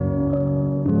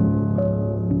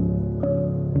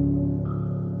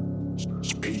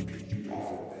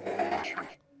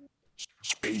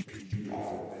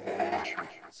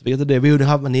Speak the Devil นะ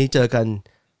ครับวันนี้เจอกัน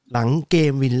หลังเก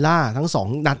มวิลล่าทั้ง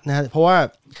2นัดนะฮะเพราะว่า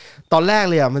ตอนแรก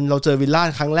เลยอ่ะเราเจอวิลล่า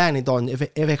ครั้งแรกในตอน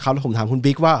FA Cup แล้วผมถามคุณ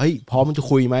บิ๊กว่าเฮ้ยพร้อมมันจะ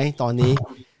คุยไหมตอนนี้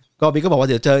ก็บิ๊กก็บอกว่า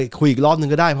เดี๋ยวเจอคุยอีกรอบนึง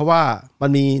ก็ได้เพราะว่ามัน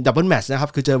มีดับเบิลแมตช์นะครับ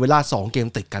คือเจอวิลล่า2เกม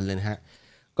ติดกันเลยนะฮะ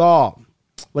ก็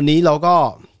วันนี้เราก็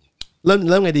เ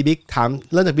ริ่มไงดีบิ๊กถาม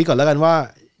เริ่มจากบิ๊กก่อนแล้วกันว่า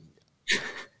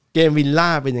เกมวิลล่า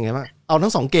เป็นยังไงบ้างเอาทั้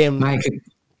ง2เกมไม่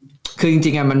คือจ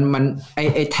ริงๆอ่ะมันไ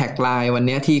อแท็กไลน์วันเ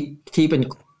นี้ยที่เป็น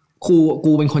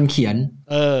กูเป็นคนเขียน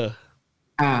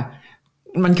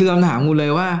มันคือคำถามกูเล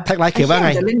ยว่าแท็กไลน์เขียนว่าไง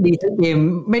จะเล่นดีทุกเกม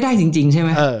ไม่ได้จริงๆใช่ไหม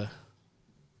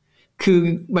คือ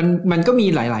มันก็มี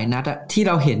หลายๆนัดอะที่เ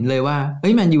ราเห็นเลยว่าเอ้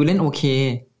ยแมนยูเล่นโอเค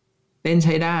เล่นใ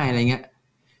ช้ได้อะไรเงี้ย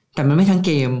แต่มันไม่ทั้งเ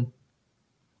กม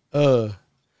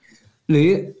หรือ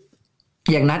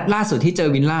อย่างนัดล่าสุดที่เจอ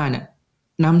วิลล่าเนี่ย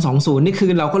นำ 2-0 นี่คื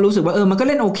อเราก็รู้สึกว่ามันก็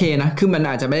เล่นโอเคนะคือมัน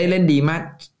อาจจะไม่ได้เล่นดีมาก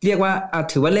เรียกว่า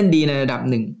ถือว่าเล่นดีในระดับ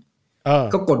หนึ่ง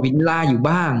ก็กดวิลล่าอยู่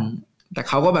บ้างแต่เ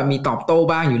ขาก็แบบมีตอบโต้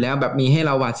บ้างอยู่แล้วแบบมีให้เ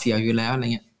ราหวาดเสียวอยู่แล้วอะไร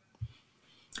เงี้ย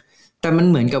แต่มัน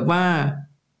เหมือนกับว่า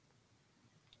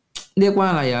เรียกว่า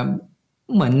อะไรอ่ะ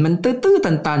เหมือนมันตื้อๆ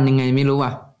ตันๆยังไงไม่รู้อ่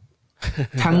ะ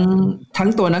ทั้ง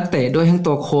ตัวนักเตะด้วยทั้ง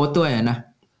ตัวโค้ชด้วยนะ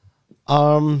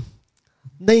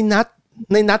ใน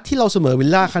นัดที่เราเสมอวิล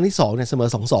ล่าครั้งที่2เนี่ยเสมอ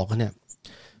 2-2 กันเนี่ย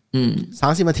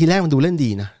30 นาทีแรกมันดูเล่นดี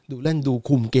นะดู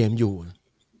คุมเกมอยู่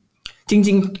จ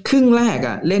ริงๆครึ่งแรก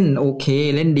อ่ะเล่นโอเค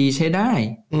เล่นดีใช้ได้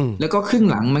แล้วก็ครึ่ง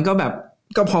หลังมันก็แบบ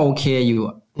ก็พอโอเคอยู่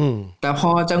แต่พอ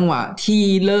จังหวะที่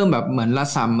เริ่มแบบเหมือนละ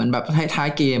ส่ำเหมือนแบบท้าย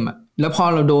เกมอ่ะแล้วพอ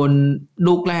เราโดน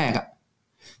ลูกแรกอ่ะ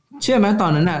เชื่อไหมตอ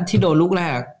นนั้นอ่ะที่โดนลูกแร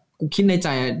กกูคิดในใจ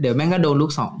เดี๋ยวแม่งก็โดนลู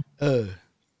ก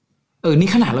2นี่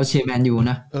ขนาดเราเชียร์แมนยู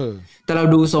นะแต่เรา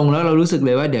ดูทรงแล้วเรารู้สึกเ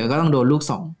ลยว่าเดี๋ยวก็ต้องโดนลูก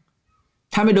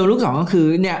2ถ้าไม่โดนลูก2ก็คือ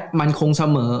เนี่ยมันคงเส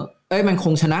มอมันค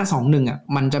งชนะ 2-1 อ่ะ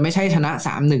มันจะไม่ใช่ชนะ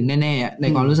 3-1 แน่ๆใน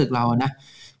ความรู้สึกเรานะ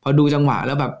พอดูจังหวะแ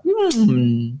ล้วแบบ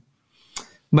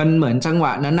มันเหมือนจังหว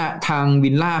ะนั้นน่ะทางวิ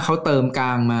ลล่าเขาเติมกล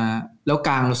างมาแล้วก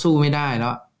ลางเราสู้ไม่ได้แล้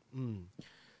ว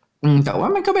แต่ว่า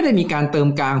มันก็ไม่ได้มีการเติม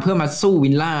กลางเพื่อมาสู้วิ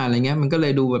ลล่าอะไรเงี้ยมันก็เล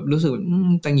ยดูแบบรู้สึก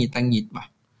ตังหงิดว่ะ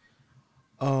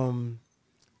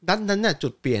นัดนั้นน่ะจุ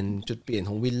ดเปลี่ยน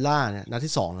ของวิลล่าเนี่ยนัด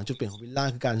ที่2นะจุดเปลี่ยนของวิลล่า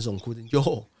คือการส่งคูตินโญ่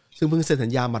ซึ่งเพิ่งเซ็นสั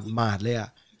ญญาหมาดๆเลยอ่ะ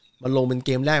มันลงเป็นเก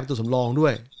มแรกเป็นตัวสำรองด้ว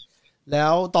ยแล้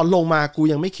วตอนลงมากู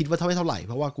ยังไม่คิดว่าเท่าไหร่เ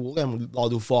พราะว่ากูก็ยังรอ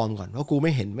ดูฟอร์มก่อนเพราะกูไ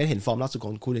ม่เห็นฟอร์มล่าสุดข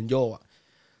องคูตินโญ่อะ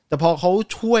แต่พอเขา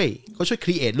ช่วยค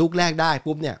รีเอทลูกแรกได้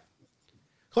ปุ๊บเนี่ย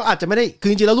เขาอาจจะไม่ได้คือ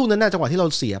จริงๆแล้วลูกนั้นน่ะจังหวะที่เรา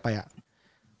เสียไปอ่ะ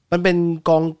มันเป็น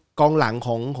กองหลัง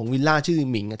ของวิลล่าชื่อ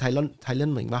หมิงไทลอ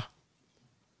นหมิงป่ะ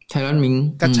ไทลอนหมิง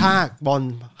กระชากบอล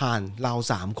ผ่านเรา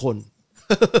3คน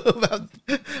แบบ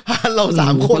ผ่านเรา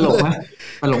3คนเลย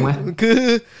ตลกไหม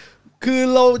คือ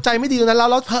เราใจไม่ดีตรงนั้นแล้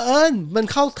วเผอิญมัน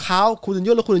เข้าเท้าคูตินโ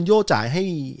ญ่แล้วคูตินโญ่จ่ายให้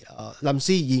ลัม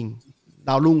ซี่ยิงด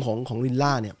าวรุ่งของวิล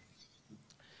ล่าเนี่ย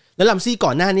แล้วลัมซี่ก่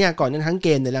อนหน้าทั้งเก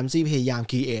มเนี่ยลัมซี่พยายาม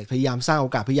ครีเอทพยายามสร้างโอ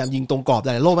กาสพยายามยิงตรงกรอบหล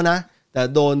ายๆโลกนะแต่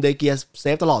โดนเดเกียเซ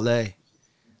ฟตลอดเลย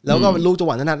แล้วก็ลูกจังห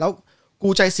วะนั้นแล้วกู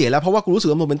ใจเสียแล้วเพราะว่ากูรู้สึก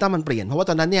ว่าโมเมนตัมมันเปลี่ยนเพราะว่า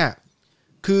ตอนนั้นเนี่ย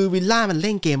คือวิลล่ามันเ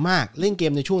ล่นเกมมากเล่นเก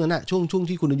มในช่วงนั้นน่ะช่วง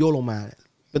ที่คูตินโญ่ลงมา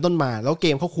เป็นต้นมาแล้วเก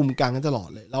มเขาคุมกลางกันตลอด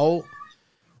เลยแล้ว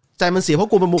ใจมันเสียเพราะ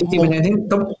กูมันจริงๆเป็นอะไรที่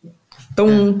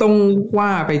ต้องว่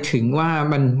าไปถึงว่า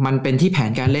มันเป็นที่แผ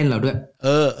นการเล่นเราด้วย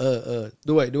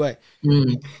ด้วย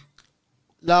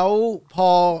แล้ว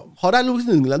พอได้ลูก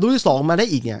ที่1แล้วลูกที่2มาได้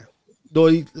อีกเนี่ยโดย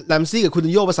แรมซี่กับคูติ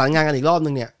นโญ่ประสานงานกันอีกรอบนึ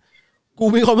งเนี่ยกู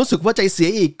มีความรู้สึกว่าใจเสีย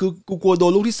อีกกูกลัวโด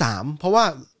นลูกที่3เพราะว่า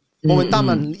โมเมนตัม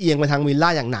มันเอียงไปทางวิลล่า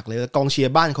อย่างหนักเลยกองเชีย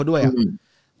ร์บ้านเขาด้วยอ่ะ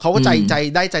เขาก็ใจ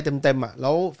ได้ใจเต็มๆอ่ะแล้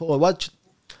วปรากฏว่า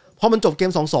พอมันจบเก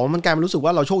ม 2-2 มันกลายเป็นรู้สึกว่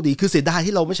าเราโชคดีคือเสียดาย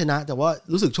ที่เราไม่ชนะแต่ว่า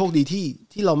รู้สึกโชคดี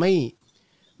ที่เราไ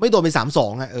ม่โดนไป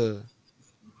 3-2 อ่ะ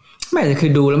ไม่แต่คื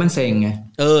อดูแล้วมันเซ็งไง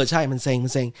ใช่มันเซ็งมั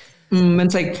นเ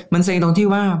ซ็งตรงที่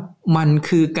ว่ามัน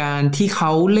คือการที่เข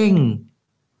าเร่ง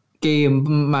เกม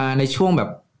มาในช่วงแบบ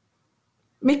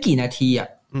ไม่กี่นาทีอ่ะ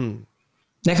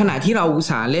ในขณะที่เราอุต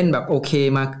ส่าห์เล่นแบบโอเค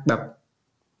มาแบบ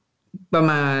ประ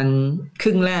มาณค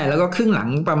รึ่งแรกแล้วก็ครึ่งหลัง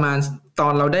ประมาณตอ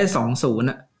นเราได้ 2-0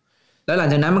 อ่ะแล้วหลัง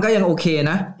จากนั้นมันก็ยังโอเค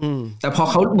นะแต่พอ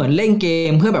เขาเหมือนเล่นเก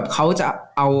มเพื่อแบบเขาจะ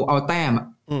เอาแต้มอ่ะ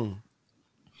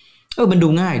มันดู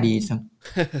ง่ายดีจัง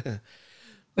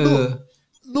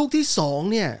ลูกที่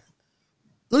2เนี่ย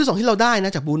ลูกที่2ที่เราได้น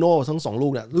ะจากบูโน่ทั้ง2ลู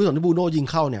กเนี่ยลูกที่2ที่บูโน่ยิง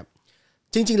เข้าเนี่ย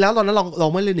จริงๆแล้วตอนนั้นเรา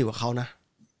ไม่เล่นหนีกว่าเขานะ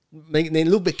ใน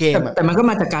รูปเกมแต่มันก็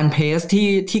มาจากการเพส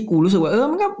ที่กูรู้สึกว่า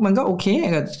มันก็โอเค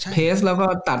กับเพสแล้วก็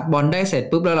ตัดบอลได้เสร็จ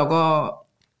ปุ๊บแล้วเราก็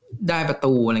ได้ประ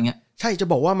ตูอะไรเงี้ยใช่จะ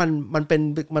บอกว่ามันเ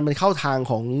ป็นเข้าทาง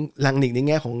ของลังนิกในแ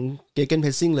ง่ของเกเกนเพร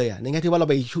สซิ่งเลยอ่ะในแง่ที่ว่าเรา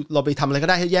ไปทำอะไรก็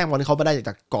ได้ให้แย่งบอลให้เขาไม่ได้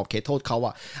จากกรอบเขตโทษเขาอ่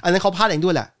ะอันนั้นเขาพลาดเองด้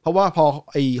วยแหละเพราะว่าพอ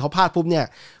เขาพลาดปุ๊บเนี่ย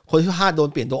คนที่พลาดโดน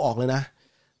เปลี่ยนตัวออกเลยนะ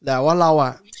แต่ว่าเราอ่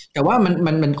ะ แต่ว่า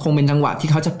มันคงเป็นจังหวะที่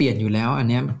เขาจะเปลี่ยนอยู่แล้วอัน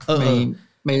เนี้ย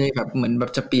ไม่ได้แบบเหมือนแบ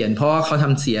บจะเปลี่ยนเพราะเขาท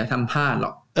ำเสียทำพลาดหร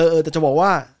อกแต่จะบอกว่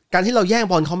าการที่เราแย่ง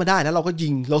บอลเขามาได้แล้วเราก็ยิ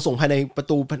งเราส่งภายในประ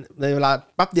ตูในเวลา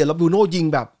แป๊บเดียวแล้วบรูโน่ยิง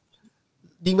แบบ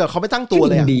เขาไม่ตั้งตัว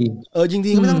เลยอ่ะยิง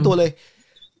ดีเขาไม่ตั้งตัวเลย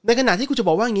ในขณะที่กูจะบ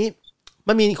อกว่าอย่างนี้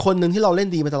มันมีคนหนึ่งที่เราเล่น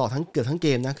ดีมาตลอดเกือบทั้งเก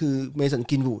มนะคือเมสัน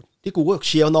กินวูดที่กูก็เ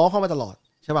ชียร์น้องเข้ามาตลอด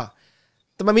ใช่ป่ะ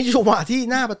แต่มันมีจังหวะที่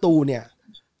หน้าประตูเนี่ย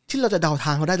ที่เราจะเดาท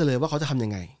างเขาได้เลยว่าเขาจะทำยั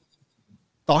งไง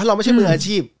ต่อให้เราไม่ใช่มืออา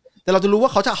ชีพแต่เราจะรู้ว่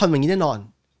าเขาจะทำอย่างนี้แน่นอน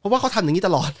เพราะว่าเขาทำอย่างนี้ต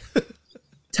ลอด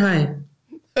ใช่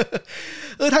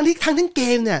ทั้งเก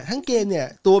มเนี่ย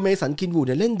ตัวเมสันกินวูดเ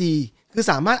นี่ยเล่นดีคือ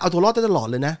สามารถเอาตัวรอดได้ตลอด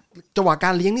เลยนะจังหวะกา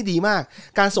รเลี้ยงนี่ดีมาก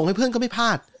การส่งให้เพื่อนก็ไม่พล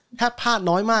าดแทบพลาด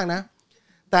น้อยมากนะ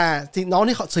แต่สิ่งน้อง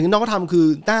เขาทำคือ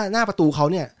หน้าประตูเขา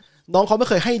เนี่ยน้องเขาไม่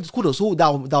เคยให้คู่ต่อสู้เดา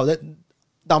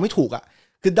ไม่ถูกอ่ะ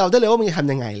คือเดาได้เลยว่ามึงจะท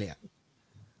ำยังไงเลย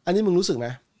อันนี้มึงรู้สึกไหม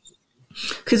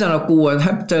คือสำหรับกูถ้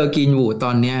าเจอกินวูดต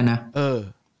อนเนี้ยนะ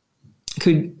คื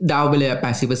อเดาไปเลย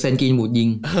 80% กินวูดยิง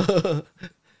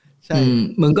ใช่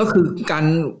มึงก็คือ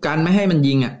การไม่ให้มัน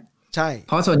ยิงอ่ะใช่เ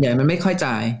พราะส่วนใหญ่มันไม่ค่อย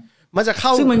จ่ายมันจะเข้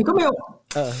าซึ่งมันก็ไ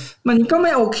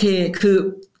ม่โอเค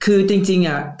คือจริงๆ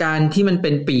อ่ะการที่มันเป็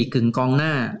นปีกกึ่งกองหน้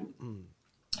า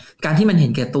การที่มันเห็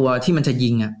นแก่ตัวที่มันจะยิ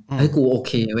งอ่ะให้กูโอเ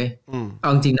คเว้ยเอ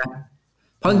าจริงๆนะ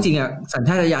เพราะจริงๆอ่ะสัญช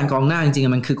าตญาณกองหน้าจริง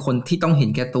ๆมันคือคนที่ต้องเห็น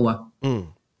แก่ตัว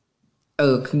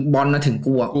คือบอลมาถึง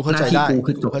กูหน้าที่กู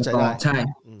คือจบกองใช่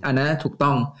อันนั้นถูกต้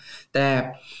องแต่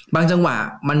บางจังหวะ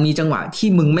มันมีจังหวะที่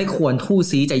มึงไม่ควรทู่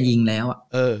ซีจะยิงแล้วอ่ะ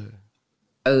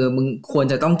มึงควร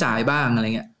จะต้องจ่ายบ้างอะไร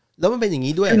เงี้ยแล้วมันเป็นอย่าง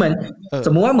นี้ด้วยเหมือนส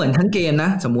มมุติว่าเหมือนทั้งเกมนะ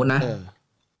สมมุตินะ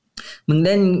มึงเ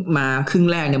ล่นมาครึ่ง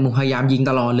แรกเนี่ยมึงพยายามยิง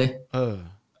ตลอดเลย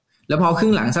แล้วพอครึ่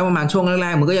งหลังสักประมาณช่วงแร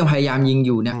กๆมึงก็ยังพยายามยิงอ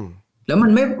ยู่เนี่ยแล้วมั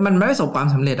นไม่ประสบความ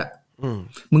สำเร็จอ่ะ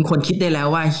มึงควรคิดได้แล้ว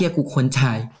ว่าเฮียกูควรจ่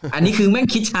ายอันนี้คือแม่ง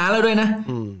คิดช้าแล้วด้วยนะ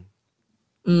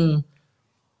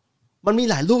มันมี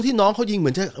หลายลูกที่น้องเขายิงเหมื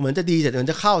อนจะดีแต่เหมือน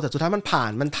จะเข้าแต่สุดท้ายมันผ่า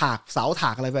นมันถากเสาถ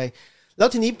ากอะไรไปแล้ว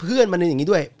ทีนี้เพื่อนมันอย่างนี้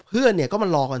ด้วยเพื่อนเนี่ยก็มัน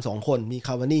รอกัน2คนมีค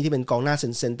าวานี่ที่เป็นกองหน้า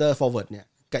เซนเตอร์ฟอร์เวิร์ดเนี่ย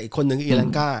กับอีกคนนึงอีลั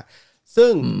งกาซึ่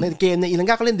งในเกมเนี่ยอีลัง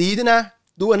กาก็เล่นดีด้วยนะ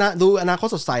ดูอนาคต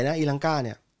สดใสนะอีลังกาเ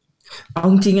นี่ยเอา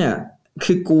จริงอ่ะ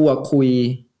คือกูคุย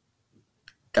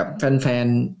กับแฟน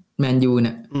แมนยูเ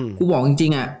นี่ยกูบอกจริ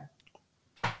งๆอ่ะ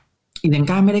อีลัง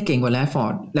กาไม่ได้เก่งกว่าแรดฟอ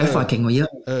ร์ดเก่งกว่าเยอะ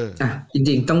จ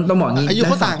ริงๆต้องบอกงี้อายุ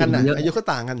เขาต่างกันนะอายุเขา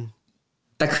ต่างกัน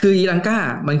แต่คืออีลังกา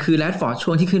มันคือแรดฟอร์ดช่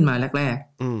วงที่ขึ้นมาแรก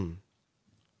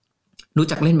ๆรู้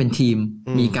จักเล่นเป็นทีม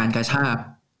มีการกระชาก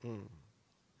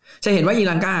จะเห็นว่าอี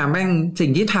ลังกาแม่งสิ่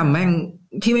งที่ทำแม่ง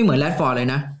ที่ไม่เหมือนแรดฟอร์ดเลย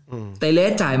นะเตเล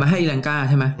สจ่ายมาให้อีลังกา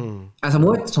ใช่ไหมสม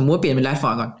มติเปลี่ยนเป็นแรดฟอ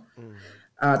ร์ดก่อน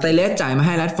เตเลสจ่ายมาใ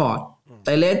ห้แรดฟอร์ดเต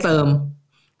เลสเติม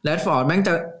แรดฟอร์ดแม่ง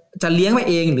จะเลี้ยงมา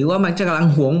เองหรือว่ามันจะกำลัง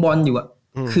หวงบอลอยู่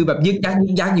คือแบบยึก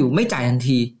ยักอยู่ไม่จ่ายทัน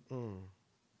ที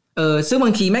ซึ่งบ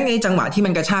างทีแม่งในจังหวะที่มั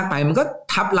นกระชากไปมันก็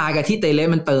ทับลายกับที่เตเลส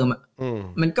มันเติม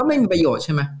มันก็ไม่มีประโยชน์ใ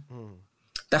ช่ไหม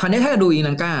แต่คราวนี้ถ้าดูอี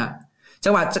ลังกาจั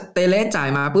งหวะเตเลสจ่าย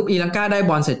มาปุ๊บอีลังกาได้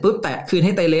บอลเสร็จปุ๊บแตะคืนใ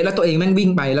ห้เตเลสแล้วตัวเองแม่งวิ่ง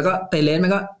ไปแล้วก็เตเลสมั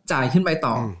นก็จ่ายขึ้นไป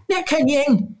ต่อเนี่ยแค่นี้เอ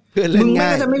งมึงแม่ง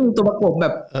ก็จะไม่มีตัวประกบแบ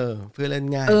บเพื่อเล่น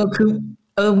ง่ายคือ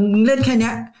มึงเล่นแค่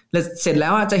นี้แล้วเสร็จแล้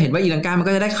วจะเห็นว่าอีลังกามัน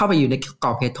ก็จะได้เข้าไปอยู่ในกร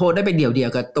อบเขตโทษได้ไปเดี่ย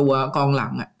วกับตัวกองหลั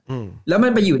งแล้วมั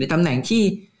นไปอยู่ในตำแหน่งที่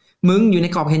มึงอยู่ใน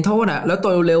กรอบเขตโทษแล้วตั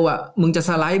วเร็วมึงจะส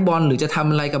ไลด์บอลหรือจะทำ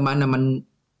อะไรกับมัน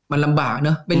มันลำบากเน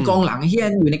อะเป็นกองหลังเฮี้ย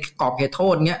อยู่ในกรอบเขตโท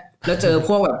ษเงี้ยแล้วเจอพ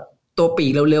วกแบบตัวปี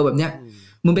กเร็วๆแบบเนี้ย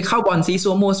มึงไปเข้าบอลซีซั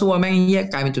วโมซัวแม่งเฮี้ย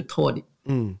กลายเป็นจุดโทษ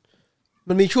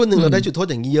มันมีช่วงนึงเราได้จุดโทษ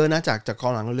อย่างนี้เยอะนะจากกอ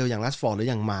งหลังเร็วๆอย่างแรชฟอร์ดหรือ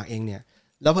อย่างมาเองเนี่ย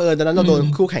แล้วเผอิญตอนนั้นเราโดน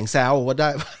คู่แข่งแซวว่าไ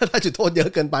ด้จุดโทษเยอะ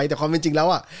เกินไปแต่ความเป็นจริงแล้ว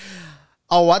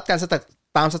เอาวัดการสแตท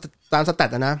ตามสแตท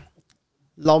นะ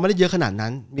เราไม่ได้เยอะขนาดนั้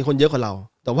นมีคนเยอะกว่าเรา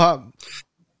แต่ว่า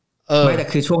ไม่แต่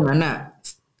คือช่วงนั้น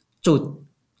จุด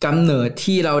กำเนิด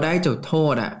ที่เราได้จุดโท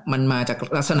ษมันมาจาก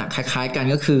ลักษณะคล้ายๆกัน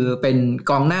ก็คือเป็น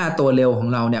กองหน้าตัวเร็วของ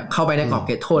เราเนี่ยเข้าไปในกรอบเ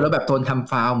ขตโทษแล้วแบบโดนท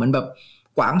ำฟาวล์เหมือนแบบ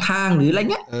ขวางทางหรืออะไร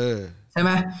เงี้ยใช่ไห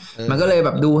มมันก็เลยแบ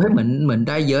บดูให้เหมือน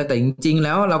ได้เยอะแต่จริงๆแ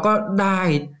ล้วเราก็ได้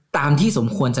ตามที่สม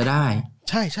ควรจะได้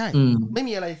ใช่ใช่ไม่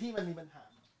มีอะไรที่มันมีปัญ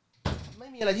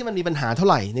หาเท่า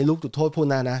ไหร่ในลูกจุดโทษพวก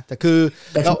นั้นนะแต่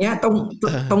ทีเนี้ย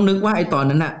ต้องนึกว่าไอ้ตอน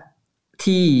นั้น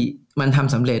ที่มันท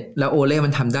ำสำเร็จแล้วโอเล่มั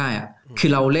นทำได้คือ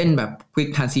เราเล่นแบบ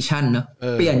quick transition เนอะ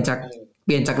เปลี่ยน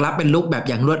จากรับเป็นลุกแบบ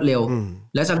อย่างรวดเร็ว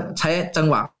แล้วจะใช้จัง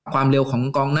หวะความเร็วของ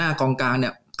กองหน้ากองกลางเนี่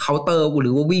ยเคาน์เตอร์ห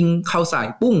รือว่าวิ่งเข้าใส่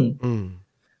ปุ้ง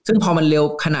ซึ่งพอมันเร็ว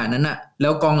ขนาดนั้นแล้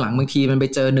วกองหลังบางทีมันไป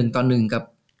เจอ1 ต่อ 1กับ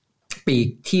ปีก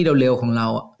ที่เร็วๆของเรา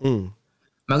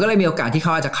มันก็เลยมีโอกาสที่เข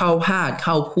าอาจจะเข้าพลาดเ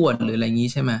ข้าพวดหรืออะไรอย่างนี้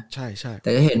ใช่ไหมใช่ใช่แต่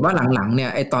จะเห็นว่าหลังๆเนี่ย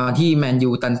ไอตอนที่แมนยู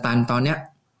ตันตอนเนี้ย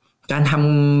การท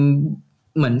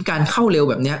ำเหมือนการเข้าเร็ว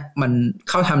แบบเนี้ยมัน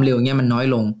เข้าทำเร็วเงี้ยมันน้อย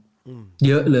ลง เ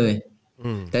ยอะเลย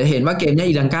แต่เห็นว่าเกมนี้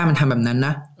อิลังกามันทำแบบนั้นน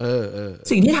ะ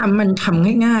สิ่งที่มันท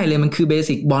ำง่ายๆเลยมันคือเบ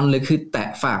สิกบอลเลยคือแตะ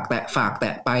ฝากแต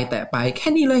ะไปแค่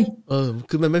นี้เลย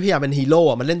คือมันไม่พยายามเป็นฮีโร่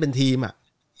มันเล่นเป็นทีม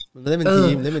มันเล่นเป็นที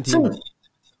ม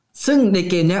ซึ่งใน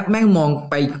เกมนี้แม่งมอง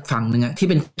ไปฝั่งนึงที่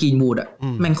เป็นกรีนบูด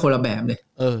แม่งคนละแบบเลย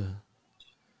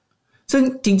ซึ่ง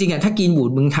จริงๆถ้ากรีนบูด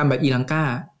มึงทำแบบอิลังกา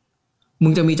มึ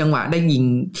งจะมีจังหวะได้ยิง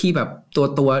ที่แบบ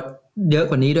ตัวเยอะ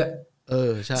กว่านี้ด้วย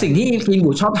ใช่สิ่งที่กรีนบู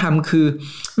ดชอบทำคือ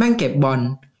แม่งเก็บบอล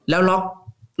แล้วล็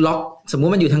อกสมมุ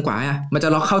ติมันอยู่ทางขวามันจะ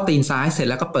ล็อกเข้าตีนซ้ายเสร็จ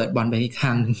แล้วก็เปิดบอลไปอีกท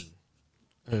างนึง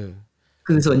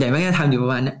คือส่วนใหญ่แม่งจะทำอยู่ปร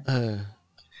ะมาณนี้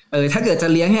ถ้าเกิดจะ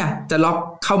เลี้ยงเนี่ยจะล็อก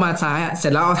เข้ามาซ้ายเสร็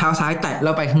จแล้วเอาเท้าซ้ายแตะแล้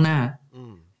วไปข้างหน้า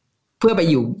เพื่อไป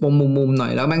อยู่มุมหน่อ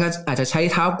ยแล้วมันก็อาจจะใช้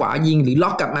เท้าขวายิงหรือล็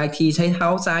อกกลับมาอีกทีใช้เท้า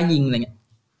ซ้ายยิงอะไรเงี้ย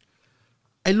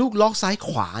ไอ้ลูกล็อกซ้ายข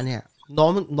วาเนี่ยน้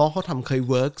องเขาทำเคย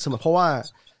เวิร์กสมัยเพราะว่า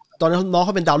ตอนนั้นน้องเข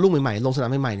าเป็นดาวรุ่งใหม่ๆลงสนา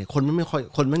มใหม่ๆเนี่ยคนไ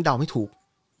ม่เดาไม่ถูก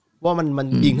ว่ามัน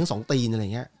ยิงทั้งสองตีนอะไร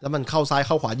เงี้ยแล้วมันเข้าซ้ายเ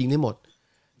ข้าขวายิงได้หมด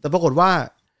แต่ปรากฏว่า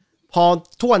พอ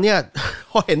ทุกวันเนี่ย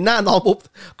พอเห็นหน้าน้องปุ๊บ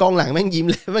กองหลังแม่งยิ้ม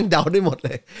เลยแม่งเดาได้หมดเล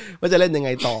ยว่าจะเล่นยังไง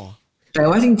ต่อแต่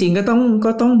ว่าจริงๆก็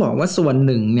ต้องบอกว่าส่วนห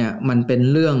นึ่งเนี่ยมันเป็น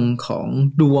เรื่องของ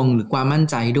ดวงหรือความมั่น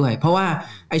ใจด้วยเพราะว่า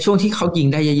ไอ้ช่วงที่เขายิง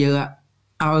ได้เยอะ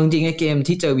ๆเอาจริงๆไอ้เกม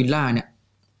ที่เจอวิลล่าเนี่ย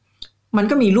มัน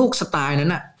ก็มีลูกสไตล์นั้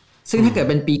นซึ่งถ้าเกิด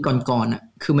เป็นปีก่อน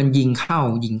ๆคือมันยิงเข้า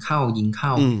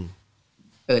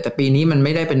แต่ปีนี้มันไ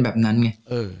ม่ได้เป็นแบบนั้นไง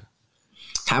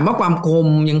ถามว่าความคม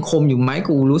ยังคมอยู่ไหม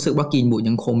กูรู้สึกว่ากรีนบูด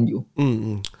ยังคมอยู่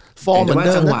ฟอร์มเหมือนเ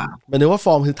ดิมนะหมายถึงว่าฟ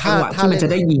อร์มคือจังหวะที่มันจะ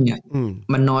ได้ยิง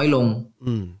มันน้อยลง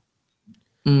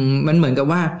มันเหมือนกับ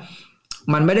ว่า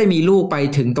มันไม่ได้มีลูกไป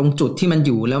ถึงตรงจุดที่มันอ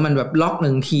ยู่แล้วมันแบบล็อกห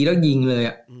นึ่งทีแล้วยิงเลย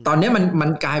ตอนนี้มัน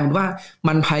กลายเป็นว่า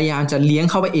มันพยายามจะเลี้ยง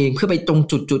เข้าไปเองเพื่อไปตรง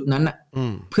จุดนั้น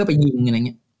เพื่อไปยิงอะไรเ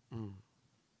งี้ย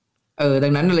ดั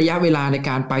งนั้นระยะเวลาในก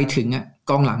ารไปถึง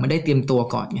กองหลังไม่ได้เตรียมตัว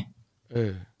ก่อนไง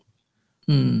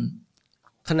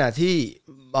ขณะที่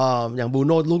อย่างบูโ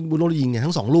น่ยิงเนี่ย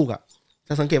ทั้ง2ลูกจ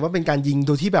ะสังเกตว่าเป็นการยิงโ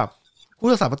ดยที่แบบผู้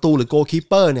รักษาประตูหรือโกลคีป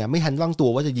เปอร์เนี่ยไม่ทันตั้งตัว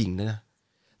ว่าจะยิงนะ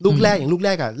ลูกแรก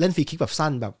เล่นฟรีคิกแบบสั้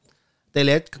นแบบเตเ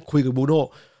ลสคุยกับบูโน่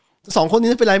2คนนี้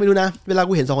เป็นไรไม่รู้นะเวลา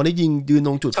กูเห็น2คนนี้ยิงยืนต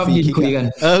รงจุดฟรีคิก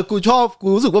กู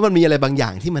รู้สึกว่ามันมีอะไรบางอย่า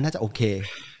งที่มันน่าจะโอเค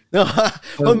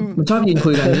มันชอบยืนคุ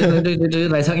ยกัน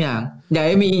อะไรสักอย่างใหญ่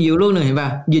มีอยู่ลูกหนึ่งเห็นป่ะ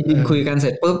ยืนคุยกันเส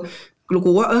ร็จปุ๊บ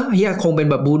กูว่าเฮียคงเป็น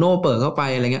แบบบูโน่เปิดเข้าไป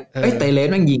อะไรเงี้ยเตเล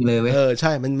สมันยิงเลยเว้ยใ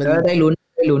ช่มันได้ลุ้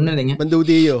นอะไรเงี้ยมันดู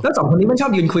ดีอยู่แล้ว2คนนี้มันชอ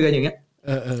บยืนคุยกันอย่างเงี้ย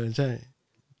ใช่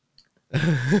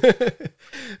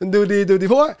มันดูดี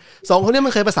เพราะว่า2คนนี้มั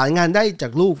นเคยประสานงานได้จา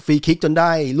กลูกฟรีคิกจนไ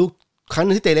ด้ลูกครั้ง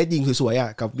นึงที่เตเลสยิงสวย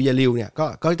ๆกับวิยาริวเนี่ย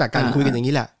ก็จากการคุยกันอย่าง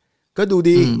นี้แหละก็ดู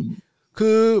ดีคื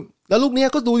อแล้วลูกเนี้ย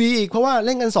ก็ดูดีอีกเพราะว่าเ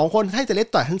ล่นกัน2คนให้เตเลส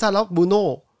ต่อยสั้นๆแล้วบูโน่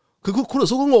คือคุณต่อ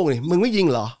สู้ก็งงเลยมึงไม่ยิง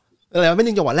เหรออะไรไม่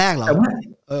ยิงจังหวะแรกเหรอแต่ว่า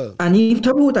อันนี้ถ้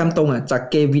าพูดตามตรงจาก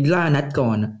เกมวิลล่านัดก่อ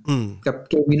นกับ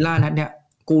เกมวิลล่านัดเนี้ย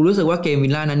กูรู้สึกว่าเกมวิ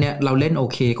ลล่านั้นเนี่ยเราเล่นโอ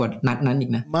เคกว่านัดนั้นอี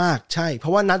กนะมากใช่เพรา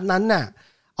ะว่านัดนั้นน่ะ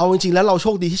เอาจริงๆแล้วเราโช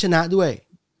คดีที่ชนะด้วย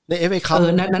ใน FA Cup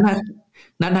นัดนั้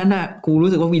นน่ะกูรู้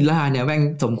สึกว่าวิลล่าเนี่ยแม่ง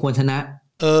สมควรชนะ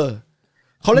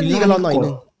เขาเล่นดีกันเราหน่อยนึ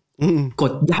งก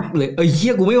ดยับเลยเหี้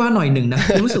ยกูไม่ว่าหน่อยนึงนะ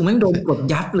กูรู้สึกแม่งโดนกด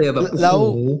ยับเลยแบบโ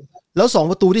อ้โหแล้ว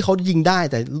2ประตูที่เขายิงได้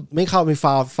แต่ไม่เข้าเป็น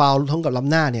ฟาวล์ทั้งกับล้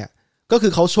ำหน้าเนี่ยก็คื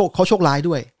อเขาโชคร้าย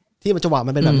ด้วยที่มันจังหวะ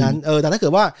มันเป็นแบบนั้นแต่ถ้าเกิ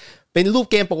ดว่าเป็นรูป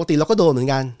เกมปกติเราก็โดนเหมือน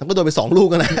กันเราก็โดนไป2ลูก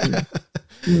กันนะ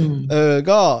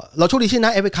ก็เราโชคดีชน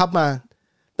ะ FA Cup มา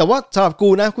แต่ว่าสำหรับกู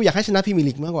นะกูอยากให้ชนะพรีเมียร์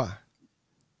ลีกมากกว่า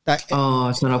แต่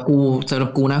สำหรับ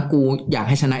กูนะกูอยาก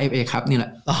ให้ชนะ FA Cup นี่แหล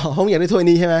ะห้องอยากได้ถ้วย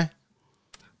นี้ใช่ไหม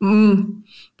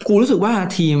กูรู้สึกว่า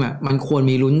ทีมมันควร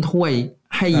มีลุ้นถ้วย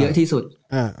ให้เยอะที่สุด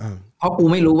เพราะกู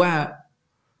ไม่รู้ว่า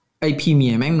ไอ้พรีเมี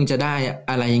ยร์แม่งมึงจะได้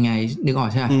อะไรยังไงนึกออก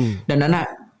ใช่ไหมดังนั้น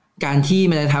การที่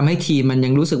มันจะทำให้ทีมมันยั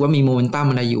งรู้สึกว่ามีโมเมนตัม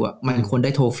อะไรอยู่มันควรไ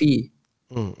ด้โทฟี่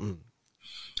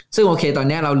ซึ่งโอเคตอน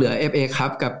นี้เราเหลือ FA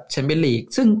Cup กับแชมเปี้ยนลีก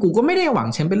ซึ่งกูก็ไม่ได้หวัง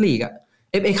แชมเปี้ยนลีก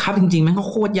FA Cup จริงๆมันก็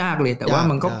โคตรยากเลยแต่ว่า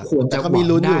มันก็ควรจะหวั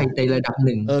งได้ในระดับห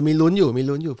นึ่งมีลุ้นอ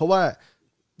ยู่เพราะว่า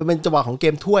มันเป็นจังหวะของเก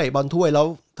มถ้วยบอลถ้วยแล้ว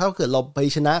ถ้าเกิดเราไป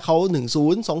ชนะเขา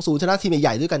 1-0 2-0 ชนะทีมให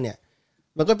ญ่ๆด้วยกันเนี่ย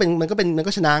มัน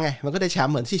ก็ชนะไงมันก็ได้แชม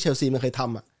ป์เหมือนที่เชลซีมันเคยท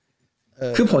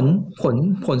ำคือผ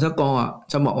ลสกอร์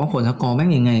จะบอกว่าผลสกอร์แม่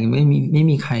งยังไงไม่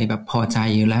มีใครแบบพอใจ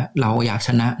อยู่แล้วเราอยากช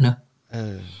นะเนอะ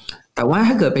แต่ว่า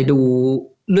ถ้าเกิดไปดู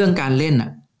เรื่องการเล่น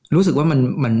รู้สึกว่า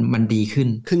มันดีขึ้น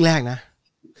ครึ่งแรกนะ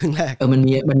ครึ่งแรกมัน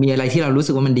มีอะไรที่เรารู้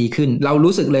สึกว่ามันดีขึ้นเรา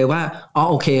รู้สึกเลยว่า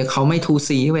โอเคเขาไม่ทู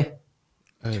ซีเว้ย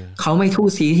เขาไม่ทู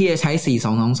ซีที่จะใช้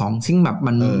 4-2-2-2 ซึ่งแบบ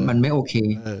มันไม่โอเค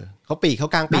เขาปีกเขา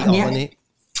กลางปีกออกวันนี้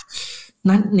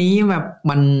นัดนี้แบบ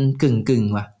มันกึ่ง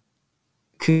ว่ะ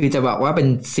คือจะบอกว่าเป็น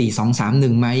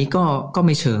 4-2-3-1 ไหมก็ไ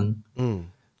ม่เชิง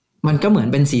มันก็เหมือน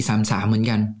เป็น4-3-3เหมือน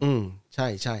กันใช่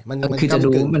มันคือจะดู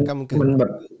มันแบ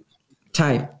บใช่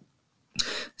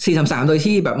4-3-3โดย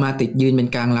ที่แบบมาติดยืนเป็น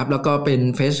กลางรับแล้วก็เป็น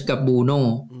เฟสกับบูโน่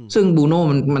ซึ่งบูโน่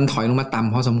มันถอยลงมาต่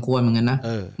ำพอสมควรเหมือนกันนะ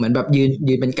เหมือนแบบ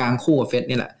ยืนเป็นกลางคู่กับเฟส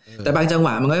นี่แหละแต่บางจังหว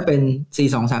ะมันก็เป็น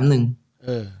4-2-3-1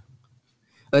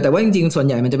แต่ว่าจริงๆส่วนใ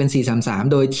หญ่มันจะเป็น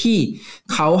4-3-3โดยที่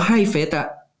เขาให้เฟสอะ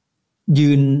ยื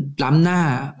นล้ำหน้า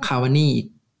คาวานี่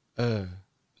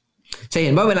จะเ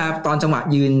ห็นว่าเวลาตอนจังหวะ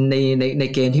ยืนใน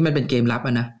เกมที่มันเป็นเกมรับอ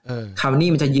ะนะคาวานี่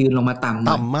มันจะยืนลงมาต่ำ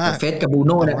มากเฟสกับบูโ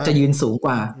น่เนี่ยจะยืนสูงก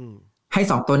ว่าให้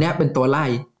2ตัวเนี้ยเป็นตัวไล่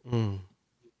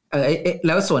แ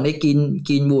ล้วส่วนไอ้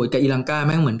กินบูดกับอีลังกาแ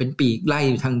ม่งเหมือนเป็นปีกไล่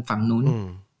อยู่ทางฝั่งนู้น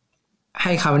ใ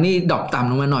ห้คาวานี่ดรอปต่ำ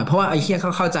ลงมาหน่อยเพราะว่าไอ้เหี้ยเข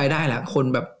าเข้าใจได้แหละคน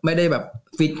แบบไม่ได้แบบ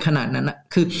ฟิตขนาดนั้นนะ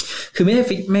คือไม่ได้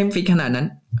ฟิตขนาดนั้น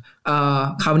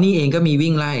คาวานี่เองก็มี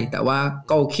วิ่งไล่แต่ว่า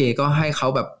ก็โอเคก็ให้เขา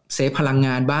แบบเซฟพลังง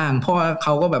านบ้างเพราะว่าเข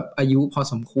าก็แบบอายุพอ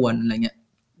สมควรอะไรเงี้ย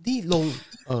นี่ลง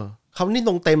เขานี่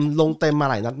ลงเต็มมา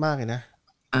หลายนัดมากเลยนะ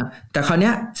แต่คราวเนี้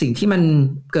ยสิ่งที่มัน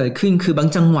เกิดขึ้นคือบาง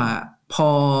จังหวะพอ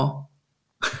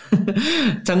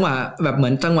จังหวะแบบเหมื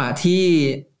อนจังหวะที่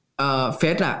เฟ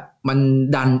สอะมัน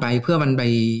ดันไปเพื่อมันไป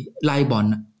ไล่บอล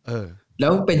แล้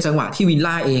วเป็นจังหวะที่วิล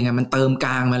ล่าเองอะมันเติมก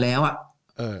ลางมาแล้วอะ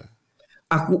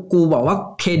กูบอกว่า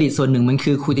เครดิตส่วนหนึ่งมัน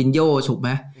คือคูตินโญ่ถูกไหม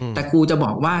แต่กูจะบ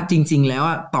อกว่าจริงๆแล้ว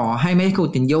อะต่อให้ไม่ใช่คู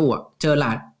ตินโญ่อะเจอหล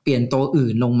าดเปลี่ยนตัวอื่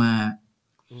นลงมา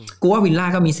กูว่าวิลล่า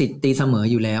ก็มีสิทธิ์ตีเสมอ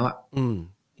อยู่แล้วอะ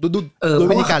ดู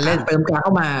วิธีการเล่นเติมกลางเข้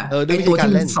ามาไอตัว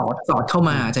ที่สอดเข้า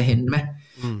มาจะเห็นไหม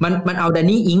มันเอาแดน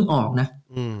นี่อิงออกนะ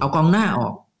เอากองหน้าออ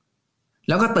กแ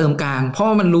ล้วก็เติมกลางเพราะ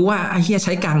มันรู้ว่าไอ้เหี้ยใ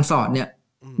ช้กลางสอดเนี่ย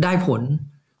ได้ผล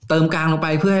เติมกลางลงไป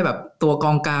เพื่อให้แบบตัวก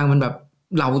องกลางมันแบบ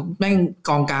เราแม่ง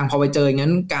กองกลางพอไปเจออย่างนั้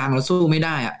นกลางเราสู้ไม่ไ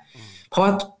ด้อ่ะเพราะ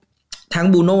ทั้ง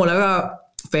บูโน่แล้วก็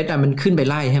เฟสมันขึ้นไป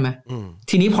ไล่ใช่ไหม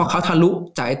ทีนี้พอเขาทะลุ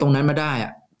จากตรงนั้นมาได้อ่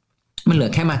ะมันเหลื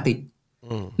อแค่มาติด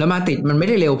แล้วมาติดมันไม่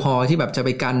ได้เร็วพอที่แบบจะไป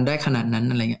กันได้ขนาดนั้น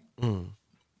อะไรเงี้ย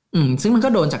ซึ่งมันก็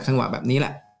โดนจากจังหวะแบบนี้แหล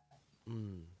ะ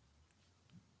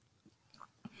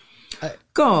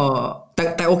ก็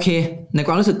แต่โอเคในค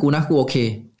วามรู้สึกกูนะกูโอเ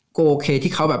ค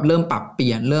ที่เขาแบบเริ่มปรับเป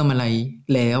ลี่ยนเริ่มอะไร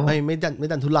แล้วไม่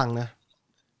ดันทุลังนะ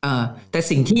แต่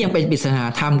สิ่งที่ยังเป็นปริศนา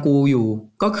ธรรมกูอยู่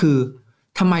ก็คือ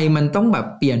ทำไมมันต้องแบบ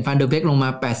เปลี่ยนฟันเดอร์เบกลงมา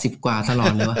80กว่าตลอ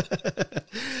ดเลยวะ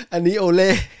อันนี้โอเล่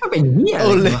เป็นเหี้ยโอ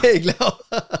เล่อีกแล้ว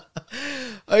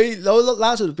แล้วล่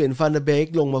าสุดเปลี่ยนฟันเดอร์เบก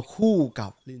ลงมาคู่กั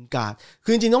บลินการ์ดคื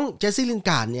อจริงๆน้องเจสซี่ลิน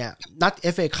การ์ดเนี่ยนัด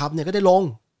FA คัพเนี่ยก็ได้ลง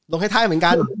ให้ท้ายเหมือน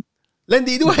กันเล่น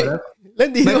ดีด้วย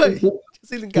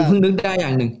ซิลินการ์กูเพิ่งนึกได้อย่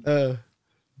างหนึ่ง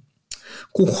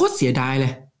กูโคตรเสียดายเล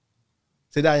ย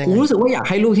เสียดายยังไงกูรู้สึกว่าอยาก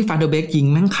ให้ลูกที่ฟานเดอร์เบกยิง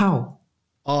แม่งเข้า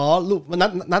ลูกมัน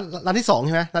นัดที่2ใ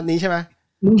ช่ไหมนัดนี้ใช่ไหม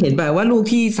มึงเห็นแบบว่าลูก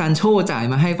ที่ซานโชจ่าย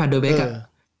มาให้ฟานเดอร์เบกอะ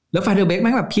แล้วฟานเดอร์เบกแ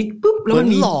ม่งแบบพลิกปุ๊บแล้วมัน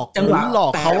มีจังหวะ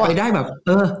แตะไปได้แบบ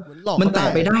มันแตะ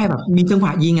ไปได้แบบมีจังหว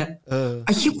ะยิงอะไ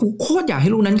อ้เหี้ยกูโคตรอยากให้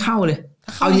ลูกนั้นเข้าเลย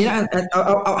เอาอย่างนี้นะ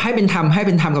เอาให้เป็นธรร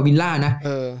มกับวิลล่านะ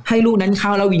ให้ลูกนั้นเข้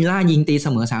าแล้ววิลล่ายิงตีเส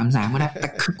มอ 3-3 ก็ได้แต่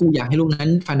คือกูอยากให้ลูกนั้น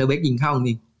ฟันเดอร์เบกยิงเข้าจ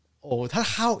ริงโอ้ถ้า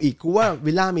เข้าอีกกูว่า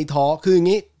วิลล่ามีท้อคืออย่าง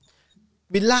นี้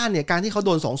วิลล่าเนี่ยการที่เขาโด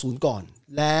น 2-0 ก่อน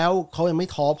แล้วเขายังไม่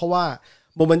ท้อเพราะว่า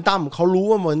โมเมนตัมเขารู้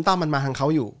ว่าโมเมนตัมมันมาทางเขา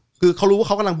อยู่คือเขารู้ว่าเ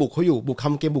ขากำลังบุกเขาอยู่บุกท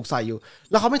ำเกมบุกใส่อยู่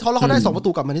แล้วเขาไม่ท้อแล้วเขาได้2ประตู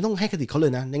กลับมานี่ต้องให้เครดิตเขาเล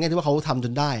ยนะในแง่ที่ว่าเขาทำจ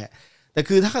นได้อะแต่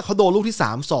คือถ้าเขาโดนลูกที่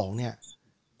 3-2 เนี่ย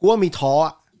กูว่ามีท้อ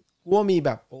กูว่ามีแบ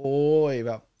บโอ้ยแ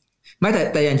บบไม่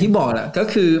แต่อย่างที่บอกแหละก็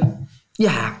คืออ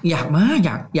ยากมาก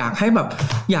อยากให้แบบ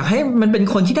อยากให้มันเป็น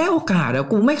คนที่ได้โอกาสแล้ว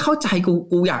กูไม่เข้าใจ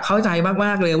กูอยากเข้าใจม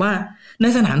ากๆเลยว่าใน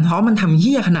สนามท้องมันทำเ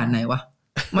หี้ยขนาดไหนวะ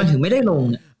มันถึงไม่ได้ลง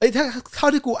เนี่ยถ้าเท่า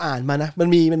ที่กูอ่านมานะมัน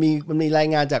มีราย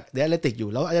งานจากเดอะแอตเลติกอยู่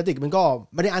แล้วแอตเลติกมันก็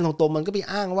ไม่ได้อ้างตรงๆมันก็ไป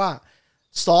อ้างว่า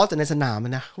ซอสแต่ในสนามมั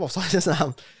นนะเขาบอกซอสในสนาม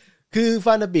คือฟ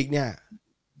านเดอร์บิกเนี่ย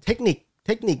เทคนิ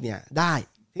คเนี่ยได้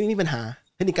ที่มีปัญหา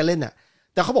เทคนิคการเล่นน่ะ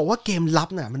แต่เขาบอกว่าเกมลับ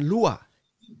น่ะมันรั่ว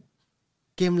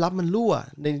ในเวล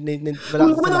า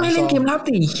ไม่ต้องเล่นเกมลับ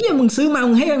ติเหี้ยมึงซื้อมา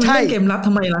มึงให้มันเล่นเกมลับท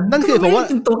ำไมล่ะนั่นคือผมว่า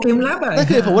ตัวเกมลับอ่ะนั่น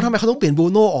คือผมว่าทำไมเขาต้องเปลี่ยนบู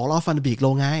โน่ออกแล้วฟันเดอร์บิกล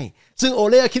งไงซึ่งโอ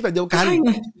เล่คิดแบบเดียวกัน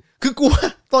คือกู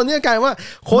ตอนนี้กลายว่า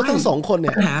โค้ชทั้ง2คนเ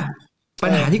นี่ยปั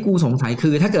ญหาที่กูสงสัยคื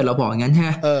อถ้าเกิดเราบอกอย่างนั้นใช่ไห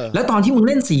มแล้วตอนที่มึง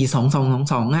เล่น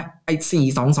 4-2-2-2 อ่ะไอ้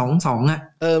 4-2-2-2 อ่ะ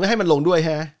ไม่ให้มันลงด้วยใ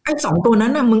ช่ไหมไอ้2ตัวนั้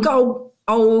นน่ะมึงก็เ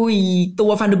อาตั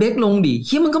วฟันเดอร์เบกลงดิเ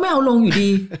หี้ยมึงก็ไม่เอาลงอยู่ดี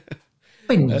เ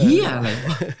ป็นเหี้ยอะไรว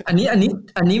ะอัน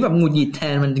นี้แบบหงุดหงิดแท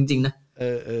นมันจริงๆนะ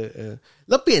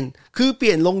แล้วเปลี่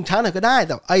ยนลงช้าหน่อยก็ได้แ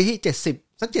ต่ไอ้ที่70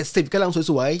สัก70กำลัง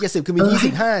สวยๆ70คือมี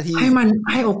25นาทีให้มัน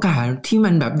ให้โอกาสที่มั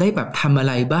นแบบได้แบบทำอะ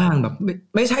ไรบ้างแบบ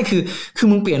ไม่ใช่คือ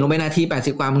มึงเปลี่ยนลงไปนาที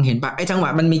80กว่ามึงเห็นปะไอ้จังหวะ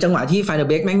มันมีจังหวะที่ไฟเดอร์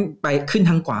เบกแม่งไปขึ้น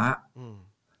ทางขวา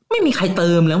ไม่มีใครเ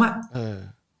ติมแล้วอะ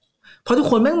เพราะทุก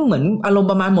คนแม่งเหมือนอารมณ์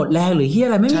ประมาณหมดแรงหรือเหี้ยอ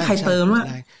ะไรไม่มีใครเติมว่า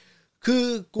คือ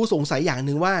กูสงสัยอย่างห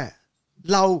นึ่งว่า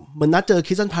เราเหมือนนัดเจอค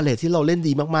ริสตัลพาเลทที่เราเล่น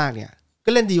ดีมากๆเนี่ยก็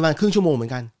เล่นดีมาครึ่งชั่วโมงเหมือ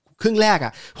นกันครึ่งแรกอ่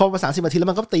ะพอมา30นาทีแล้ว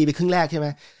มันก็ตีไปครึ่งแรกใช่ไหม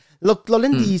เราเ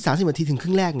ล่นดี30นาทีถึงค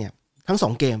รึ่งแรกเนี่ยทั้ง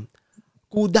2เกม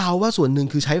กูเดาว่าส่วนหนึ่ง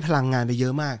คือใช้พลังงานไปเยอ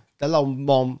ะมากแล้วเ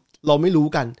ราไม่รู้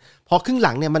กันพอครึ่งห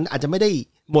ลังเนี่ยมันอาจจะไม่ได้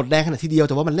หมดแรงขนาดทีเดียวแ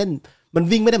ต่ว่ามัน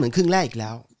วิ่งไม่ได้เหมือนครึ่งแรกอีกแล้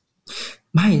ว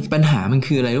ไม่ปัญหามัน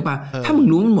คืออะไรรู้ป่ะถ้ามึง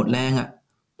รู้มันหมดแรงอ่ะ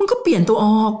มันก็เปลี่ยนตัวอ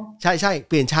อกใช่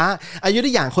เปลี่ยนช้าอายุไ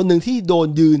ด้อย่างคนหนึ่งที่โดน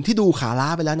ยืนที่ดูขาล้า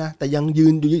ไปแล้วนะแต่ยังยื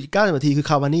นอยู่90นาทีคือ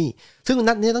คาวานี่ซึ่ง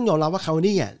นัดนี้ต้องยอมรับว่าคาวา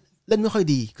นี่อ่ะเล่นไม่ค่อย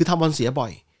ดีคือทำบอลเสียบ่อ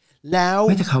ยแล้ว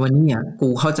ไม่แต่คาวานี่อ่ะกู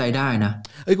เข้าใจได้นะ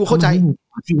กูเข้าใจ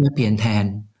ที่มาเปลี่ยนแทน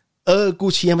กู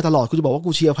เชียร์มาตลอดกูจะบอกว่า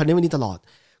กูเชียร์พันนี้วันนี้ตลอด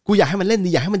กูอยากให้มันเล่นดี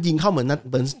อยากให้มันยิงเข้าเหมือน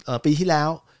ปีที่แล้ว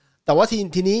แต่ว่า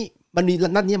ทีนี้มันมี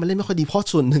นัดนี้มันเล่นไม่ค่อยดีเพราะ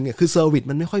ส่วนหนึ่งเนี่ยคือเซอร์วิส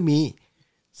มันไม่ค่อยมี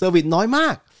เซอร์วิสน้อยมา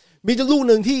กมีลูก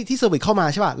นึงที่เซอร์วิสเข้ามา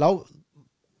ใช่ป่ะแล้ว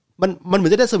มันเหมือ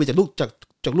นจะได้เซอร์วิสจากลู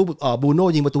กบูโน่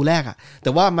ยิงประตูแรกอ่ะแ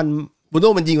ต่ว่ามันบูโ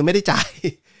น่มันยิงมันไม่ได้จ่าย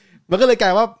มันก็เลยกลา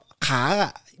ยว่าขาอ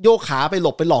ะโยกขาไปหล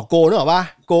บไปหลอกโกนึกออกป่ะ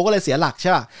โกก็เลยเสียหลักใ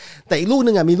ช่ป่ะแต่อีกลูก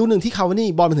นึงอ่ะมีลูกนึงที่คาวานี่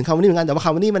บอลไปถึงคาวานี่เหมือนกันแต่ว่าค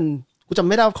าวานี่มันกูจำ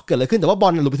ไม่ได้เกิดอะไรขึ้นแต่ว่าบอ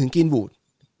ลหลุดไปถึงกรีนวูด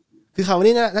คือคาวา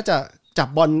นี่น่าจะจับ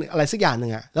บอลอะไรสักอย่างนึ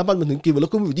งอ่ะแล้วบอลมันถึงกรีนวูดแล้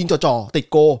วก็ยิงจ่อๆติด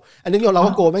โกอันนี้เรา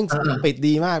ว่าโกแม่งปิด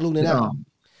ดีมากลูกนี้นะ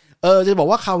จะบอก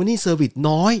ว่าคาวานี่เซอร์วิส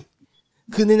น้อย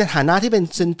คือในฐานะที่เป็น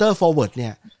เซนเตอร์ฟอร์เวิร์ดเนี่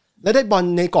ยแล้วได้บอล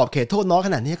ในกรอบเขตโทษน้อยข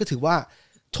นาดนี้ก็ถือว่า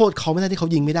โทษเขาไม่ได้ที่เขา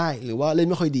ยิงไม่ได้หรือว่าเล่น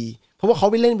ไม่ค่อยดีเพราะว่าเขา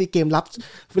ไปเล่นไปเกมรับ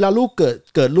เวลาลูกเ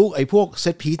กิดลูกไอ้พวกเซ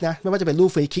ตพีซนะไม่ว่าจะเป็นลูก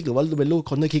ฟรีคิกหรือว่าเป็นลูก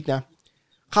คอร์เนอร์คิกนะ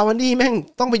คาวานี่แม่ง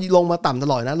ต้องไปลงมาต่ำต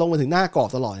ลอดนะลงมาถึงหน้ากรอบ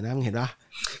ตลอดนะมึงเห็นปะ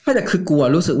ไม่แต่คือกลัว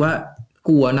รู้สึกว่าก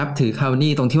ลัวนับถือคาวา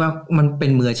นี่ตรงที่ว่ามันเป็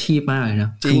นมืออาชีพมากเลยนะ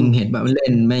จริงเห็นแบบมันเล่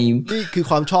นไม่นี่คือ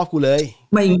ความชอบกูเลย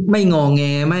ไม่งอแง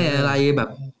ไม่อะไรแบบ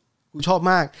กูชอบ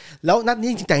มากแล้วนัด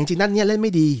นี้แต่จริงๆนัดนี้เล่นไ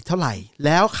ม่ดีเท่าไหร่แ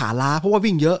ล้วขาล้าเพราะว่า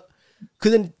วิ่งเยอะคื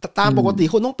อตามปกติ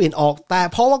คนต้องเปลี่ยนออกแต่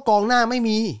เพราะว่ากองหน้าไม่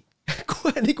มีกู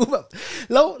อันนี้กูแบบ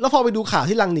แล้วพอไปดูข่าว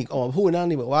ที่ลังนิกออกมาพูดนั่น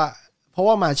นี่บอกว่าเพราะ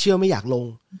ว่ามาเชื่อไม่อยากลง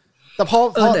แต่พอ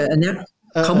แต่อันเนี้ย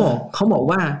เขาบอก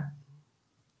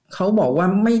ว่า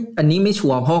ไม่อันนี้ไม่ชั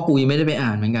วร์เพราะกูยังไม่ได้ไปอ่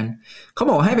านเหมือนกันเขา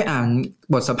บอกให้ไปอ่าน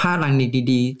บทสัมภาษณ์ลังนิก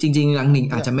ดีๆจริงๆลังนิก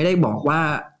อาจจะไม่ได้บอกว่า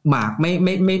หมากไ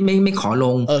ม่ขอล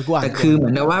งแต่คือเหมื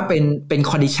อนกับว่าเป็น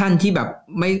คอนดิชันที่แบบ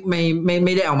ไ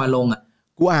ม่ได้เอามาลงอ่ะ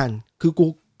กูอ่านคือกู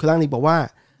ลังนิกบอกว่า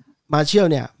มาเชียล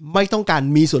เนี่ยไม่ต้องการ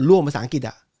มีส่วนร่วมภาษาอังกฤษ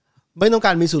อ่ะไม่ต้องก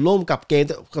ารมีส่วนร่วมกับเกม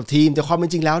กับทีมแต่ความเป็น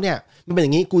จริงแล้วเนี่ยมันเป็นอย่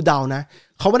างนี้กูเดานะ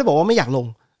เขาไม่ได้บอกว่าไม่อยากลง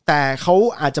แต่เขา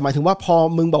อาจจะหมายถึงว่าพอ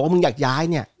มึงบอกว่ามึงอยากย้าย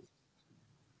เนี่ย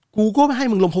กูก็ไม่ให้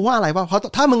มึงลงเพราะว่าอะไรวะเพราะ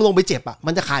ถ้ามึงลงไปเจ็บอ่ะ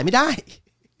มันจะขายไม่ได้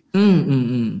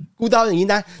กูเดาอย่างนี้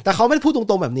นะแต่เขาไม่ได้พูดต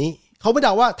รงๆแบบนี้เขาไม่เด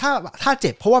าว่าถ้าเ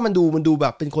จ็บเพราะว่ามันดูแบ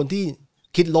บเป็นคนที่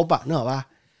คิดลบอ่ะเนอะว่า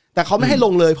แต่เขาไม่ให้ล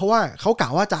งเลยเพราะว่าเขากล่า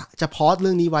วว่าจะพอสเ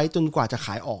รื่องนี้ไว้จนกว่าจะข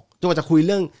ายออกจนกว่าจะคุยเ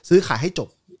รื่องซื้อขายให้จบ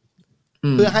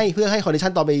เพื่อให้คอนดิชั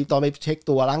นตอนไปเช็ค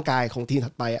ตัวร่างกายของทีม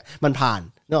ถัดไปอ่ะมันผ่าน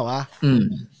เนอะว่า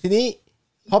ทีนี้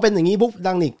พอเป็นอย่างนี้ปุ๊บ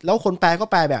ดังนิกแล้วคนแปลก็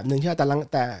แปลแบบนึงใช่ไหม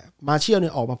แต่มาเชียลเนี่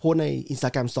ยออกมาโพสใน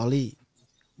Instagram Story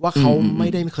ว่าเขาไม่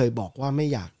ได้เคยบอกว่าไม่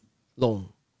อยากลง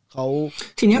เขา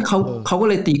ทีเนี้ยเขาก็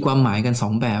เลยตีความหมายกัน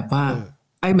2แบบว่า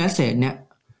ไอ้แมสเสจเนี่ย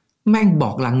แม่งบ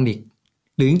อกลังนิก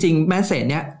หรือจริงๆแมสเสจ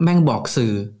เนี่ยแม่งบอก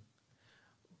สื่อ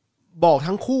บอก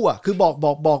ทั้งคู่อ่ะคือ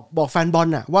บอกแฟนบอล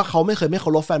น่ะว่าเขาไม่เคยไม่เค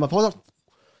ารพแฟนบอลเพราะ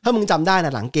ถ้ามึงจำได้น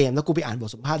ะหลังเกมแล้วกูไปอ่านบท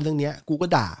สัมภาษณ์เรื่องนี้กูก็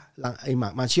ด่าไอ้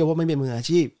มาเชียลว่าไม่เป็นมืออา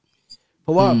ชีพเพ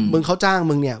ราะว่ามึงเขาจ้าง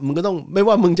มึงเนี่ยมึงก็ต้องไม่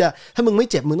ว่ามึงจะถ้ามึงไม่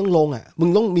เจ็บมึงต้องลงอ่ะมึง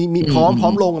ต้องมีพร้อ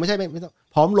มลงไม่ใช่ไม่ต้อง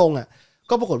พร้อมลงอ่ะ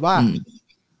ก็ปรากฏว่า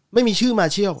ไม่มีชื่อมา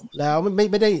เชียลแล้ว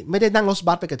ไม่ได้นั่งรถ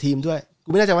บัสไปกับทีมด้วยกู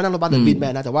ไม่แน่ใจว่านั่งรถบัสหรือบินแม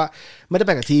นนะแต่ว่าไม่ได้ไ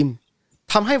ปกับทีม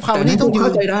ทำให้ความนี้ต้องเข้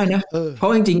าใจได้นะเพรา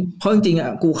ะจริงอ่ะ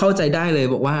กูเข้าใจได้เลย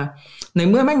บอกว่าใน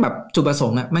เมื่อแม่งแบบจุดประส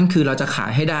งค์อ่ะมันคือเราจะขา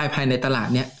ยให้ได้ภายในตลาด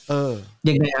เนี้ย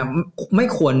ยังไงอ่ะไม่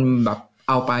ควรแบบ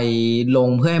เอาไปลง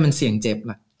เพื่อให้มันเสี่ยงเจ็บ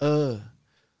อ่ะ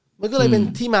มันก็เลยเป็น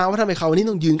ที่มาว่าทำไมเขาวันนี้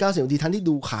ต้องยืน90นาทีทั้งที่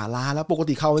ดูขาล้าแล้วปก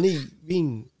ติเขาวันนี้วิ่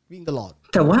งตลอด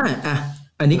แต่ว่าอ่ะ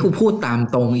อันนี้กูพูดตาม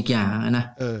ตรงอีกอย่างนะ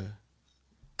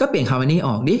ก็เปลี่ยนคาวันนี้อ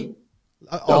อกดิ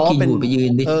เอากินบูดไปยื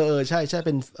นดิใช่เ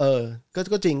ป็น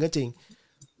ก็จริง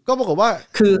ก็ปรากฏว่า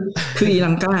คืออี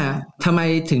ลังกาทำไม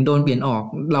ถึงโดนเปลี่ยนออก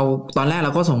เราตอนแรกเร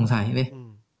าก็สงสัยเลย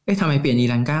ทำไมเปลี่ยนอี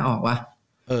ลังกาออกวะ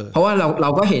เพราะว่าเรา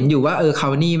ก็เห็นอยู่ว่าคา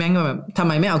วานี่แม่งแบบทำไ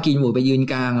มไม่เอากินบูดไปยืน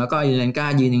กลางแล้วก็อีลังกา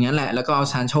ยืนอย่างนั้นแหละแล้วก็เอา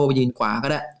ซานโชไปยืนขวาก็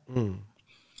ได้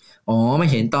มา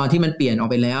เห็นตอนที่มันเปลี่ยนออก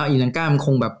ไปแล้วอีลังกามันค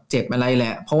งแบบเจ็บอะไรแหล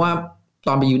ะเพราะว่าต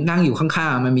อนไปยืนนั่งอยู่ข้า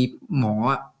งๆมันมีหมอ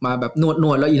มาแบบน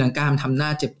วดแล้วอีลังกามันทำหน้า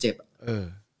เจ็บ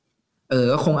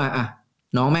ก็คง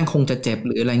น้องแม่งคงจะเจ็บห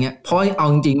รืออะไรเงี้ยเพราะเอา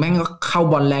จริงๆแม่งก็เข้า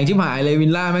บอลแรงชิบหายเลยวิ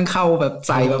ลล่าแม่งเข้าแบบ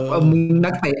ใส่แบบมึง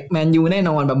นักเตะแมนยูแน่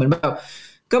นอนแบบเหมือนแบบ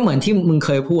ก็เหมือนที่มึงเค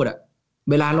ยพูด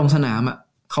เวลาลงสนามอ่ะ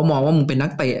เขามองว่ามึงเป็นนั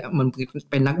กเตะมัน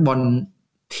เป็นนักบอล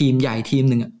ทีมใหญ่ทีม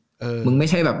หนึ่งอ่ะมึงไม่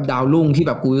ใช่แบบดาวรุ่งที่แ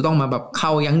บบกูจะต้องมาแบบเข้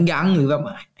ายั้งหรือแบบ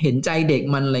เห็นใจเด็ก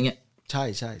มันอะไรเงี้ยใช่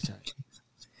ใช่ใช่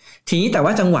ทีนี้แต่ว่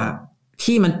าจังหวะ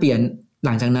ที่มันเปลี่ยนห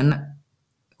ลังจากนั้นอ่ะ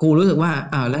กูรู้สึกว่า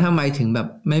แล้วทำไมถึงแบบ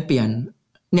ไม่เปลี่ยน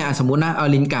เนี่ยสมมุตินะเอา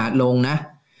ลินการ์ดลงนะ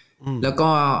แล้วก็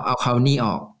เอาคาวนี่อ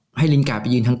อกให้ลินการ์ดไป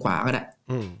ยืนทางขวาก็ได้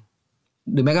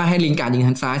หรือไม่ก็ให้ลินการ์ดยืน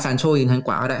ทางซ้ายซานโชยืนทางข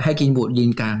วาก็ได้ให้กินบูดยื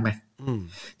นกลางไป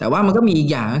แต่ว่ามันก็มีอีก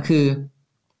อย่างก็คือ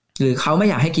หรือเขาไม่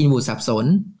อยากให้กินบูดสับสน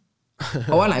เ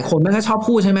พราะว่าหลายคนไม่ค่อยชอบ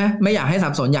พูดใช่ไหมไม่อยากให้สั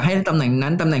บสนอยากให้ตำแหน่งนั้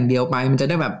นตำแหน่งเดียวไปมันจะ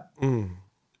ได้แบบ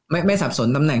ไม่สับสน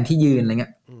ตำแหน่งที่ยืนอะไรเงี้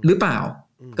ยหรือเปล่า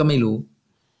ก็ไม่รู้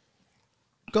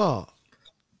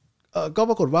ก็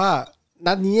ปรากฏว่า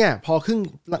นัดนี้พอค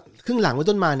รึ่งหลังไป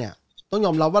ต้นมาเนี่ยต้องย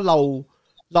อมรับว่าเ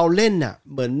ราเล่นน่ะ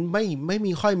เหมือนไม่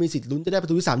มีค่อยมีสิทธิ์ลุ้นจะได้ประ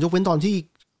ตูที่3ยกเว้นตอนที่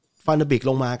ฟานเดอร์เบก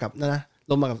ลงมากับ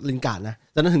ลงมากับลินการ์ดนะ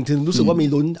ตอนนั้นถึงรู้สึกว่ามี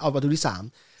ลุ้นเอาประตูที่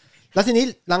3แล้วทีนี้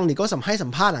ลังนิกก็ให้สั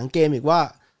มภาษณ์หลังเกมอีกว่า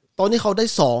ตอนนี้เขาได้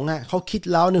2เขาคิด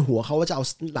แล้วในหัวเขาว่าจะเอา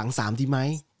หลัง3ดีไหม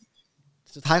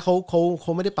สุดท้ายเข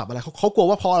าไม่ได้ปรับอะไรเขากลัว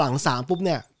ว่าพอหลัง3ปุ๊บเ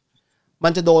นี่ยมั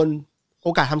นจะโดนโอ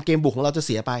กาสทำเกมบุกของเราจะเ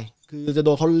สียไปคือจะโด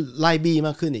นเขาไล่บี้ม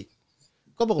ากขึ้นอีก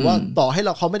ก็บอกว่าต่อให้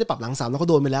เขาไม่ได้ปรับหลัง3แล้วเขา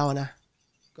โดนไปแล้วนะ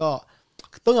ก็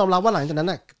ต้องยอมรับว่าหลังจากนั้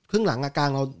นครึ่งหลังกลาง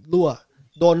เรารั่ว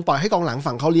โดนปล่อยให้กองหลัง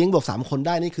ฝั่งเขาเลี้ยงบวก3คนไ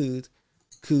ด้นี่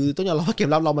คือต้องยอมรับว่าเกม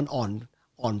รับเรามันอ่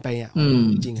อนไป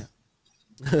จริง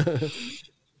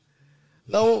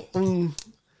แล้ว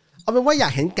เอาเป็นว่าอยา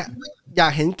กเห็นแก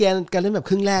นเล่นแบบ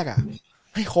ครึ่งแรก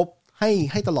ให้ครบ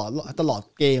ให้ตลอด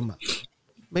เกม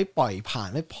ไม่ปล่อยผ่าน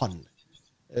ไม่ผ่อน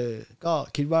ก็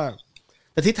คิดว่า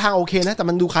แต่ทิศทางโอเคนะแต่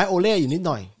มันดูคล้ายโอเล่อยู่นิดห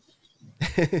น่อย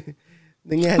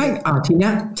ไม่ทีเ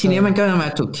นี้ยมันก็มา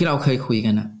จุดที่เราเคยคุยกั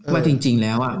นนะว่าจริงๆแ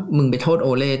ล้วมึงไปโทษโอ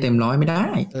เล่เต็ม100ไม่ได้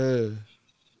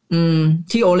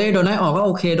ที่โอเล่โดนได้ออกก็โ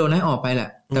อเคโดนได้ออกไปแหละ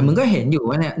แต่มึงก็เห็นอยู่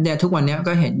ว่าเนี่ยทุกวันนี้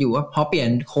ก็เห็นอยู่ว่าพอเปลี่ยน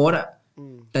โค้ช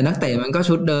แต่นักเตะมันก็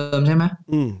ชุดเดิมใช่ไหม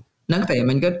นักเตะ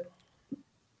มัน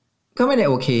ก็ไม่ได้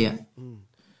โอเค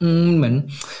เห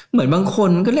มือนบางคน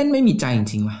มันก็เล่นไม่มีใจจ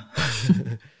ริงๆว่ะ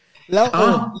แล้ว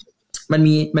มั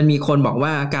นมีคนบอกว่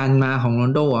าการมาของโร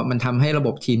นัลโดมันทำให้ระบ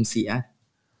บทีมเสีย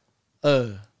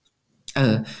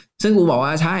ซึ่งกูบอกว่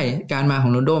าใช่การมาขอ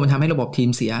งโรนัลโดมันทำให้ระบบทีม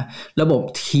เสียระบ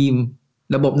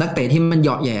บนักเตะที่มันเหย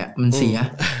าะแย่มันเสีย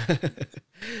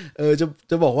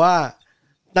จะบอกว่า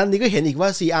นัดนี้ก็เห็นอีกว่า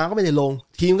CR ก็ไม่ได้ลง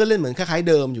ทีมก็เล่นเหมือนคล้ายๆ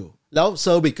เดิมอยู่แล้วเซ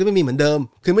อร์วิสก็ไม่มีเหมือนเดิม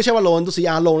คือไม่ใช่ว่าโรนตัว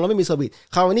CR ลงแล้วไม่มีเซอร์วิส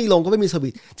คาวานี่ลงก็ไม่มีเซอร์วิ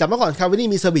สจากเมื่อก่อนคาวานี่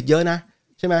มีเซอร์วิสเยอะนะ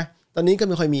ใช่ไหมตอนนี้ก็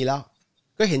ไม่ค่อยมีแล้ว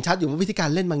ก็เห็นชัดอยู่ว่าวิธีการ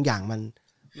เล่นบางอย่างมัน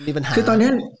มีปัญหาคือตอนนี้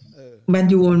แมน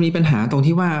ยูมันมีปัญหาตรง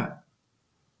ที่ว่า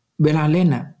เวลาเล่น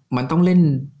มันต้องเล่น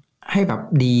ให้แบบ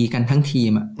ดีกันทั้งที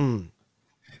ม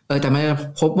แต่มัน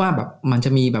พบว่าแบบมันจะ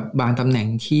มีแบบบางตำแหน่ง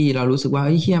ที่เรารู้สึกว่า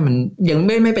เฮียมันยัง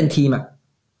ไม่เป็นทีม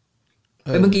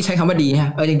เมื่อกี้ใช้คำว่าดีฮ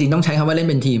ะจริงๆต้องใช้คำว่าเล่น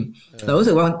เป็นทีมเรารู้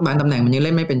สึกว่าบางตำแหน่งมันยังเ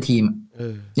ล่นไม่เป็นทีม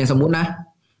อย่างสมมุตินะ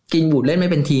กินบูดเล่นไม่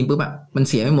เป็นทีมปุ๊บมัน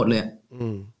เสียไปหมดเลย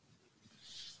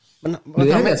หรื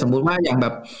อถ้าเกิดสมมุติว่าอย่างแบ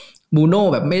บบูโน่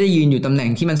แบบไม่ได้ยืนอยู่ตำแหน่ง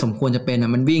ที่มันสมควรจะเป็น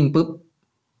มันวิ่งปุ๊บ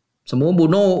สมมุติว่าบู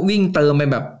โน่วิ่งเติมไป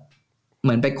แบบเห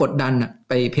มือนไปกดดัน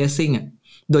ไปเพสซิ่ง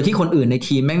โดยที่คนอื่นใน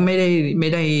ทีมแม่งไม่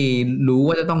ได้รู้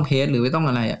ว่าจะต้องเพสหรือว่าต้อง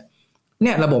อะไรเ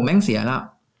นี่ยระบบแม่งเสียแล้ว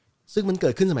ซึ่งมันเกิ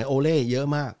ดขึ้นสมัยโอเล่เยอะ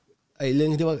มากไอ้เรื่อ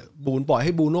งที่ว่าบูนปล่อยใ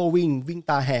ห้บูโน่วิ่ง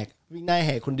ตาแหกวิ่งหน้าแห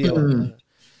กคนเดียว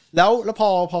แล้ว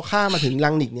พอข้ามาถึงลั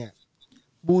งนิกเนี่ย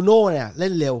บูโน่เนี่ยเล่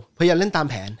นเร็วพยายามเล่นตาม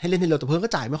แผนให้เล่นให้เร็วแต่เพิ่ง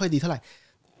ก็จ่ายไม่ค่อยดีเท่าไหร่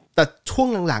แต่ช่วง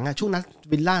หลังๆช่วงนัด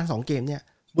วิลล่า2เกมเนี่ย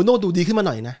บูโน่ดูดีขึ้นมาห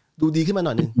น่อยนะดูดีขึ้นมาห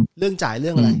น่อยนึงเรื่องจ่ายเ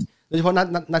รื่องอะไรโดยเฉพาะ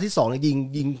นัดที่2เนี่ย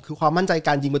ยิงคือความมั่นใจก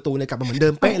ารยิงประตูเนี่ยกลับมาเหมือนเดิ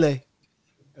มเป๊ะเลย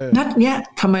นัดเนี้ย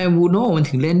ทำไมบูโน่มัน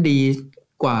ถึงเล่นดี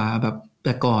กว่าแบบแ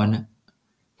ต่ก่อน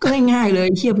ก็ง่ายๆเลย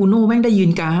เฮียบูโน่แม่งได้ยื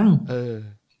นกลาง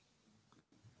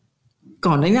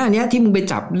ก่อนในหน้านี้ที่มึงไป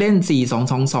จับเล่น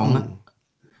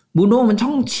 4-2-2-2 บูโน่มันช่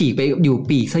องฉีกไปอยู่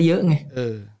ปีกซะเยอะไง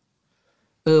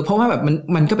เพราะว่าแบบ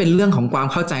มันก็เป็นเรื่องของความ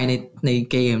เข้าใจใน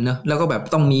เกมเนอะแล้วก็แบบ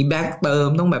ต้องมีแบ็คเติม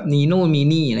ต้องแบบนีโน่มี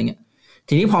นี่อะไรเงี้ย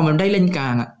ทีนี้พอมันได้เล่นกลา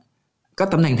งก็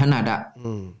ตำแหน่งถนัด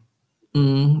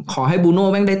ขอให้บูโน่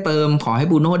แม่งได้เติมขอให้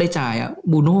บูโน่ได้จ่าย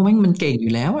บูโน่แม่งมันเก่งอ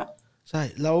ยู่แล้วใช่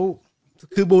แล้ว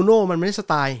คือบูโน่มันไม่ได้ส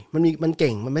ไตล์มันเ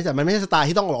ก่งมันไม่ใช่สไตล์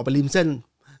ที่ต้องออกไปริมเส้น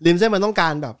มันต้องกา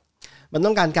รแบบมันต้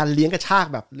องการการเลี้ยงกระชาก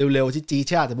แบบเร็วๆจี๊ดๆใ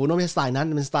ช่แต่บูโน่ไม่ใช่สไตล์นั้น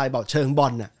มันสไตล์แบบเชิงบอ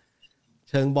ล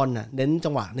เน้นจั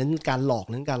งหวะเน้นการหลอก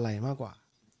เน้นการอะไรมากกว่า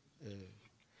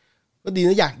ก็ดีน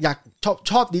ะอยาก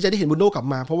ชอบดีใจที่เห็นบูโน่กลับ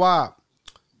มาเพราะว่า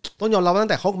ต้องยอมรับว่าตั้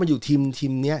งแต่เขามาอยู่ที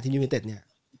มเนี้ยทีมยูไนเต็ดเนี่ย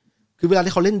คือเวลา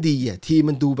ที่เขาเล่นดีทีม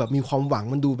มันดูแบบมีความหวัง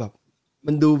มันดูแบ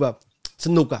บส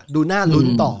นุกดูน่าลุ้น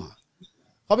ต่อ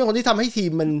เขาเป็นคนที่ทำให้ที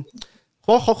มมัน เพร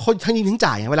าะเขาทั้งยิงทั้ง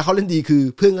จ่ายเวลาเขาเล่นดีคือ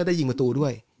เพื่อนก็ได้ยิงประตูด้ว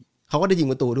ยเขาก็ได้ยิง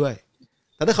ประตูด้วย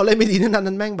แต่ถ้าเขาเล่นไม่ดีนั้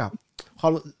นแม่งแบบ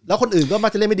แล้วคนอื่นก็มั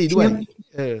กจะเล่นไม่ดีด้วย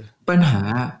ปัญ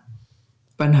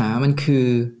หามันคือ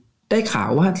ได้ข่าว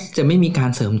ว่าจะไม่มีการ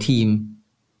เสริมทีม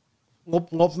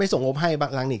งบไม่ส่งงบให้บา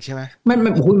งลังนิกใช่ไหมมัน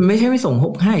ไม่ใช่ไม่ส่งง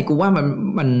บให้กูว่า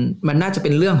มันน่าจะเป็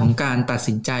นเรื่องของการตัด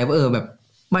สินใจว่าแบบ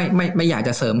ไม่อยากจ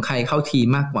ะเสริมใครเข้าทีม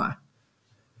มากกว่า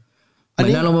เหมือ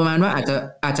นเราประมาณว่าอ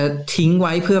าจจะทิ้งไ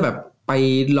ว้เพื่อแบบไป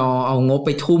รอเอางบไป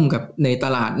ทุ่มกับในต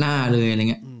ลาดหน้าเลยอะไร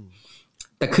เงี้ย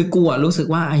แต่คือกูรู้สึก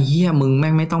ว่าไอ้เหี้ยมึงแ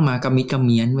ม่งไม่ต้องมากระมิดกระเ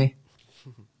มียนเว้ย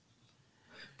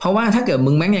เพราะว่าถ้าเกิด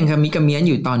มึงแม่งยังกระมิดกระเมียนอ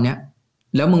ยู่ตอนเนี้ย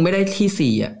แล้วมึงไม่ได้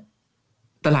ที่4อ่ะ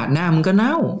ตลาดหน้ามึงก็เ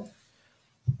น่า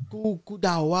กูเด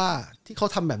าว่าที่เขา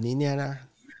ทำแบบนี้เนี่ยนะ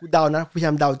กูเดานะพยาย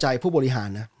ามเดาใจผู้บริหาร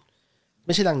นะไ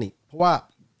ม่ใช่ลังนิกเพราะว่า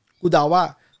กูเดาว่า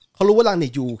เขารู้ว่าลังนิ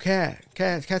กอยู่แ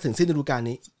ค่ถึงสิ้นฤดูกาล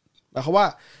นี้หมายความว่า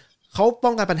เขาป้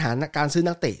องกันปัญหาการซื้อ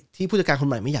นักเตะที่ผู้จัดการคน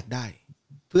ใหม่ไม่อยากได้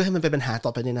เพื่อให้มันเป็นปัญหาต่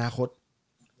อไปในอนาคต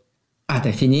แ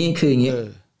ต่ทีนี้คืออย่างงี้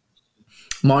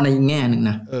มองในแง่หนึ่ง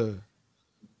นะ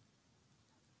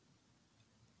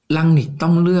ลังนิกต้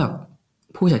องเลือก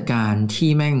ผู้จัดการที่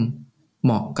แม่งเห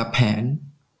มาะกับแผน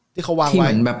ที่เขาวางไว้ที่เห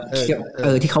มือนแบบ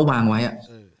ที่เขาวางไว้อะ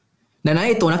ดังนั้นไ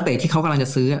อ้ตัวนักเตะที่เขากำลังจะ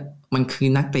ซื้อมันคือ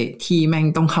นักเตะที่แม่ง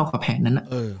ต้องเข้ากับแผนนั้นอะ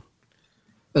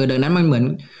ดังนั้นมันเหมื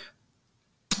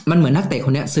อนนักเตะค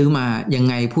นเนี้ยซื้อมายัง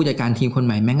ไงผู้จัดการทีมคนใ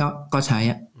หม่แม่งก็ใช้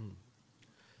อ่ะ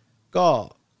ก็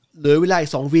เหลือเวลาอี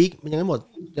ก2 วีคมันยังไม่หม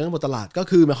ดตลาดก็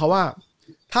คือหมายความว่า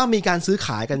ถ้ามีการซื้อข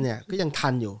ายกันเนี่ยก็ยังทั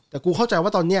นอยู่แต่กูเข้าใจว่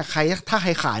าตอนเนี้ยถ้าใคร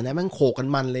ขายนะแม่งโขกกัน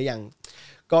มันเลยอย่าง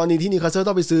กรณีที่นิวคาสเซิล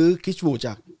ต้องไปซื้อคิชบูจ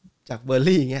ากเบอร์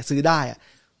ลี่อย่างเงี้ยซื้อได้อะ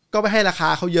ก็ไปให้ราคา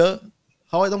เขาเยอะเ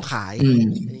ขาก็ต้องขาย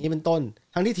อย่างนี้เป็นต้น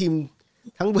ทั้งที่ทีม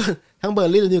ทั้งเบอ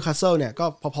ร์ลี่และนิวคาสเซิลเนี่ยก็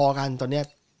พอๆกันตอนเนี้ย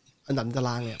อันดับตาร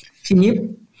างเนี่ยที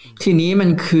นี้มัน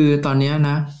คือตอนนี้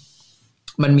นะ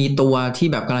มันมีตัวที่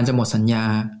แบบกำลังจะหมดสัญญา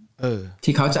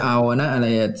ที่เขาจะเอานะอะไร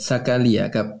ซากาเลีย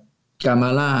กับกามา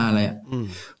ล่าอะไร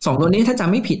2ตัวนี้ถ้าจ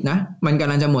ำไม่ผิดนะมันก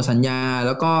ำลังจะหมดสัญญาแ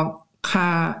ล้วก็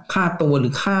ค่าตัวหรื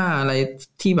อค่าอะไร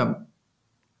ที่แบบ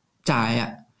จ่าย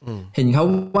เห็นเขา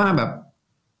ว่าแบบ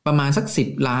ประมาณสัก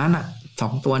10 ล้าน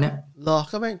2ตัวเนี้ยหรอ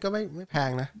ก็ไม่แพง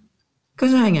นะก็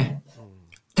ใช่ไง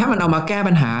ถ้ามันเอามาแก้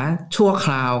ปัญหาชั่วค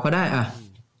ราวก็ได้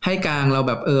ให้กลางเราแ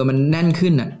บบมันแน่นขึ้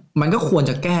นมันก็ควร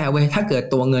จะแก้เว้ยถ้าเกิด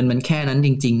ตัวเงินมันแค่นั้นจ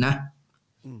ริงๆนะ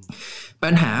ปั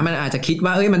ญหามันอาจจะคิดว่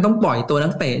ามันต้องปล่อยตัวนั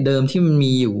กเตะเดิมที่มัน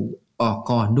มีอยู่ออก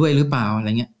ก่อนด้วยหรือเปล่าอะไร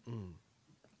เงี้ย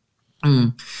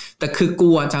แต่คือกู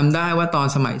จำได้ว่าตอน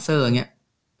สมัยเซอร์เงี้ย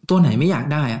ตัวไหนไม่อยาก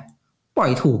ได้ปล่อ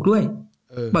ยถูกด้วย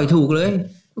ปล่อยถูกเลย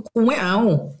กูไม่เอา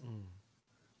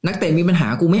นักเตะมีปัญหา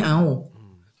กูไม่เอา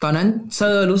ตอนนั้นเซ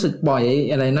อร์รู้สึกปล่อย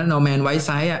อะไรนะนอร์แมนไวท์ไซ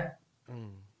ด์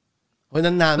โอ้ยน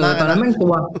านมากตอนนั้นแม่งกลั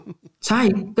วใช่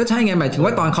ก็ใช่ไงหมายถึงว่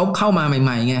าตอนเขาเข้ามาให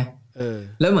ม่ๆไง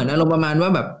แล้วเหมือนอารมณ์ประมาณว่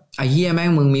าแบบไอ้เหี้ยแม่ง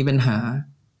มึงมีปัญหา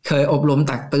เคยอบรม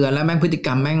ตักเตือนแล้วแม่งพฤติกร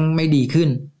รมแม่งไม่ดีขึ้น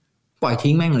ปล่อย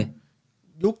ทิ้งแม่งเลย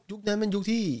ยุคนั้นมันยุค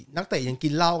ที่นักเตะยังกิ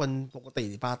นเหล้ากันปกติ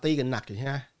ปาร์ตี้กันหนักอยู่ใช่ไ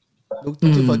หมยุค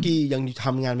ที่เฟอร์กี้ยังท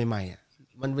ำงานใหม่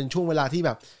ๆมันเป็นช่วงเวลาที่แ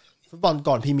บบฟุตบอล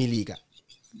ก่อนพรีเมียร์ลีก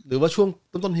หรือว่าช่วง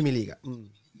ต้นพรีเมียร์ลีก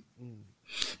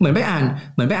เหมือนไปอ่าน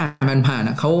ผ่าน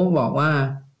เขาบอกว่า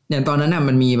อย่างตอนนั้น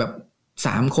มันมีแบบ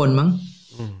3 คนมั้ง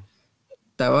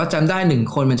แต่ว่าจำได้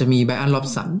1 คนมันจะมีไบรอัน ล็อบ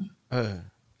สัน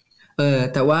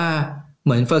แต่ว่าเห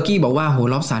มือนเฟอร์กี้บอกว่าโห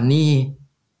ล็อบสันนี่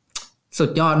สุ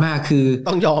ดยอดมากคือ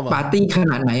ต้องยอมปาร์ตี้ข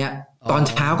นาดไหนตอน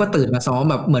เช้าก็ตื่นมาซ้อม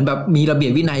แบบเหมือนแบบมีระเบีย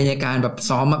บวินัยในการแบบ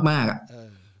ซ้อมมาก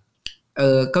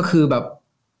ๆก็คือแบบ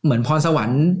เหมือนพรสวรร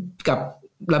ค์กับ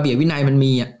ระเบียบวินัยมัน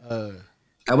มี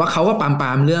แต่ว่าเขาก็ป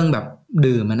ามเรื่องแบบ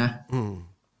ดื่มนะ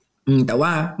แต่ว่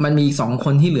ามันมี2 ค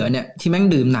นที่เหลือเนี่ยที่แม่ง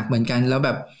ดื่มหนักเหมือนกันแล้วแบ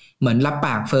บเหมือนรับป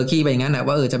ากเฟอร์กี้ไปงั้น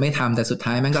ว่าจะไม่ทำแต่สุดท้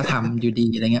ายแม่งก็ทำอยู่ดี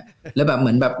อะไรเงี้ยแล้วแบบเห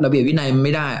มือนแบบระเบียบวินัยมันไ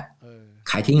ม่ได้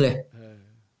ขายทิ้งเลย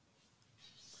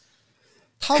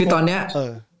คือตอนเนี้ย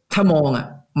ถ้ามอง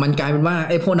มันกลายเป็นว่า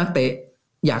ไอ้พวกนักเตะ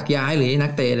อยากย้ายหรือนั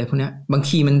กเตะอะไรพวกเนี้ยบาง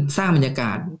ทีมันสร้างบรรยาก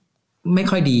าศไม่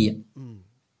ค่อยดี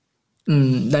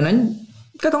ดังนั้น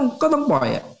ก็ต้องปล่อย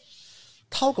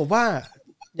เท่ากับว่า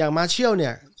อย่างมาเชียลเนี่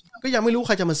ยก็ยังไม่รู้ใ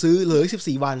ครจะมาซื้อเหลือ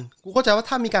14 วันกูเข้าใจว่า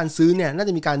ถ้ามีการซื้อเนี่ยน่าจ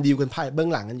ะมีการดีลกันภายเบื้อ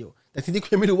งหลังกันอยู่แต่ทีนี้กู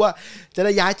ยังไม่รู้ว่าจะไ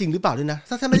ด้ย้ายจริงหรือเปล่าด้วยนะ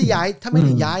ถ้าไม่ได้ย้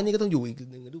ายนี่ก็ต้องอยู่อีก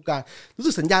1 ฤดูกาลรู้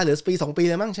สึกสัญญาเหลือปี2 ปี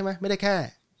เลยมั้งใช่ไหมไม่ได้แค่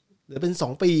เหลือเป็น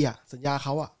2 ปีสัญญาเข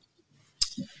า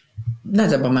น่า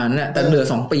จะประมาณนั้นแต่เหลือ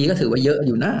2 ปีก็ถือว่าเยอะอ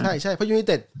ยู่นะใช่เพราะยูไน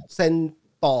เต็ดเซ็น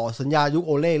ต่อสัญญายุคโ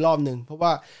อเล่รอบนึงเพราะว่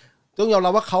าต้องยอมรั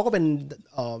บว่าเขาก็เ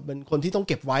ป็นคนที่ต้อง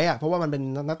เก็บไว้เพราะว่ามันเป็น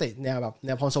นักเตะแนวแบบแน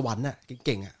วพรสวรรค์เ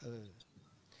ก่ง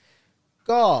ๆ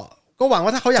ก็หวังว่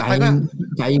าถ้าเขาอยากไปก็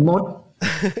ใจมด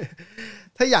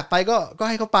ถ้ ถ้าอยากไปก็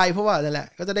ให้เขาไปเพราะว่านั่นแหละ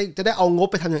ก็จะได้เอางบ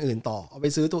ไปทำอย่างอื่นต่อเอาไป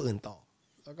ซื้อตัวอื่นต่อ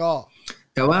แล้วก็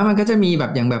แต่ว่ามันก็จะมีแบ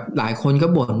บอย่างแบบหลายคนก็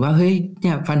บ่นว่าเฮ้ยเ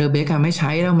นี่ยฟันเดอร์เบคไม่ใ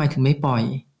ช้แล้วทำไมถึงไม่ปล่อย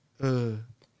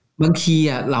บางที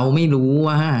เราไม่รู้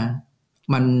ว่า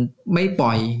มันไม่ป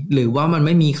ล่อยหรือว่ามันไ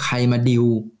ม่มีใครมาดิว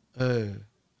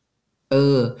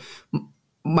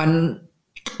มัน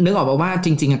นึกออกป่ะว่าจ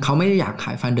ริงๆเขาไม่ได้อยากข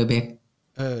ายฟันเดอร์เบค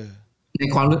ใน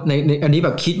ความในอันนี้แบ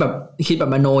บคิดแบบ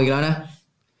มโนอีกแล้วนะ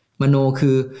มโนคื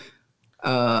อ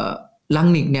ลัง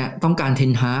นิกเนี่ยต้องการเท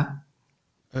นฮาก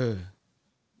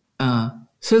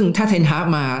ซึ่งถ้าเทนฮาก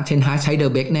มาเทนฮากใช้เดอ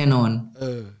ร์เบคแน่นอน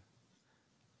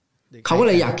เขาก็เ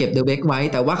ลยอยากเก็บเดอร์เบคไว้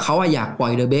แต่ว่าเขาอยากปล่อ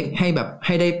ยเดอร์เบคให้แบบใ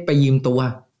ห้ได้ไปยืมตัว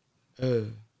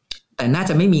แต่น่า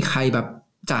จะไม่มีใครแบบ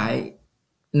จ่าย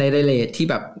ในเรทที่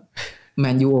แบบแม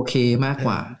นยูโอเคมากก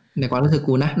ว่าในความรู้สึก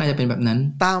กูนะน่าจะเป็นแบบนั้น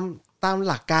ตาม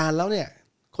หลักการแล้วเนี่ย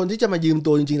คนที่จะมายืม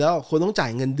ตัวจริงๆแล้วคนต้องจ่า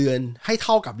ยเงินเดือนให้เ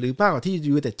ท่ากับหรือมากกว่าที่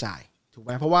ยูไนเต็ดจ่ายถูกไห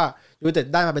มเพราะว่ายูไนเต็ด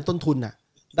ได้มาเป็นต้นทุนน่ะ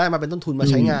ได้มาเป็นต้นทุนมา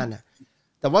ใช้งานน่ะ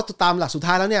แต่ว่าตามหลักสุด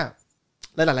ท้ายแล้วเนี่ย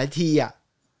หลายๆที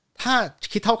ถ้า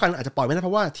คิดเท่ากันอาจจะปล่อยไม่ได้เพ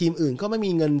ราะว่าทีมอื่นก็ไม่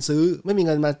มีเงินซื้อไม่มีเ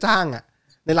งินมาจ้าง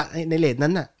ในเรทนั้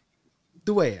นน่ะ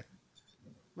ด้วย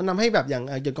มันทำให้แบบอย่าง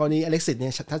กรณีอเล็กซิสเนี่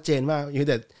ยชัดเจนว่ายูไน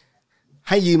เต็ด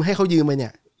ให้เขายืมไปเนี่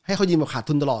ยให้เขายืมแบบขาด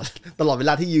ทุนตลอดเว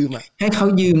ลาที่ยืมให้เขา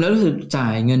ยืมแล้วคือจ่า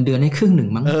ยเงินเดือนให้ครึ่งหนึ่ง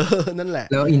มั้งนั่นแหละ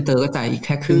แล้วอินเตอร์ก็จ่ายอีกแ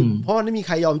ค่ครึ่งเพราะว่าไม่มีใ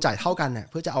ครยอมจ่ายเท่ากันน่ะ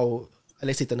เพื่อจะเอาอเ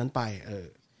ล็กซิสตัวนั้นไป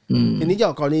ทีนี้อย่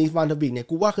างกรณีวานเดอร์บิกเนี่ย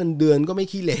กูว่าเงินเดือนก็ไม่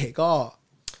ขี้เหร่ก็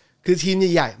คือทีม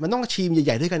ใหญ่ๆมันต้องทีมให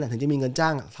ญ่ๆด้วยกันถึงจะมีเงินจ้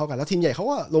างเท่ากันแล้วทีมใหญ่เขา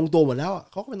ก็ลงตัวหมดแล้ว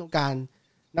เขาก็เป็นต้องการ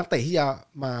นักเตะที่จะ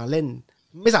มาเล่น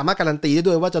ไม่สามารถการันตีได้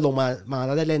ด้วยว่าจะลงมาแ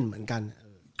ล้วได้เล่นเหมือนกัน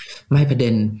ไม่ประเ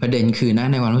ด็นคือนะ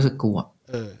ในความรู้สึกกู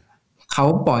เขา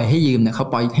ปล่อยให้ยืมเนี่ยเขา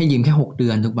ปล่อยให้ยืมแค่6 เดื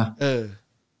อนถูกป่ะ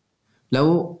แล้ว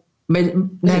ไม่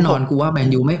แน่นอนกูว่าแมน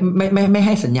ยูไม่ใ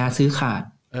ห้สัญญาซื้อขาด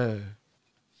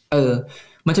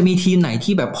มันจะมีทีมไหน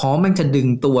ที่แบบพร้อมมันจะดึง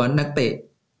ตัวนักเตะ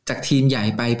จากทีมใหญ่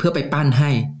ไปเพื่อไปปั้นใ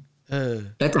ห้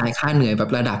และจ่ายค่าเหนื่อยแบบ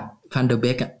ระดับฟันเดอร์เบ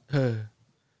ค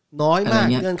น้อยมาก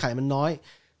เงื่อนไขมันน้อย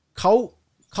เข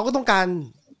าก็ต้องการ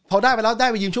พอได้ไปแล้วได้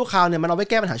ไปยืมชั่วคราวเนี่ยมันเอาไป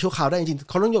แก้ปัญหาชั่วคราวได้จริงๆ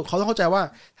เขาต้องเข้าใจว่า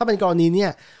ถ้าเป็นกรณีเนี่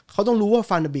ยเขาต้องรู้ว่า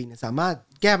ฟันเดอร์บิกเนี่ยสามารถ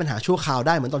แก้ปัญหาชั่วคราวไ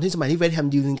ด้เหมือนตอนที่สมัยที่เวสต์แฮม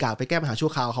ยืมลินการ์ดไปแก้ปัญหาชั่ว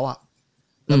คราวเขา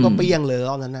แล้วก็เปี้ยงเลย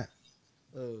ตอนนั้นน่ะ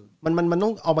มันต้อ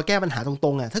งเอามาแก้ปัญหาตร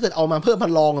งๆถ้าเกิดเอามาเพิ่มพั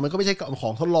นลองมันก็ไม่ใช่ขอ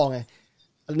งทดลองไง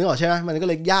นึกออกใช่ไหมมันก็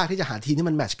เลยยากที่จะหาทีมที่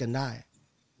มันแมทช์กันได้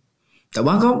แต่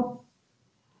ว่า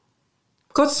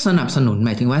ก็สนับสนุนห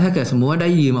มายถึงว่าถ้าเกิดสมมุติว่าได้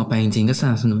ยืมออกไปจริงๆก็ส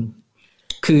นับสนุน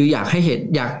คืออยากให้เห็น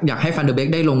อยากให้ฟันเดอร์เบค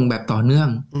ได้ลงแบบต่อเนื่อง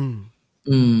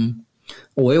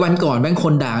โอ้ยวันก่อนแม่งค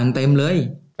นด่ากันเต็มเลย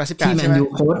ที่แมนยู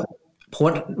โพ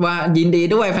สว่ายินดี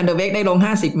ด้วยฟันเดอร์เบคได้ลง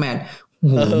50 แมตช์โอ้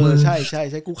โหใช่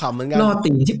กูขำเหมือนกันล่อตี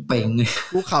นชิบเป่งเลย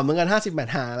กูขำเหมือนกัน50 แมต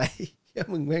ช์หาอะไร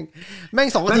มึงแม่ง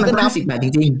2 นาทีก็นับ50 แมตช์จ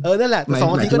ริงๆนั่นแหละ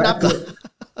2 นาทีก็นับ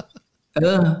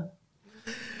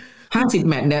50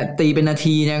 แมตช์เนี่ยตีเป็นนา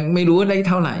ทียังไม่รู้ได้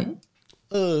เท่าไหร่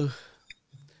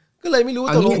ก็เลยไม่รู้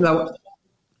ตรงนี้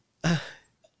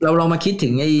เราลองมาคิดถึ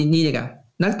งไอ้นี่ดีกว่า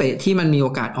นักเตะที่มันมีโอ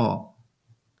กาสออก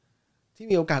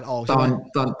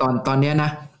ตอนเนี้ยน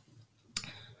ะ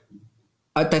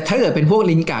แต่ถ้าเกิดเป็นพวก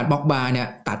ลินการ์ดบ็อกบาเนี่ย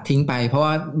ตัดทิ้งไปเพราะ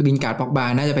ว่าลินการ์ดบ็อกบา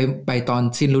น่าจะไปตอน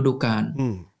สิ้นฤดูกาล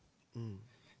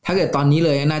ถ้าเกิดตอนนี้เล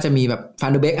ยน่าจะมีแบบฟั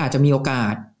นเดอร์เบคอาจจะมีโอกา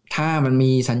สถ้ามัน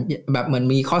มีแบบเหมือน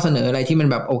มีข้อเสนออะไรที่มัน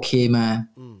แบบโอเคมา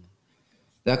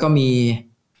แล้วก็มี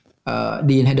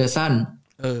ดีนไฮเดอร์สัน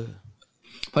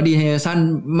เพราะดีนไฮเดอร์สัน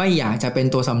ไม่อยากจะเป็น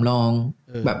ตัวสำรอง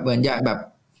แบบเหมือนอยากแบบ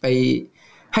ไป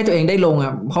ให้ตัวเองได้ลง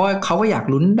เพราะว่าเขาก็อยาก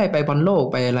ลุ้นได้ไปบอลโลก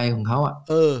ไปอะไรของเขา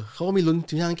เขาก็มีลุ้น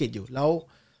ทีมชาติอังกฤษอยู่แล้ว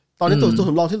ตอนนี้ตัว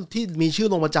สำรองที่มีชื่อ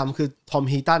ลงประจำคือทอม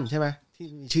ฮีตันใช่ไหมที่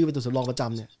มีชื่อเป็นตัวสำรองประจ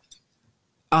ำเนี่ย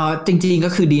จริงๆก็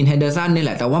คือดีนไฮเดอร์สันนี่แห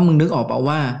ละแต่ว่ามึงนึกออกเปล่า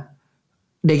ว่า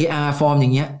DKR ฟอร์มอย่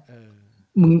างเงี้ย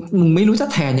มึงไม่รู้จะ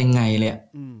แทนยังไงเลย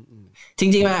จ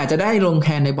ริงๆมันอาจจะได้ลงแท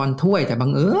นในบอลถ้วยแต่บั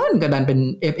งเอิญก็ดันเป็น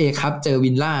FA ครับเจอ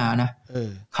วิลล่านะ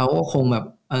เขาก็คงแบบ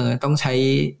ต้องใช้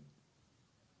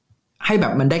ให้แบ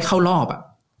บมันได้เข้ารอบ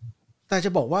แต่จะ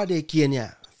บอกว่าเดเกียเนี่ย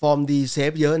ฟอร์มดีเซ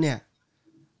ฟเยอะเนี่ย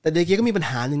แต่เดเกียก็มีปัญ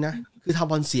หานึงนะคือท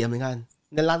ำบอลเสียเหมือนกัน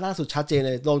ในล่าสุดชัดเจนเ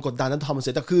ลยโดนกดดันนั้นทำบอลเ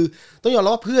สียแต่คือต้องยอมรั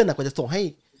บว่าเพื่อนกว่าจะส่งใ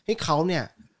ห้เขาเนี่ย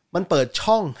มันเปิด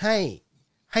ช่องใ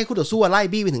ห้คู่ต่อสู้ไล่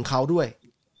บี้ไปถึงเขาด้วย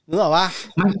นึกออกว่า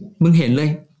ไม่มึงเห็นเลย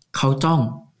เขาจ้อง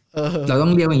เราต้อ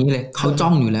งเรียกอย่างนี้เลยเขาจ้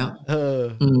องอยู่แล้ว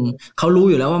เขารู้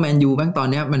อยู่แล้วว่าแมนยูแม่งตอน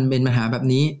เนี้ยมันเป็นปัญหาแบบ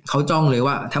นี้เขาจ้องเลย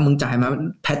ว่าถ้ามึงจ่ายมา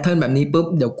แพทเทิร์นแบบนี้ปุ๊บ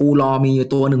เดี๋ยวกูรอมีอยู่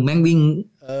ตัวหนึ่งแม่งวิ่ง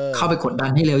เข้าไปกดดั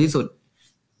นให้เร็วที่สุด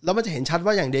แล้วมันจะเห็นชัด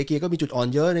ว่าอย่างเดเกียก็มีจุดอ่อน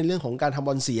เยอะในเรื่องของการทำบ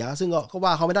อลเสียซึ่งก็ว่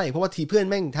าเขาไม่ได้เพราะว่าทีเพื่อน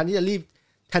แม่งแทนที่จะ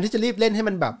รีบเล่นให้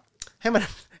มันแบบให้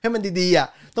มันดี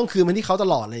ๆต้องคืนมันที่เขาต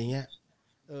ลอดอะไรอย่างเงี้ย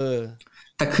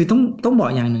แต่คือต้องบอ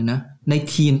กอย่างหนึ่งนะใน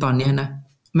ทีมตอนนี้นะ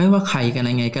ไม่ว่าใครกัน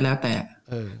ยังไงก็แล้วแต่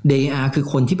DR คือ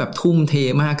คนที่แบบทุ่มเท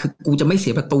มากคือกูจะไม่เสี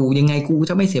ยประตูยังไงกู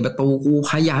จะไม่เสียประตูกู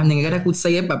พยายามยังไงก็ได้กูเซ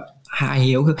ฟแบบหาเห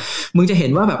วคือมึงจะเห็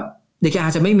นว่าแบบDR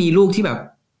จะไม่มีลูกที่แบบ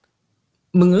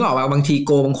มึงนึกออกว่าบางทีโ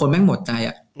กบางคนแม่งหมดใจ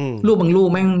อ่ะลูกบางลูก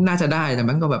แม่งน่าจะได้แต่แ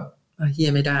ม่งก็แบบเฮี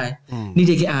ยไม่ได้นี่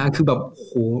DKR คือแบบโห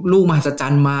ลูกมหัศจร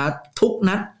รย์มาทุก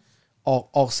นัด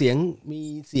ออกเสียงมี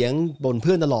เสียงบ่นเ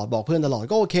พื่อนตลอดบอกเพื่อนตลอด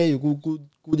ก็โอเคอยู่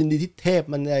กูยินดีที่เทพ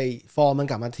มันไอ้ฟอร์มมัน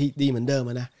กลับมาดีเหมือนเดิม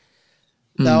นะ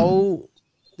แล้ว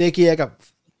เดเกีย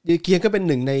ก็เป็น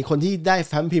หนึ่งในคนที่ได้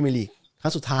แชมป์พรีเมียร์ลีกครั้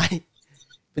งสุดท้าย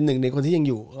เป็นหนึ่งในคนที่ยัง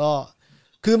อยู่ก็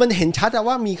คือมันเห็นชัด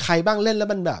ว่ามีใครบ้างเล่นแล้ว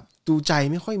มันแบบดูใจ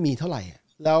ไม่ค่อยมีเท่าไหร่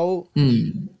แล้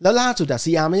วล่าสุด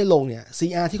CR ไม่ได้ลงเนี่ย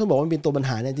CR ที่คนบอกว่ามันเป็นตัวปัญห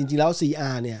าเนี่ยจริงๆแล้ว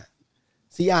CR เนี่ย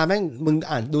CR แม่งมึง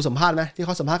อ่านดูสัมภาษณ์ไหมที่เข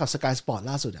าสัมภาษณ์กับ Sky Sport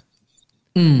ล่าสุด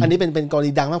อันนี้เป็นกร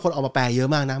ณีดังมากคนออกมาแปลเยอะ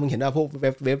มากนะมึงเห็นว่าพวก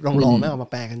เว็บรองๆแม่งออกมา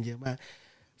แปลกันเยอะมาก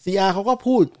CR เขาก็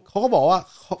พูดเขาก็บอกว่า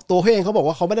ตัวเขาเองเขาบอก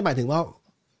ว่าเขาไม่ได้หมายถึงว่า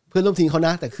เพื่อนร่วมทีมเขาน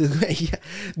ะแต่คือไอ้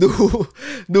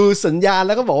ดูสัญญาณแ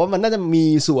ล้วก็บอกว่ามันน่าจะมี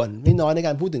ส่วนไม่น้อยในก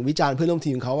ารพูดถึงวิจารณ์เพื่อนร่วม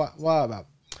ทีมเขาว่าแบบ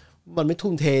มันไม่ทุ่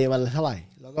มเทมันเท่าไหร่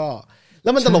แล้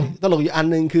วมันตลกอยู่อัน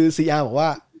นึงคือ CR บอกว่า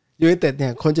ยูไนเต็ดเนี่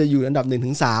ยคนจะอยู่อันดับ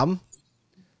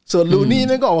 1-3 ส่วนลูนี่แ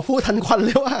ม่งก็ออกมาพูดทันควันเ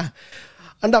ลยว่า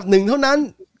อันดับ1เท่านั้น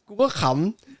กูก็ข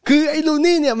ำคือไอ้ลู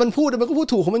นี่เนี่ยมันพูดมันก็พูด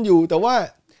ถูกของมันอยู่แต่ว่า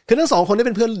คือทั้งสองคนได้เ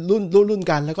ป็นเพื่อนรุ่น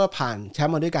กันแล้วก็ผ่านแชม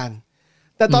ป์มาด้วยกัน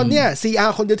แต่ตอนเนี้ย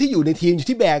CR คนเดียวที่อยู่ในทีมอยู่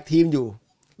ที่แบกทีมอยู่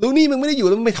ลูนี่มึงไม่ได้อยู่แ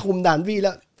ล้วมึงไปคุมดาร์บี้แ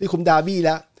ล้วไปคุมดาร์บี้แ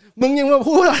ล้วมึงยังมา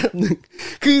พูดอันดับ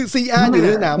 1คือ CR อยู่ใน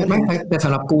สนามไม่แต่ส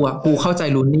ำหรับกูเข้าใจ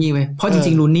ลูนี่เว้ยเพราะจ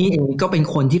ริงๆลูนี่เองก็เป็น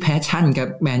คนที่แพชชั่นกับ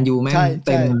แมนยูแม่งเ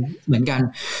ต็มเหมือนกัน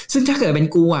ซึ่งถ้าเกิดเป็น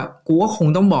กูก็คง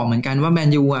ต้องบอกเหมือนกันว่าแมน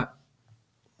ยู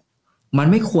มัน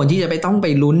ไม่ควรที่จะไปต้องไป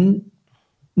ลุ้น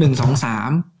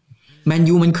1-2-3แมน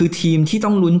ยูมันคือทีมที่ต้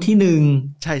องลุ้นที่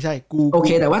1ใช่ๆกูโอเค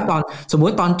แต่ว่าสมมุ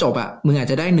ติตอนจบมึงอาจ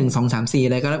จะได้1-2-3-4อ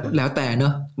ะไรก็แล้วแต่เนอ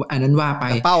ะอันนั้นว่าไป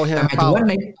แต่หมายถึงว่า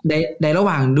ในระห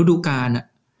ว่างฤดูกาล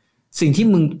สิ่งที่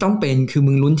มึงต้องเป็นคือ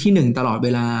มึงลุ้นที่1ตลอดเว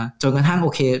ลาจนกระทั่งโอ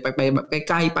เคไปแบบใ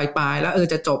กล้ๆปลายๆแล้ว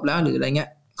จะจบแล้วหรืออะไรเงี้ย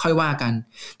ค่อยว่ากัน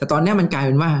แต่ตอนนี้มันกลายเ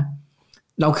ป็นว่า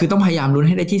เราคือต้องพยายามลุ้นใ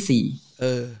ห้ได้ที่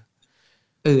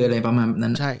4อะไรประมาณ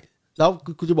นั้นใช่แล้ว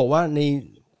กูจะบอกว่าใน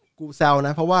กูแซวน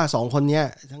ะเพราะว่า2คนเนี้ย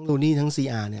ทั้งลูนี่ทั้ง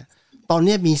CR เนี่ยตอน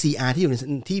นี้มี CR ที่อยู่ใน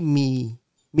ที่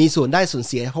มีส่วนได้ส่วน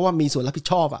เสียเพราะว่ามีส่วนรับผิด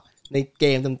ชอบในเก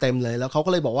มเต็มๆเลยแล้วเขาก็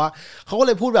เลยบอกว่าเขาก็เ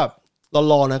ลยพูดแบบ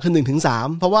รอๆนะคือ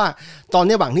 1-3 เพราะว่าตอน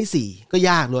นี้หวังที่4ก็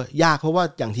ยากเลยยากเพราะว่า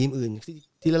อย่างทีมอื่น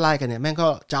ที่ไล่กันเนี่ยแม่งก็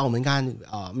จะเอาเหมือนกัน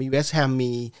มีเวสต์แฮม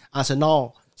มีอาร์เซนอล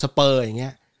สเปอร์อย่างเงี้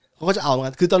ยเขาก็จะเอาเหมือน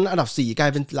กันคือตอนอันดับ4กลา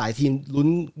ยเป็นหลายทีมลุ้น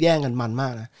แย่งกันมันมา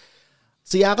กนะ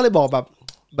CR ก็เลยบอกแบบ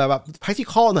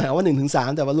practical หน่อยว่า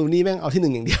 1-3 แต่ว่าลูนี่แม่งเอาที่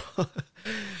1อย่างเดียว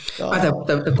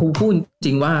แต่ครูพูดจ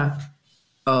ริงว่า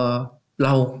เ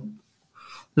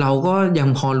ราก็ยัง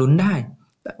พอลุ้นได้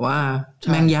แต่ว่า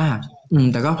แม่งยาก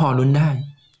แต่ก็พอลุ้นได้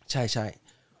ใช่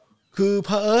ๆคือเผ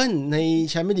อิญใน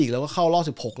แชมเปี้ยนลีกแล้วก็เข้ารอบ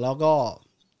16แล้ว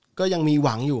ก็ยังมีห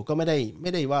วังอยู่ก็ไม่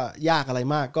ได้ว่ายากอะไร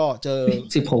มากก็เจอ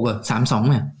16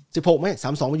 3-2มั้ย16ไม่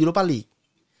32เป็นยูโรปาลีก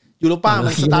ยูโรป้ามั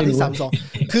นสตาร์ทที่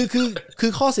32คื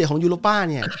อข้อเสียของยูโรป้า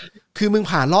เนี่ยคือมึง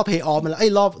ผ่านรอบเพลย์ออฟมาแล้ว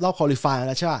รอบควอลิฟาย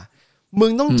แล้วใช่ป่ะมึ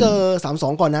งต้องเจอ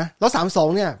32ก่อนนะแล้ว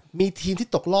32เนี่ยมีทีมที่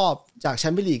ตกรอบจากแช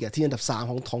มเปี้ยนลีกทีมอันดับ3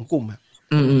ของกลุ่ม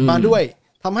มาด้วย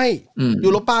ทำให้ยู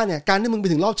โรป้าเนี่ยการที่มึงไป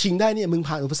ถึงรอบชิงได้เนี่ยมึง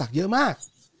ผ่านอุปสรรคเยอะมาก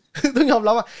ต้องยอม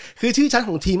รับว่าคือชื่อชั้นข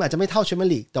องทีมอาจจะไม่เท่าแชมเปี้ยน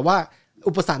ลีกแต่ว่า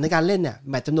อุปสรรคในการเล่นเนี่ย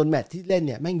แมตช์จำนวนแมตช์ที่เล่นเ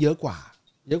นี่ยแม่งเยอะกว่า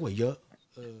เยอะ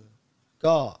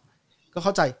ก็เข้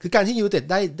าใจคือการที่ยูไนเต็ด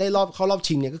ได้รอบเข้ารอบ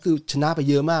ชิงเนี่ยก็คือชนะไป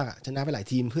เยอะมากชนะไปหลาย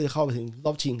ทีมเพื่อเข้าไปถึงร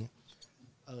อบชิง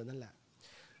นั่นแหละ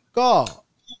ก็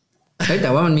แ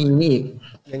ต่ว่ามันมีนี่อีก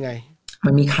ยังไงมั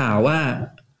นมีข่าวว่า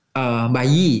บา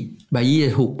ยี่จ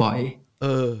ะถูกปล่อย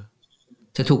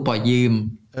จะถูกปล่อยยืม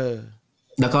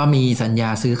แล้วก็มีสัญญา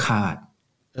ซื้อขาด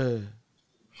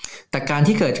แต่การ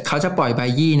ที่เกิดเขาจะปล่อยบา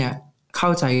ยี่เนี่ยเข้า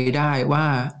ใจได้ว่า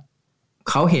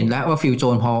เขาเห็นแล้วว่าฟิลโจ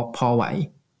นพอไหว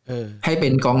ให้เป็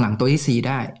นกองหลังตัวที่4ไ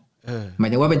ด้หมาย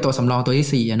ถึงว่าเป็นตัวสำรองตัว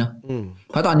ที่4เนอะ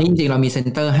เพราะตอนนี้จริงๆเรามีเซน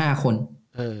เตอร์5คน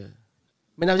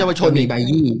ไม่นับเยาวชนมีไบ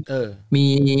ยี่มี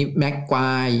แม็กคว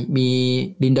ายมี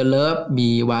ลินเดเลฟมี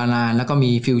วารานแล้วก็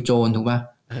มีฟิลโจนถูกป่ะ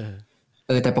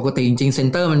แต่ปกติจริงๆเซน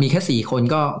เตอร์มันมีแค่4คน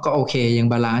ก็โอเคยัง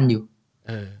บาลานซ์อยู่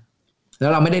แล้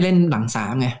วเราไม่ได้เล่นหลัง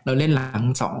3ไงเราเล่นหลัง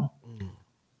2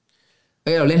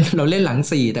เราเล่นหลัง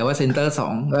4แต่ว่าเซนเตอร์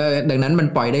2ดังนั้นมัน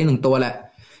ปล่อยได้1ตัวแหละ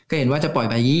ก็เห็นว่าจะปล่อย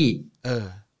ไบยี่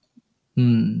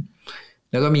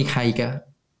แล้วก็มีใครกัน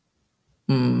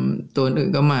ตัวอื่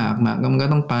นก็หมากมันก็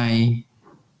ต้องไป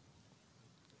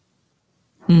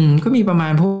ก็มีประมา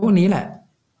ณพวกนี้แหละ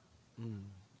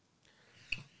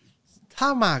ถ้า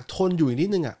หมากทนอยู่อีกนิด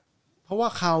นึงอ่ะเพราะว่า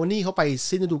คาวนี่เขาไป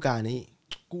สิ้นฤดูกาลนี้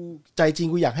กูใจจริง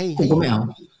กูอยากให้กูก็ไม่เอา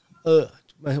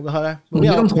มึงไ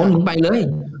ม่ต้องทนมึงไปเลย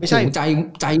ไม่ใช่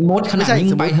ใจมดขนาดนี้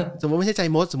มึงไปเถอะสมมติไม่ใช่ใจ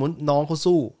มดสมมติน้องเขา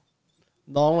สู้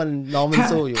น้องมัน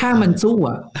สู้อยู่ถ้ามันสู้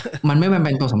อ่ะมันไม่เ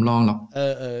ป็นตัวสำรองหรอก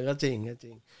ก็จริงจ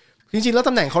ริงแล้วต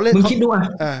ำแหน่งเขาเล่นมึงคิดดู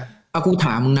เอากูถ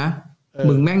ามมึงนะ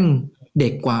มึงแม่งเด็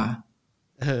กกว่า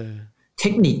เท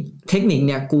คนิคเ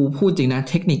นี่ยกูพูดจริงนะ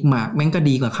เทคนิคหมากแม่งก็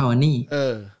ดีกว่าคาวานี่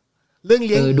เรื่องเ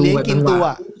ลี้ยงกิน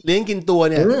ตัว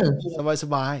เนี่ยส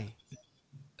บาย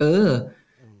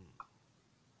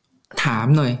ถาม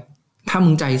หน่อยถ้ามึ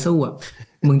งใจสู้อ่ะ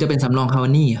มึงจะเป็นสำรองคาวา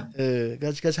นี่อ่ะ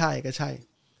ก็ใช่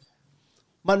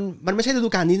มันไม่ใช่ฤดู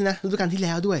กาลนี้นะฤดูกาลที่แ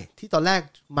ล้วด้วยที่ตอนแรก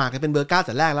หมากเป็นเบอร์9แ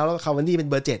ต่แรกแล้วคาวานี่เป็น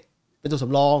เบอร์7เป็นตัวส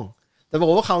ำรองแต่บอก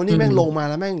ว่าคาวานี่แม่งลงมา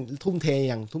แล้วแม่งทุ่มเท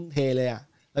เลยอ่ะ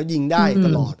แล้วยิงได้ต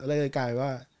ลอดอะไรกลายว่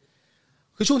า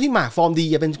คือช่วงที่หมากฟอร์มดี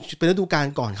จะเป็นฤดูกาล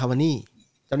ก่อนคาวานี่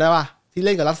จำได้ป่ะที่เ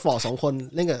ล่นกับรัสฟอร์ด2คน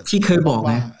เล่นกับที่เคยบอก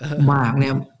ไงหมากเนี่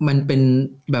ยมันเป็น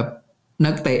แบบ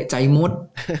นักเตะใจมด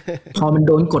พอมันโ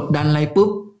ดนกดดันอะไรปุ๊บ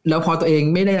แล้วพอตัวเอง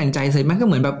ไม่ได้ดั่งใจเสร็จมันก็เ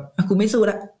หมือนแบบกูไม่สู้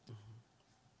ละ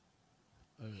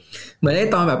เหมือนได้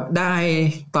ตอนแบบได้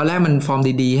ตอนแรกมันฟอร์ม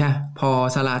ดีๆฮะพอ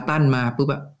ซาลาตันมาปุ๊บ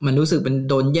อะมันรู้สึกเป็น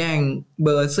โดนแย่งเบ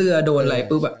อร์เสื้อโดนอะไร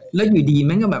ปุ๊บอะแล้วอยู่ดีแ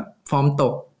ม่งก็แบบฟอร์มต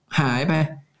กหายไป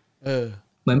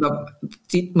เหมือนแบบ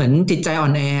เหมือนจิตใจอ่อ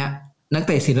นแอนักเ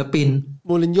ตะศิลปิน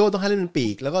มูรินโญ่ต้องให้เล่นเป็นปี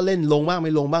กแล้วก็เล่นลงบ้างไ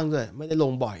ม่ลงบ้างด้วยไม่ได้ล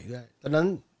งบ่อยด้วยตอนนั้น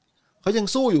เขายัง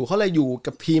สู้อยู่เขาเลยอยู่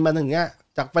กับทีมมาถึงเงี้ย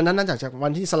จากวันนั้นจากวั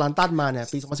นที่ซาลาตันมาเนี่ย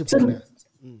ปี2016เนี่ย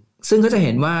ซึ่งก็จะเ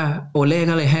ห็นว่าโอเล่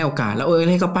ก็เลยให้โอกาสแล้วโอ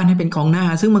เล่ก็ปั้นให้เป็นกองหน้า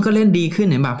ซึ่งมันก็เล่นดีขึ้น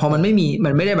เห็นป่ะพอมันไม่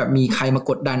ได้แบบมีใครมา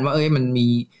กดดันว่ามันมี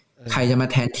ใครจะมา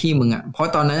แทนที่มึงอ่ะเพราะ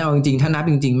ตอนนั้นเอาจริงๆถ้านับ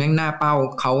จริงๆแม่งหน้าเป้า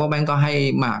เขาก็แม่งก็ให้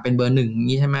หมาเป็นเบอร์1อย่า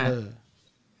งนี้ใช่ไหม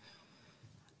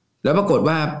แล้วปรากฏ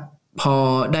ว่าพอ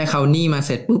ได้คาวนี่มาเ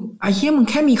สร็จปุ๊บไอ้เหี้ยมึง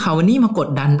แค่มีคาวนี่มากด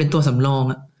ดันเป็นตัวสำรอง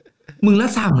อ่ะมึงละ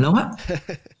สั่งแล้วอะ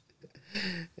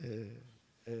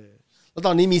แล้วต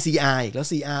อนนี้มี CR อีกแล้ว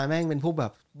CR แม่งเป็นพวกแบ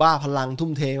บบ้าพลังทุ่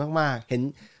มเทมากๆเห็น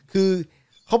คือ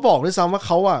เขาบอกด้วยซ้ำว่าเ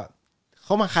ข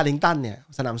ามาคาร์ลิงตันเนี่ย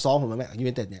สนามซ้อมของมันยูไ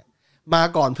นเต็ดเนี่ยมา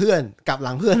ก่อนเพื่อนกลับห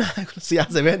ลังเพื่อนนะ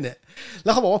CR7 เนี่ยแล้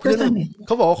วเขาบอกว่าเพื่อนเ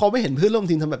ขาบอกว่าเขาไม่เห็นเพื่อนร่วม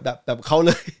ทีมทำแบบเขาเ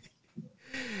ลย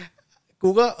กู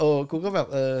ก็แบบ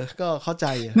ก็เข้าใจ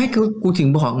ไม่คือกูถึง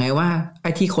บอกไงว่าไ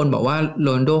อ้ที่คนบอกว่าโร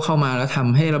นัลโดเข้ามาแล้วท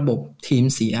ำให้ระบบทีม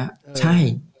เสียใช่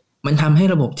มันทำให้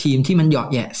ระบบทีมที่มันเหยาะ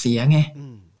แหยะเสียไง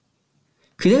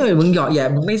คือถ้าเกิดมึงเหยาะแหยะ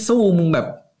มึงไม่สู้มึงแบบ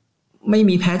ไม่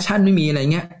มีแพชชั่นไม่มีอะไร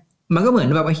เงี้ยมันก็เหมือน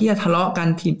แบบไอ้เหี้ยทะเลาะกัน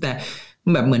ทีมแต่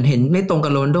แบบเหมือนเห็นไม่ตรงกั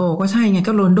บโรนัลโดก็ใช่ไง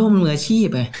ก็โรนัลโดมันมืออาชีพ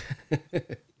ไง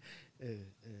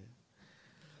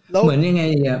เหมือนยังไง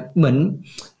เนี่ยเหมือ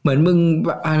นมึ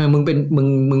งเ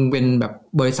ป็นแบบ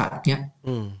บริษัทเนี้ย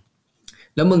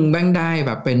แล้วมึงแบ่งได้แ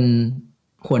บบเป็น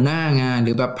หัวหน้างานห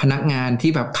รือแบบพนักงาน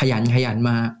ที่แบบขยัน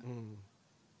มา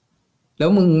แล้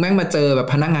วมึงแม่งมาเจอแบบ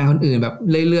พนักงานคนอื่นแบบ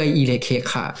เรื่อยๆอีเล็กเค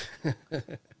ค่ะ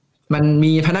มัน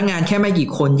มีพนักงานแค่ไม่กี่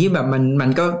คนที่แบบมัน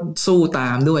ก็สู้ตา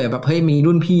มด้วยแบบเฮ้ยมี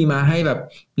รุ่นพี่มาให้แบบ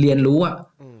เรียนรู้อ่ะ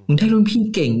มึงได้รุ่นพี่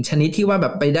เก่งชนิดที่ว่าแบ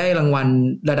บไปได้รางวัล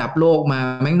ระดับโลกมา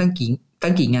แม่งตั้ง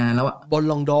กี่งานแล้วอ่ะบอล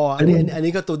ลองดออัน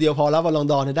นี้ก็ตัวเดียวพอแล้วบอลลอง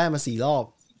ดอเนี่ยได้มา4 รอบ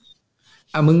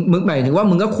มึงหมายถึงว่า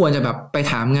มึงก็ควรจะแบบไป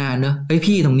ถามงานเนอะเฮ้ย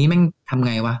พี่ตรงนี้แม่งทำไ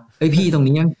งวะเฮ้ยพี่ตรง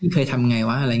นี้พี่เคยทำไง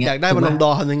วะอะไรเงี้ยอยากได้บอลลองดอ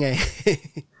ทำยังไง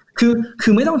คื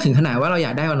อไม่ต้องถึงขนาดว่าเราอย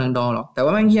ากได้บอลลองดอหรอกแต่ว่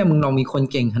าแม่งเหี้ยมึงลองมีคน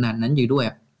เก่งขนาดนั้นอยู่ด้วย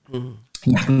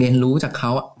อยากเรียนรู้จากเข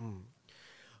าอ่ะ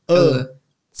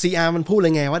CR มันพูดเล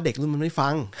ยไงว่าเด็กรุ่นมันไม่ฟั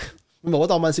งมันบอกว่า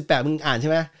ตอนมัน18มึงอ่านใช่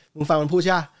ไหมมึงฟังมันพูดใ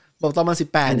ช่ป่ะบอกตอนมัน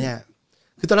18เนี่ย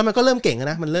คือตอนนั้นมันก็เริ่มเก่ง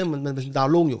นะมันเป็นดาว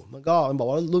รุ่งอยู่มันบอก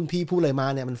ว่ารุ่นพี่พูดอะไรมา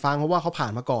เนี่ยมันฟังเพราะว่าเขาผ่า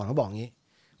นมาก่อนเขาบอกงี้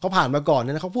เขาผ่านมาก่อนเ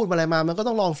นี่ยเขาพูดอะไรมามันก็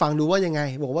ต้องลองฟังดูว่ายังไง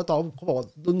บอกว่าตอนเขาบอก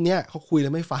รุ่นเนี้ยเขาคุยแล้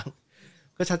วไม่ฟัง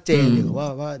ก็ชัดเจนอยู่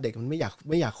ว่าเด็กมันไม่อยา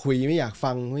กคุยไม่อยาก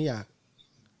ฟังไม่อยาก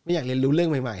เรียนรู้เรื่อง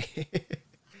ใหม่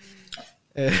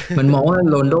มันมองว่า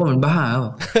โรนโดมันบ้าเปล่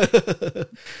า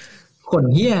คน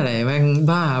เหี้ยอะไรแม่ง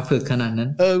บ้าฝึกขนาดนั้น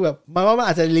แบบมันว่ามัน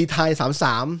อาจจะรีไทร์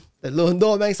33แต่โรนโด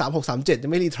แม่ง3637จะ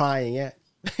ไม่รีไทร์อย่างเงี้ย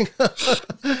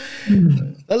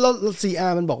แล้ว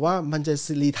CR มันบอกว่ามันจะ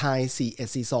รีไทร์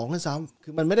4142ด้วยซ้ำคื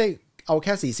อมันไม่ได้เอาแ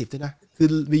ค่40ด้วยนะคือ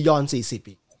บียอน40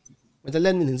อีกมันจะเ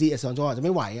ล่นถึง41จนอาจจะไ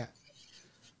ม่ไหวอ่ะ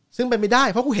ซึ่งเป็นไม่ได้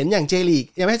เพราะกูเห็นอย่างเจลีก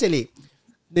ยังไม่ใช่เจลีก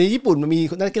ในญี่ปุ่นมันมี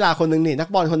นักกีฬาคนนึงนี่นัก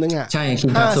บอลคนนึงอ่ะใช่คิ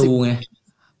งคาซูไง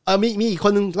มีอีกค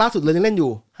นนึงล่าสุดเลยยังเล่นอ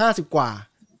ยู่50กว่า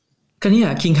ก็นี่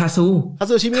คิงคาซู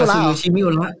ชิมิโอ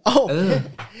ระ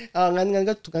งั้น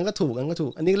ก็ถูก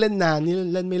อันนี้เล่นนานนี่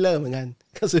เล่นไม่เลิกเหมือนกัน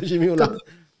คาซูชิมิโอระ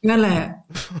นั่นแหละ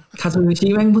คาซูชิ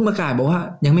แม่งเพิ่งประกาศบอกว่า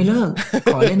ยังไม่เลิก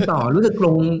ขอเล่นต่อรู้สึก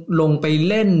ลงไป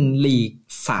เล่นลีก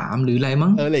3หรืออะไรมั้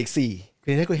งลีก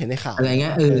ให้กูเห็นในข่าวอะไรเ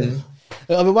งี้ย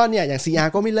เอาเป็นว่าเนี่ยอย่าง CR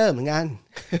ก็ไม่เลิกเหมือนกัน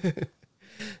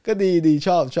ก็ดีช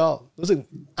อบรู้สึก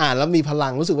อ่านแล้วมีพลั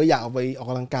งรู้สึกว่าอยากเอาไปออก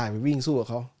กำลังกายไปวิ่งสู้กับ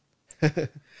เขา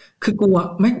คือกู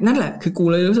ไม่นั่นแหละคือกู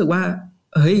เลยรู้สึกว่า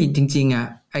เฮ้ยจริงๆอ่ะ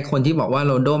ไอคนที่บอกว่าโ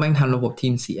รนลโดแม่งทำระบบที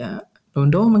มเสียโรนล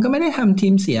โดมันก็ไม่ได้ทำที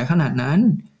มเสียขนาดนั้น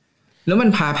แล้วมัน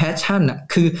พาแพชชั่นอ่ะ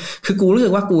คือกูรู้สึ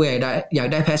กว่ากูอยาก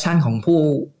ได้แพชชั่นของ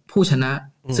ผู้ชนะ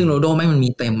ซึ่งโรนลโดแม่งมันมี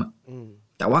เต็มอ่ะ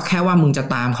แต่ว่าแค่ว่ามึงจะ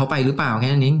ตามเขาไปหรือเปล่าแค่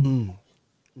นั้นเอง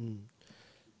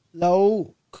แล้ว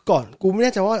ก่อนกูไม่แ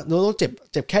น่ใจว่าโรนลโดเ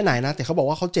จ็บแค่ไหนนะแต่เขาบอก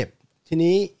ว่าเขาเจ็บที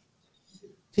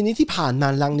นี้ที่ผ่านมา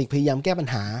ลังนิกพยายามแก้ปัญ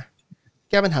หา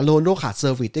โรนลโดขาดเซอ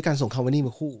ร์วิสด้วยการส่งคาวานี่ม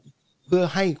าคู่เพื่อ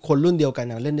ให้คนรุ่นเดียวกัน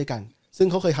เล่นด้วยกันซึ่ง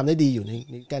เขาเคยทำได้ดีอยู่ใ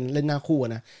นการเล่นหน้าคู่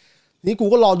นะนี่กู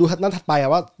ก็รอดูนัดถัดไป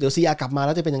ว่าเดี๋ยวCRกลับมาแ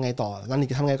ล้วจะเป็นยังไงต่อลังนิก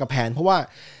จะทำไงกับแผนเพราะว่า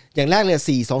อย่างแรกเลย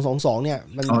4-2-2-2เนี่ย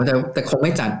มันแต่คงไ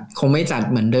ม่จัด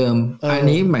เหมือนเดิมอัน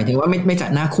นี้หมายถึงว่าไม่จัด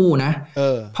หน้าคู่นะ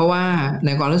เพราะว่าใน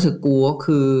ความรู้สึกกูก็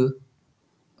คือ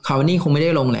คาวานี่คงไม่ได้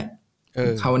ลงแหละ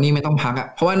คาวานี่ไม่ต้องพักอ่ะ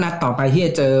เพราะว่านัดต่อไปที่จ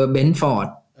ะเจอเบนฟอร์ด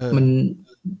มัน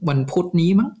วันพุธนี้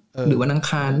มั้งหรือวันอัง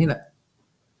คารนี่แหละ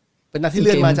เป็นนัดที่เ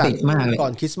ลื่อนมาจากก่อ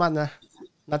นคริสต์มาสนะ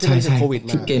นัดที่ไม่ใช่โควิดม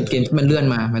าเกมที่มันเลื่อน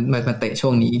มาเตะช่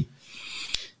วงนี้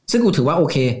ซึ่งกูถือว่าโอ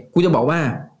เคกูจะบอกว่า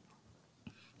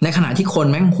ในขณะที่คน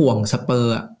แม่งห่วงสเปอ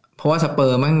ร์อ่ะเพราะว่าสเปอ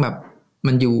ร์แม่งแบบ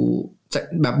มันอยู่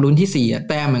แบบลุ้นที่4อ่ะ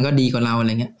แต้มมันก็ดีกว่าเราอะไร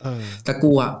เงี้ยแต่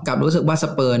กูอ่ะกลับรู้สึกว่าส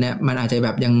เปอร์เนี่ยมันอาจจะแบ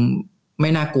บยังไม่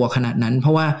น่ากลัวขนาดนั้นเพร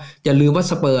าะว่าอย่าลืมว่า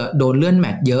สเปอร์โดนเลื่อนแม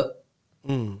ตช์เยอะ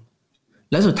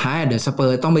แล้วสุดท้ายเดี๋ยวสเปอ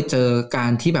ร์ต้องไปเจอกา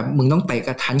รที่แบบมึงต้องเตะก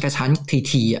ระชั้น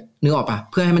ทีอ่ะนึกออกปะ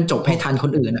เพื่อให้มันจบให้ทันค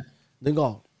นอื่นอ่ะนึกอ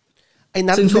อกไอ้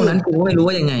นัดซึ่งช่วงนั้นกูไม่รู้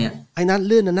ว่ายังไงอ่ะไอ้นัดเ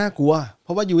ลื่อนน่ากลัวเพร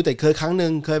าะว่ายูแต่เคยครั้งนึ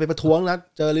งเคยไปประท้วงนัด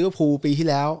เจอลิเวอร์พูลปีที่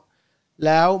แล้ว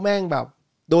แม่งแบบ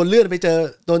โดนเลื่อนไปเจอ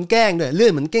โดนแกล้งด้วยเลื่อ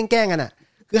นเหมือนแกล้งกันอ่ะ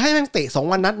คือให้แม่งเตะ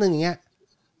2วันนัดนึงอย่างเงี้ย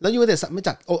แล้วยูแต่ไม่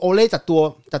จัดโอเล่จัด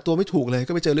ตัวไม่ถูกเลย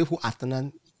ก็ไปเจอลิเวอร์พูลอัดตอนนั้น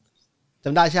จ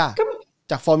ำได้ใช่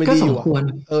จากฟอร์มดีอยู่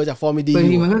จากฟอร์มดีบา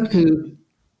งทีมันก็คือ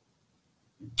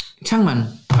ช่างมัน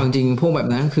เอาจริงพวกแบบ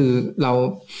นั้นคือเ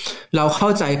ราเข้า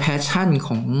ใจแพชชั่นข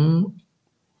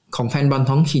องแฟนบอล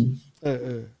ท้องถิ่น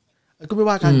ก็ไม่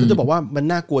ว่ากันก็จะบอกว่ามัน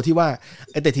น่ากลัวที่ว่า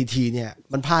ไอ้แต่ทีเนี่ย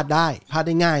มันพลาดไ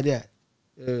ด้ง่ายด้วย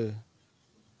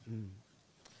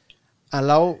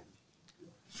แล้ว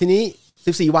ทีนี้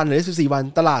14วันหรือ14วัน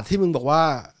ตลาดที่มึงบอกว่า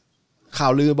ข่า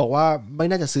วลือบอกว่าไม่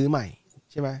น่าจะซื้อใหม่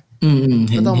ใช่ไหม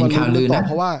ก็ต้องมาลุ้นต่อเ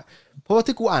พราะว่า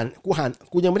ที่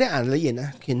กูยังไม่ได้อ่านรายละเอียดนะ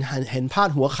เห็นพาด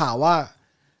หัวข่าวว่า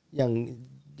อย่าง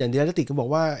เดียร์ติกก็บอก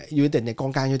ว่ายูไนเต็ดเนี่ยกอ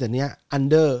งกลางยูไนเต็ดเนี่ยอัน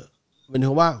เดอร์หมายถึ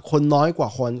งว่าคนน้อยกว่า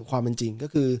ความเป็นจริงก็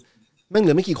คือแม่งเห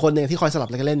ลือไม่กี่คนเองที่คอยสลับ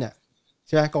กันเล่นเนี่ยใ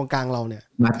ช่ไหมกองกลางเราเนี่ย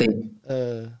มาติ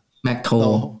แม็กโท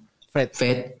เฟร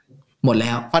ดหมดแ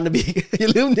ล้วฟันเดอร์เบกอย่า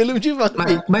ลืมชื่อฟันเดอร์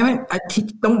เบกไม่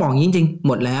ต้องบอกจริงๆห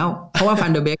มดแล้วเพราะว่าฟั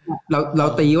นเดอร์เบกเรา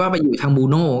ตีว่าไปอยู่ทางบู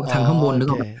โน่ทางข้างบนนึก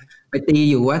ออกไปตี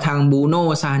อยู่ว่าทางบูโน่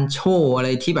ซานโชอะไร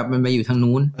ที่แบบมันไปอยู่ทาง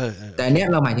นู้นแต่เนี้ย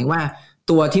เราหมายถึงว่า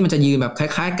ตัวที่มันจะยืนแบบค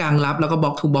ล้ายๆกลางรับแล้วก็บล็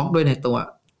อกทูบล็อกด้วยในตัว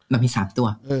มันมี3ตัว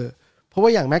เพราะว่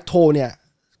าอย่างแม็กโทเนี่ย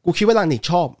กูคิดว่าลังนิก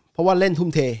ชอบเพราะว่าเล่นทุ่ม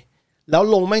เทแล้ว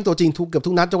ลงแม่งตัวจริงเกือบ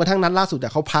ทุกนัดจนกระทั่งนัดล่าสุดแต่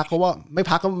เขาพักเพราะว่าไม่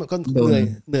พักก็เ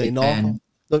หนื่อยน้อง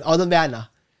โดนแบนเหรอ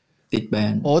ติดแบ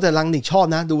นโอ้แต่ลังนิกชอบ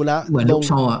นะดูแล้วเหมือนลูก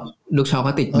ชอ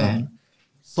ก็ติดแบน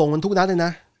ส่งมันทุกนัดเลยน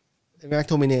ะแม็ก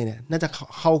โทมิเน่เนี่ยน่าจะ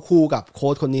เข้าคู่กับโค้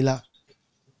ชคนนี้ละ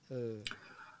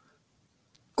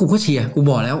กูก็เชียร์กู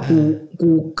บอกแล้วกู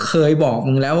เคยบอก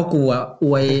มึงแล้วว่ากูอ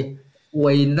ว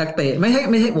ยนักเตะไม่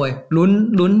ใช่อวย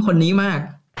ลุ้นคนนี้มาก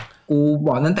กูบ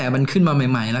อกตั้งแต่มันขึ้นมาใ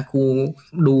หม่ๆแล้วกู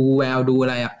ดูแววดูอะ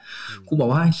ไรกูบอก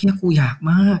ว่าเฮียกูอยาก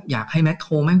มากอยากให้แม็กโท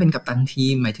แม่งเป็นกัปตันที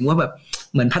มหมายถึงว่าแบบ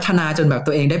เหมือนพัฒนาจนแบบ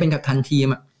ตัวเองได้เป็นกัปตันทีม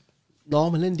น้อง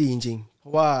มันเล่นดีจริงๆเพรา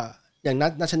ะว่าอย่าง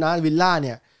นัดชนะวิลล่าเ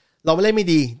นี่ยเราไม่เล่นไม่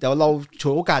ดีแต่เราฉ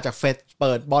วยโอกาสจากเฟดเ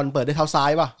ปิดบอลเปิดได้เท้าซ้า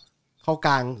ยป่ะเข้าก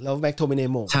ลางแล้วแม็กโทมิเน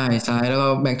โมใช่ซ้ายแล้วก็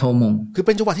แม็กโทมงคือเ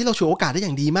ป็นจังหวะที่เราฉวยโอกาสได้อ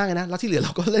ย่างดีมากนะแล้วที่เหลือเร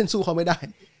าก็เล่นสู้เขาไม่ได้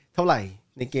เท่าไหร่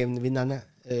ในเกมวินนั้นน่ะ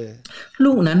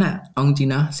ลูกนั้นเอาจริง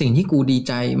นะสิ่งที่กูดีใ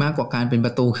จมากกว่าการเป็นป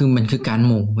ระตูคือมันคือการ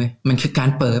มงเว้ยมันคือการ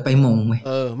เปิดไปมงเว้ย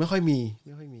ไม่ค่อยมี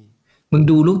มึง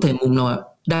ดูลูกเตะมุมเรา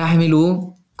ได้ไม่รู้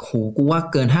โหกูว่า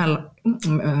เกิน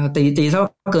5ตีซะ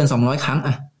เกิน200ครั้ง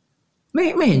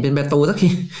ไม่เห็นเป็นประตูสักที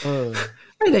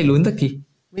ไม่ได้ลุ้นสักที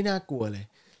ไม่น่ากลัวเลย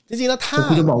จริงๆแล้วถ้า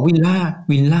กูจะบอกวิล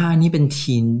ล่านี่เป็น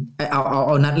ทีมเ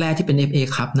อานัดแรกที่เป็น FA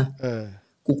คัพนะ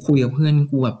กูคุยกับเพื่อน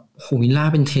กูแบบโหวิลล่า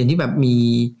เป็นทีมที่แบบมี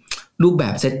รูปแบ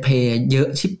บเซตเพลย์เยอะ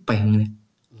ชิบเป่งเลย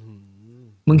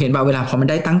มึงเห็นป่ะเวลาพอมัน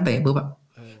ได้ตั้งเตะปุ๊บแบบ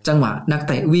จังหวะนักเ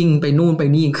ตะวิ่งไปนู่นไป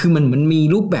นี่คือมันเหมือนมี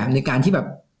รูปแบบในการที่แบบ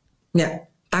เนี่ย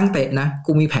ตั้งเตะนะ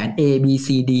กูมีแผน A B C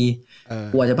D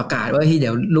กูจะประกาศว่าเดี๋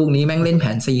ยวลูกนี้แม่งเล่นแผ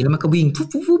น C แล้วมันก็วิ่ง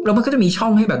ฟุ๊บแล้วมันก็จะมีช่อ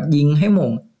งให้แบบยิงให้ม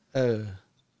ง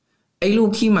ไอ้ลูก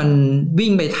ที่มันวิ่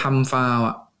งไปทำฟาวล์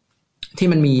อ่ะที่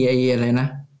มันมีไอ้อะไรนะ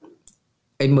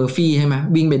ไอ้เมอร์ฟี่ใช่ไหม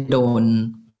วิ่งไปโดน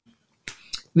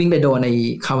ไอ้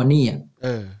คาวานี่อ่ะ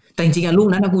แต่จริงๆลูก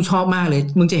นั้นกูชอบมากเลย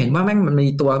มึงจะเห็นว่าแม่งมัน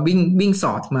มีตัววิ่งส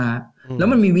อดมาแล้ว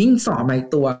มันมีวิ่งสอดมาอีก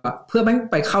ตัวเพื่อแม่ง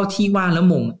ไปเข้าที่ว่างแล้ว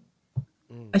มง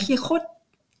ไอ้เหี้ยโคตร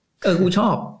กูชอ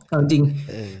บจริง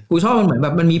กูชอบมันเหมือนแบ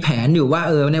บมันมีแผนอยู่ว่า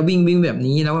เนี่ยวิ่งแบบ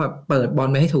นี้แล้วแบบเปิดบอล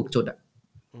ไปให้ถูกจุดอ่ะ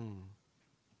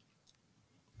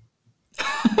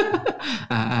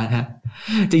ฮะ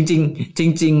จ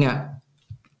ริงอ่ะ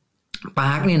ป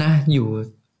าร์คเนี่ยนะอยู่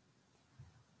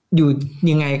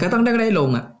ยังไงก็ต้องได้ลง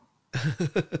อ่ะ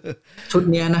ชุด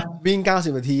เนี้ยนะวิ่ง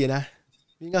90นาทีนะ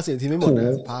วิ่ง90นาทีไม่หมดนะ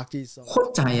ปาร์คที่2โคตร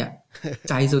ใจอ่ะ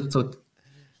ใจสุด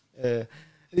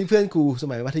ๆนี่เพื่อนกูส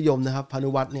มัยมัธยมนะครับพานุ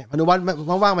วัฒน์เนี่ยพานุวัฒน์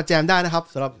ว่างๆมาแจมได้นะครับ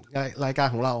สำหรับรายการ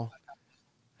ของเรา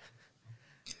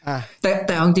แ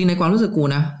ต่เอาจริงในความรู้สึกกู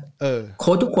นะโ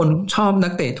ค้ชทุกคนชอบนั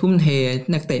กเตะทุ่มเท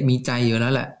นักเตะมีใจอยู่แล้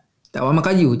วแหละแต่ว่ามัน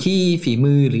ก็อยู่ที่ฝี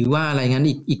มือหรือว่าอะไรงั้น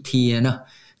อีกทีเนาะ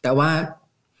แต่ว่า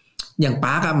อย่างป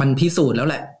าร์คอะมันพิสูจน์แล้ว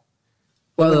แหละ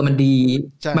ว่ามันดี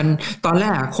มันตอนแร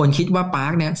กคนคิดว่าปาร์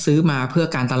คเนี่ยซื้อมาเพื่อ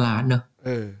การตลาดเนาะ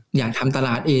อยากทำตล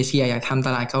าดเอเชียอยากทำต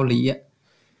ลาดเกาหลีอะ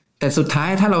แต่สุดท้าย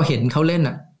ถ้าเราเห็นเขาเล่นอ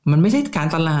ะมันไม่ใช่การ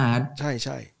ตลาดใ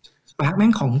ช่ปาร์คแม่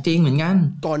งของจริงเหมือนกัน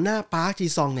ก่อนหน้าปาร์คจี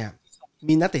ซองเนี่ย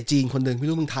มีนักเตะจีนคนหนึ่งไม่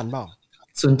รู้มึงทันเปล่า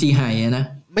ซุนจีไห่นะ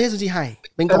ไม่ใช่ซุนจีไห่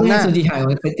เป็นกองหน้าซุนจีไห่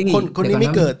คนนี้ไม่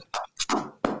เกิด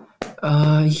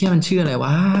เฮียมันชื่ออะไรว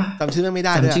ะจำชื่อไม่ไ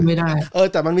ด้จำชื่อไม่ได้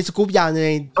แต่มันมีสกู๊ปยาวใ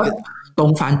นตร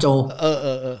งฟานโจ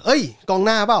เอ้ยกองห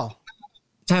น้าเปล่า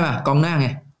ใช่ป่ะกองหน้าไง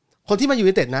คนที่มาอยู่ใ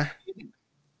นเต็ดนะ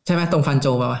ใช่ไหมตรงฟานโจ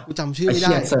ป่ะวะกูจำชื่อไม่ได้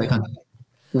เสิร์ชก่อน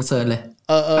กูเสิร์ชเลย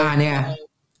เนี่ย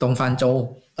ตรงฟานโจ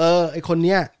ไอคนเ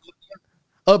นี้ย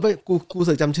ไปกูเ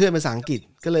สิร์ชจำชื่อเป็นภาษาอังกฤษ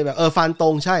ก็เลยแบบฟานตร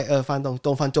งใช่ฟานต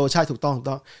รงฟานโจใช่ถูกต้อง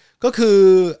ก็คือ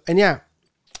ไอเนี้ย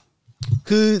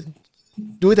คือ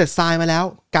ดูแต่ทรายมาแล้ว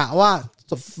กะว่า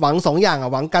หวัง2อย่าง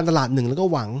หวังการตลาด1แล้วก็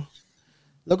หวั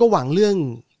งเรื่อง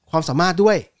ความสามารถด้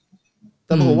วยแ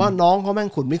ต่ผมว่าน้องเขาแม่ง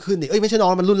ขุนไม่ขึ้นดิไม่ใช่น้อ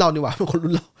งมันรุ่นเรานี่หว่ามันคน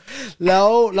รุ่นเราแ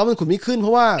ล้วมันขุนไม่ขึ้นเพร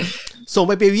าะว่าส่งไ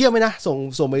ปเบลเยียมไหมนะ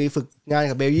ส่งไปฝึกงาน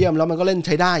กับเบลเยียมแล้วมันก็เล่นใ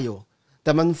ช้ได้อยู่แ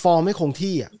ต่มันฟอร์มไม่คง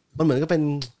ที่อ่ะมันเหมือนก็เป็น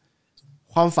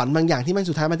ความฝันบางอย่างที่แม่ง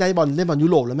สุดท้ายมันได้บอลเล่นบอลยุ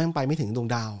โรปแล้วแม่งไปไม่ถึงดวง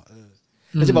ดาว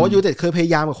เราจะบอกว่ายูไนเต็ดเคยพย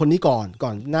ายามกับคนนี้ก่อน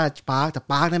หน้าปาร์คแต่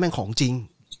ปาร์คนี่แม่งของจริง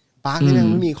ปาร์คนี่แม่ง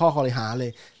ไม่มีข้อคอรหาเล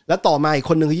ยแล้วต่อมาอีก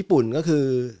คนนึงคือญี่ปุ่นก็คือ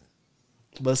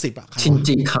เบอร์10อ่ะชิน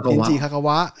จิคากาว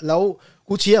ะแล้ว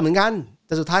กูเชียร์เหมือนกันแ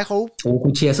ต่สุดท้ายเขากู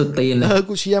เชียร์สุดตีนเลย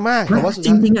กูเชียร์มากแต่ว่าจ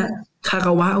ริงๆอ่ะคาก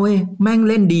าวะเว้ยแม่ง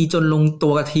เล่นดีจนลงตั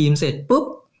วกับทีมเสร็จปุ๊บ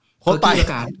โคตรไป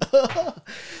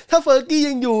ถ้าเฟอร์กี้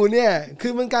ยังอยู่เนี่ยคื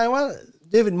อมันกลายว่า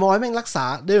เดวิดมอยแม่งรักษา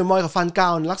เดวิดมอยกับฟันกา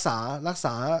วรักษ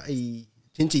าไอ้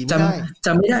ชินจิไม่ได้จ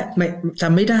ำไม่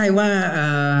ได้ว่า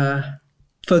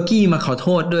เฟอร์กี้มาขอโท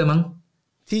ษด้วยมั้ง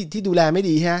ที่ดูแลไม่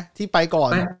ดีใช่ไหมที่ไปก่อ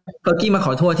นเฟอร์กี้มาข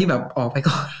อโทษที่แบบออกไป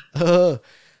ก่อน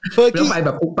เฟอร์กี้ไปแบ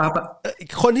บปุ๊บปั๊บอ่ะ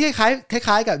คนที่ค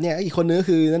ล้ายกับเนี่ยอีกคนนึงก็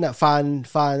คือนั่นน่ะฟา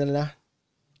นนั่นนะ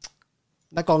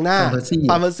นักกองหน้า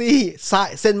ฟานเฟอร์ซี่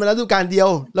เซ็นมาแล้วดูการเดียว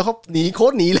แล้วเขาโค้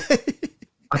ชหนีเลย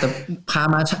แต่พา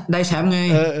มาได้แชมป์ไง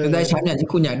ได้แชมป์อย่างที่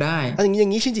คุณอยากได้อย่า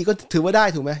งนี้ชินจิก็ถือว่าได้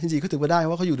ถูกไหมชินจิก็ถือว่าได้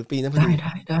ว่าเขาอยู่ถึงปีนั้นพอดีไ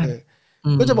ด้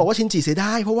ก็จะบอกว่าชินจิเสียไ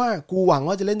ด้เพราะว่ากูหวัง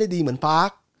ว่าจะเล่นได้ดีเหมือนปาร์ค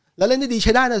แล้วเล่นได้ดีใ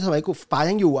ช้ได้ในสมัยกูปาร์ค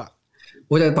ยังอยู่อ่ะโ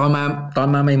อ้แต่ตอน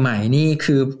มาใหม่ๆนี่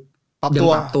คือปรับ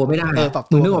ตัวไม่ได้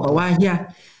มึงนึกออกป่ะว่าเฮีย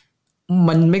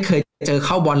มันไม่เคยเจอเ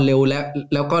ข้าบอลเร็ว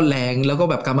แล้วก็แรงแล้วก็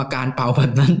แบบกรรมการเป่าแบ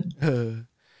บนั้น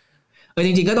จ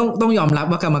ริงๆก็ต้องยอมรับ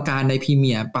ว่ากรรมการในพรีเ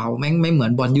มียร์เป่าแม่งไม่เหมือ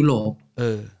นบอลยุโรป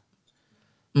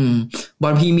บอ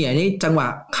ลพรีเมียร์นี่จังหวะ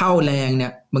เข้าแรงเนี่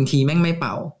ยบางทีแม่งไม่เ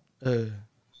ป่า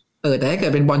แต่ถ้าเกิ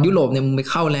ดเป็นบอลยุโรปเนี่ยมึงไป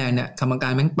เข้าแรงเนี่ยกรรมกา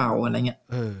รแม่งเป่าอะไรเงี้ย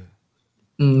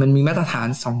มันมีมาตรฐาน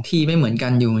2ที่ไม่เหมือนกั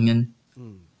นอยู่เหมือนกัน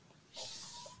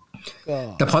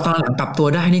แต่พอตอนหลังปรับตัว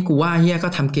ได้นี่กูว่าเฮียก็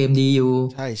ทำเกมดีอยู่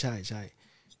ใช่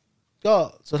ก็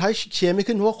สุดท้ายเชียร์ไม่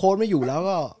ขึ้นเพราะว่าโค้ชไม่อยู่แล้ว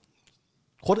ก็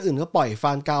โค้ชอื่นก็ปล่อยฟ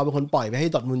านกาวเป็นคนปล่อยไปให้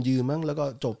ดอร์ทมุนด์ยืมมั้งแล้วก็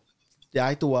จบย้า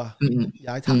ยตัว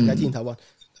ย้ายทีมถาวร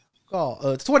ก็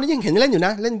ทุกวันนี้ยังเห็นเล่นอยู่น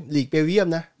ะเล่นลีกเบลเยียม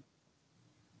นะ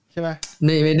ใช่ไหมไ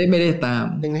ม่ได้ตาม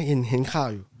ยังเห็นข่าว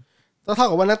อยู่เท่า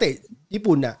กับว่านักเตะญี่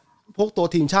ปุ่นเนี่ยพวกตัว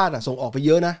ทีมชาติส่งออกไปเ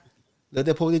ยอะนะเหลือแ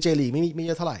ต่พวกเจลีกไม่เ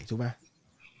ยอะเท่าไหร่ถูกไหม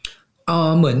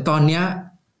เหมือนตอนเนี้ย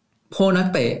พวกนัก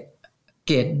เตะเ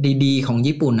กรดดีๆของ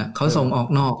ญี่ปุ่นเขาส่งออก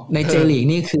นอกในเจลีก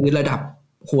นี่คือระดับ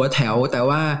หัวแถวแต่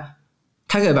ว่า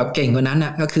ถ้าเกิดแบบเก่งกว่านั้น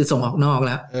ก็คือส่งออกนอกแ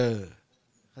ล้ว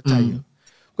เข้าใจอยู่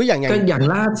ก็อย่าง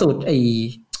ล่าสุดไอ้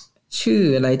ชื่อ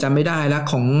อะไรจำไม่ได้แล้ว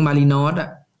ของมารินอสอ่ะ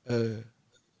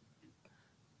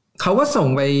เขาก็ส่ง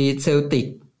ไปเซลติก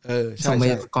ส่งไป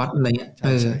สกอตอะไรเงี้ย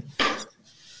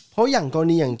เพราะอย่างกร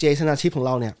ณีอย่างเจชนาชิพของเ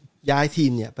ราเนี่ยย้ายที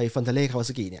มเนี่ยไปฟอนเทเล่คาวา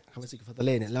ซากิเนี่ยคาวาซากิฟอนเทเ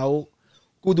ล่เนี่ยแล้ว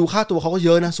กูดูค่าตัวเขาก็เย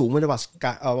อะนะสูงเป็นระดับ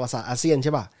อาเซียนใ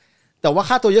ช่ป่ะแต่ว่า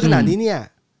ค่าตัวเยอะขนาดนี้เนี่ย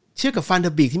เทียบกับฟันเดอ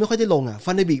ร์บีกที่ไม่ค่อยได้ลงอ่ะ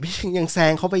ฟันเดอร์บีกยังแซ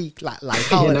งเขาไปหลายเ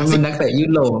ท่าเลยนะมันนักเตะยุ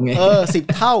โรปไง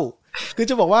10 เท่าคือ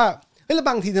จะบอกว่าแล้ว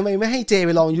บางทีทำไมไม่ให้เจไป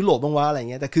ลองยุโรปบ้างวะอะไร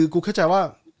เงี้ยแต่คือกูเข้าใจว่า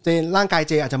เจร่างกาย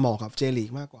เจอาจจะเหมาะกับเจลีก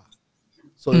มากกว่า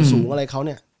ส่วนสูงอะไรเขาเ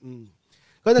นี่ย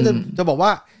ก็จะบอกว่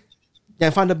าอย่า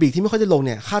งฟันเดอร์บีกที่ไม่ค่อยได้ลงเ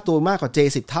นี่ยค่าตัวมากกว่าเจ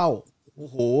10 เท่าโอ้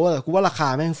โหกูว่าราคา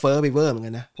แม่งเฟ้อไปเวอร์เหมือน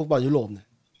กันนะพวกบอลยุโรปเนี่ย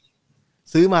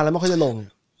ซื้อมาแล้วไม่ค่อยได้ลง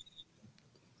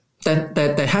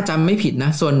แต่ถ้าจำไม่ผิดน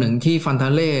ะส่วนหนึ่งที่ฟันทา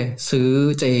เล่ซื้อ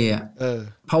เจอ่ะ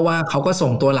เพราะว่าเขาก็ส่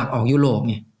งตัวหลักออกยุโรป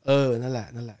ไงนั่นแหละ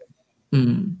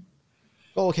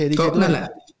ก็โอเคดีก็นั่นแหละ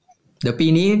เดี๋ยวปี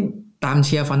นี้ตามเ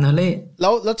ชียร์ฟันทาเล่แ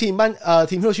ล้วทีมบ้าน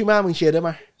ทีมฮิโรชิมามึงเชียร์ได้ไหม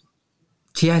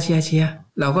เชียร์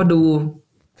เราก็ดู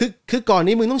คือก่อน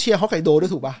นี้มึงต้องเชียร์ฮอกไกโดด้ว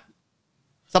ยถูกป่ะ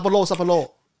ซัปโปโร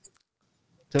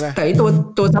ใช่ไหมแต่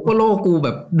ตัวซัปโปโรกูแบ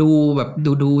บ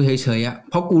ดูเฉยๆอ่ะ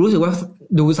เพราะกูรู้สึกว่า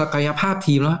ดูศักยภาพ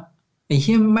ทีมแล้วไอ้เ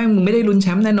หี้ยแม่งมึงไม่ได้ลุ้นแช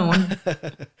มป์แน่นอน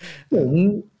ผม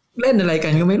เล่นอะไรกั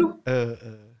นก็ไม่รู้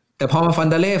แต่พอมาฟอน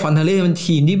เทเล่มัน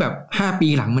ทีมที่แบบ5 ปี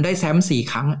หลังมันได้แชมป์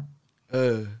4 ครั้ง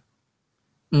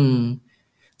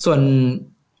ส่วน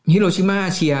ฮิโรชิมา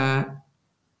เชียร์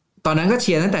ตอนนั้นก็เ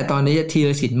ชียร์ตั้งแต่ตอนนี้ธีร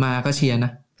ศิลป์มาก็เชียร์น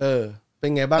ะเป็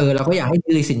นไงบ้างเราก็อยากให้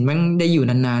ธีรศิลป์มันได้อยู่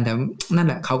นานๆแต่นั่นแ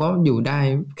หละเขาก็อยู่ได้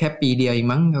แค่ปีเดียวเอง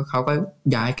มั้งเขาก็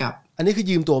ย้ายกลับอันนี้คือ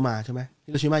ยืมตัวมาใช่ไหมฮิ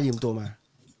โรชิมายืมตัวมา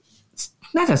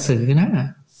น่าจะซื้อนะ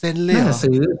เซ็นเลยน่าจะ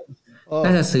ซื้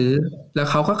อแล้ว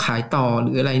เขาก็ขายต่อห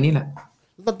รืออะไรนี่แหละ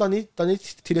ตอนนี้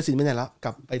ธีรศิลป์ไปไหนแล้วก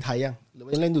ลับไปไทยยังหรือว่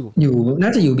ายังเล่นอยู่น่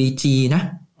าจะอยู่ BG นะ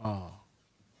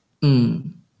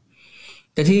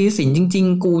แต่ธีรศิลป์จริง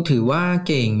ๆกูถือว่า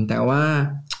เก่งแต่ว่า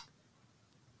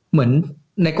เหมือน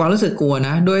ในความรู้สึกกลัวน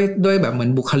ะด้วยแบบเหมือ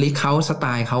นบุคลิกเขาสไต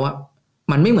ล์เขาอะ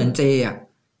มันไม่เหมือนเจอ่ะ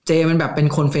เจมันแบบเป็น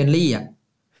คนเฟรนลี่อ่ะ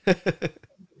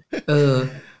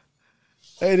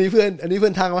อันนี้เพื่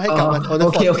อนทางมาให้กลับมา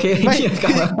โอเคไม่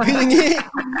คืออย่าง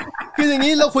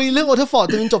นี้เราคุยเรื่องโอเทอร์ฟอร์ด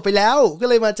จนจบไปแล้วก็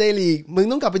เลยมาเจลีกมึง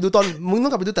ต้องกลับไปดู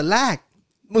แต่แรก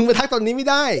มึงไปทักตอนนี้ไม่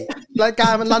ได้รายกา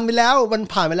รมันรันไปแล้วมัน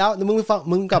ผ่านไปแล้ว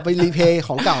มึงกลับไปรีเพย์ข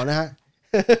องเก่านะฮะ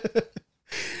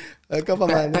ก็ประ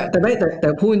มาณแต่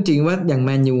พูดจริงว่าอย่างแม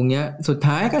นยูเงี้ยสุด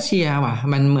ท้ายก็เชียร์ว่ะ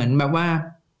มันเหมือนแบบว่า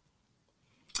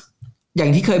อย่า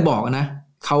งที่เคยบอกนะ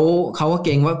เขาก็เ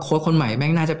ก่งว่าโค้ชคนใหม่แม่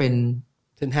งน่าจะเป็น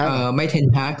ไม่เทน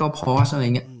ฮากก็พอสอะไร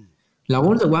เงี้ยเรา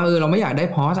ก็รู้สึกว่าเราไม่อยากได้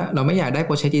พอสอะเราไม่อยากได้โ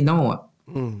ปเชติโน่อะ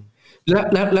แ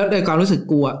ล้วในความรู้สึก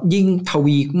กลัวยิ่งท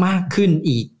วีมากขึ้น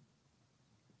อีก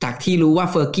จากที่รู้ว่า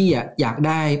เฟอร์กี้อะอยากไ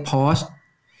ด้พอส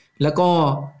แล้วก็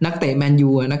นักเตะแมนยู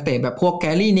นักเตะแบบพวกแก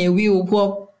รี่เนวิลพวก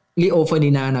ลิโอเฟอร์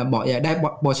ดินานด์บอกอยากได้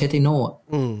โปเชติโน่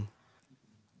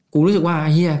กูรู้สึกว่า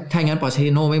เฮียถ้าอย่างนั้นโปเช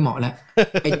ติโน่ไม่เหมาะแล้ว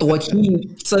ไอตัวที่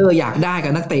เซอร์อยากได้กั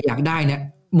บนักเตะอยากได้เนี่ย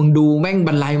มึงดูแม่งบ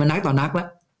รรลัยมานักต่อนักแล้ว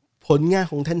ผลงาน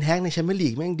ของเทนแฮกในแชมเปี้ยนลี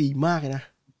กแม่งดีมากเลยนะ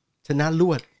ชนะร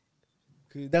วด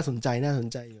คือน่าสนใจ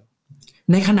อยู่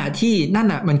ในขณะที่นั่น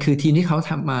อ่ะมันคือทีมที่เขา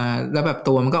ทำมาแล้วแบบ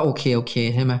ตัวมันก็โอเค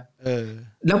ใช่ไหม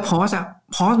แล้วพอส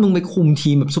มึงไปคุม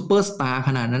ทีมแบบซูเปอร์สตาร์ข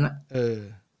นาดนั้นอ่ะ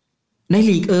ใน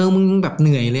ลีกมึงแบบเห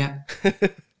นื่อยเลยอ่ะ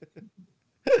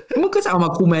มึงก็จะเอามา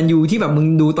คุมแมนยูที่แบบมึง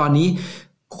ดูตอนนี้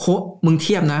มึงเ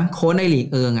ทียบนะโค้ชในลีก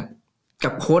อ่ะกั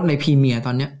บโค้ชในพรีเมียร์ต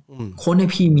อนเนี้ยโค้ชใน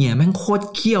พรีเมียร์แม่งโคตร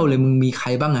เขี้ยวเลยมึงมีใคร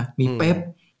บ้างอ่ะมีเป๊ป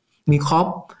มีคล็อป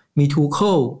มีทูเคิ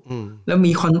ลแล้ว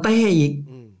มีคอนเต้อีก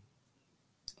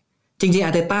จริงๆอ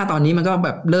าร์เตต้าตอนนี้มันก็แบ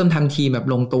บเริ่มทำทีมแบบ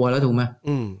ลงตัวแล้วถูกไหม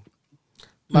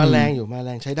มาแร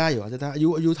งใช้ได้อยู่อาร์เตต้าอา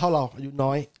ยุเท่าเราอายุน้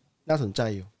อยน่าสนใจ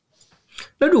อยู่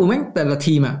แล้วดูแม่งแต่ละ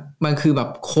ทีมอ่ะมันคือแบบ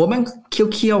โค้ชแม่งเ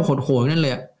คี้ยวโหดนั่นเล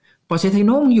ยปอเชติโ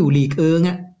น่อยู่ลีก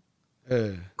อ่ะ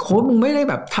โค้ชมึงไม่ได้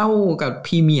แบบเท่ากับพ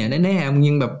รีเมียร์แน่ๆมึง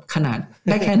ยังแบบขนาด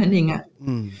ได้แค่นั้นเองอ่ะ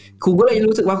กูก็เลย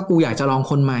รู้สึกว่ากูอยากจะลอง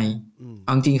คนใหม่เอ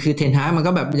าจริงคือเทนฮากมัน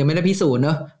ก็แบบยังไม่ได้พิสูจน์เน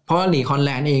อะเพราะลีกฮอลแล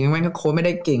นด์เองแม่งก็โค้ชไม่ไ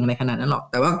ด้เก่งอะไรขนาดนั้นหรอก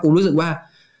แต่ว่ากูรู้สึกว่า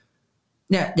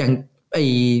เนี่ยอย่างไอ้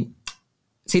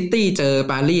ซิตี้เจอ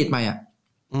ปารีสไปอ่ะ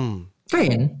ก็เ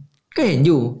ห็นอ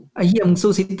ยู่ไอ้เหี้ยมึง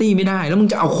สู้ซิตี้ไม่ได้แล้วมึง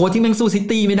จะเอาโค้ชที่แม่งสู้ซิ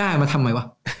ตี้ไม่ได้มาทำไมวะ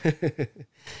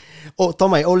ตัว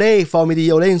ใหม่โอเล่ฟอร์มิดี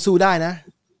โอเล่ยังสู้ได้นะ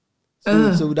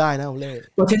สู้ได้นะโอเล่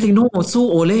โปเชติโน่สู้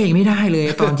โอเล่ไม่ได้เลย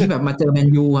ตอนที่แบบมาเจอแมน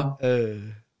ยูอ่ะ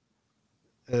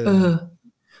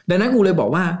ดังนั้นกูเลยบอก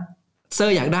ว่าเซอ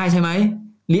ร์อยากได้ใช่ไหม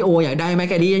ลิโออยากได้ไหม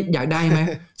แกดี้อยากได้ไหม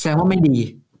แสดงว่าไม่ดี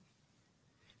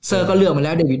เซอร์ก็เลือกมาแ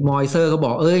ล้วเดวิดมอยเซอร์ก็บ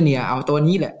อกเนี่ยเอาตัว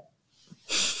นี้แหละ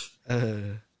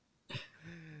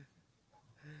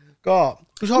ก็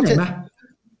กูชอบเ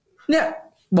นี่ย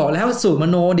บอกแล้วสูตรม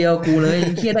โนเดียวกูเลย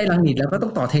เหี้ยได้ลังนิดแล้วก็ต้อ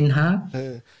งต่อเทนฮาก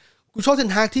กูชอบเท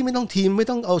นฮากที่ไม่ต้องทีมไม่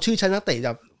ต้องเอาชื่อชั้นนักเตะแ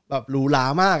บบหรูหรา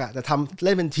มากอ่ะแต่ทำเ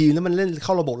ล่นเป็นทีมแล้วมันเล่นเข้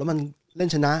าระบบแล้วมันเล่น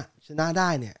ชนะได้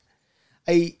เนี่ย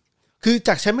คือจ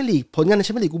ากแชมเปี้ยนลีกผลงานในแช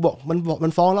มเปี้ยนลีกกูบอกมั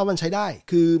นฟ้องแล้วมันใช้ได้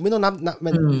คือไม่ต้อง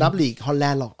นับลีกฮอลแล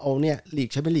นด์หรอกเอาเนี่ยลีก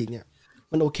แชมเปี้ยนลีกเนี่ย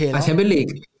มันโอเคแล้วแชมเปี้ยนลีก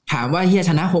ถามว่าเฮีย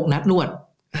ชนะ6นัดรวด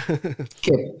เ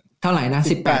ก็บเท่าไหร่นะ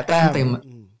18แต้มเต็ม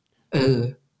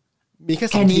มีแ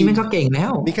ค่นี้มันก็เก่งแล้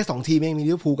วมีแค่2ทีมเองมี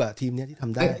ลิเวอร์พูลกับทีมเนี้ยที่ท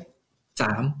ำได้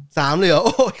3เลยเหรอโ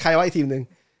อ้ใครว่าอีกทีมนึง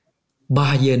บา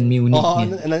เยิร์นมิวนิกเนี่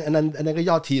ยอันนั้นก็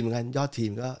ยอดทีมเหมือนกันยอดที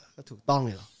มก็ถูกต้องเล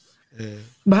ยเหรอ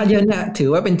บาเยิร์นเนี่ยถือ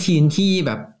ว่าเป็นทีมที่แ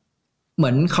บบเหมื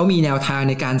อนเขามีแนวทาง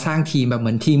ในการสร้างทีมแบบเห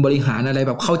มือนทีมบริหารอะไรแ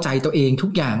บบเข้าใจตัวเองทุ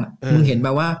กอย่างมึงเห็นแบ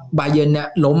บว่าบาเยิร์นเนี่ย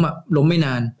ล้มไม่น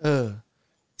าน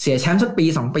เสียแชมป์สักปี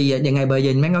2ปียังไงบาเ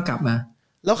ยิร์นแม่งก็กลับมา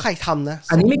แล้วใครทำนะ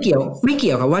อันนี้ไม่เกี่ย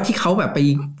วกับว่าที่เขาแบบไป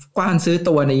กว้านซื้อ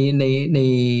ตัวใ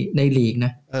นลีกน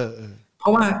ะเพรา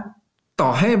ะว่าต่อ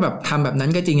ให้แบบทำแบบนั้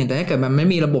นก็จริงแต่ถ้าเกิดมันไม่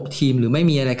มีระบบทีมหรือไม่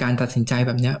มีอะไรการตัดสินใจแ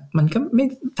บบเนี้ยมันก็ไม่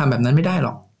ทำแบบนั้นไม่ได้หร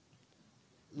อก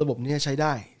ระบบนี้ใช้ไ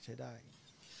ด้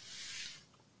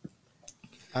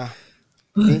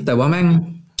แต่ว่าแม่ง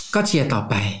ก็เชียร์ต่อ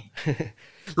ไป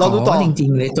เราดูต่อจริง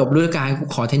ๆเลยจบฤดูกาลกู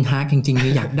ขอเทนฮากจริงๆเล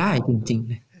ยอยากได้จริงๆ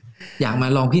เลยอยากมา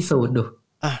ลองพิสูจน์ดู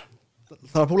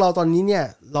สำหรับพวกเราตอนนี้เนี่ย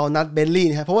เรานัดเบนลี่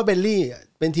นะครับเพราะว่าเบนลี่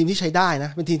เป็นทีมที่ใช้ได้นะ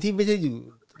เป็นทีมที่ไม่ได้อยู่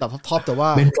ระดับท็อปแต่ว่า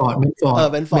เบนฟอร์ดเ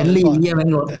บนลี่เนี่ยมัน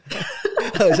ลด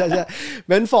ใช่เ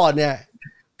บนฟอร์ดเนี่ย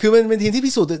คือมันเป็นทีมที่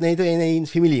พิสูจน์ในตัวเองใน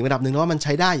พรีเมียร์ลีกระดับหนึ่งว่ามันใ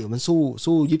ช้ได้อยู่มัน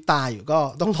สู้ยิบตาอยู่ก็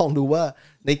ต้องลองดูว่า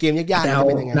ในเกมยากๆจะ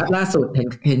เป็นยังไงล่าสุด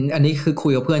เห็นอันนี้คือคุ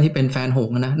ยกับเพื่อนที่เป็นแฟนหง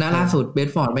ส์นะล่าสุดเบน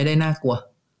ฟอร์ดไม่ได้น่ากลัว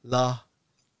เหรอ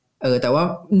แต่ว่า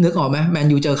นึกออกไหมแมน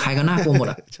ยูเจอใครก็น่ากลัวหมด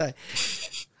อ่ะใช่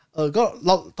ก็เร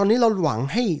าตอนนี้เราหวัง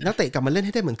ให้นักเตะกลับมาเล่นใ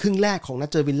ห้ได้เหมือนครึ่งแรกของนัด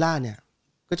เจอวิลล่าเนี่ย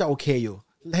ก็จะโอเคอยู่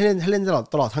ให้เล่นต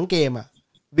ลอดทั้งเกมอ่ะ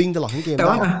วิ่งตลอดทั้งเกมแต่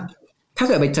ว่าถ้าเ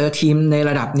กิดไปเจอทีมใน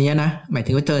ระดับนี้นะหมาย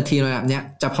ถึงว่าเจอทีมระดับเนี้ย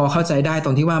จะพอเข้าใจได้ต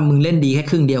รงที่ว่ามึงเล่นดีแค่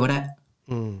ครึ่งเดียวก็ได้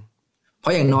เพรา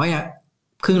ะอย่างน้อยอ่ะ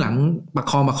ครึ่งหลังประ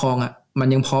คองอ่ะมัน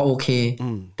ยังพอโอเค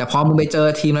แต่พอมึงไปเจอ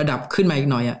ทีมระดับขึ้นมาอีก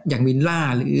หน่อยอ่ะอย่างวิลล่า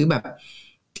หรือแบบ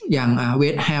อย่างเว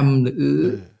สต์แฮมหรือ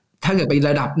ถ้าเกิดไป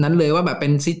ระดับนั้นเลยว่าแบบเป็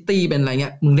นซิตี้เป็นอะไรเงี้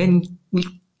ยมึงเล่น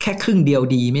แค่ครึ่งเดียว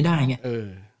ดีไม่ได้ไง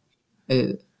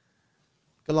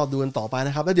ก็รอดูกันต่อไปน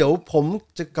ะครับแล้วเดี๋ยวผม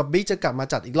จะกับบิ๊กจะกลับมา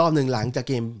จัดอีกรอบนึงหลังจาก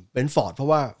เกมเบนฟอร์ดเพราะ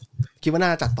ว่าคิดว่าน่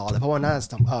าจัดต่อเลยเพราะว่าน่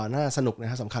าสนุกนะ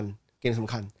ครับสำคัญเกมส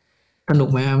ำคัญสนุก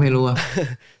ไหมไม่รู้อ่ะ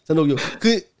สนุกอยู่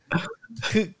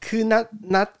คือ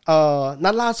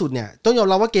นัดล่าสุดเนี่ยต้องยอม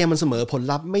รับว่าเกมมันเสมอผล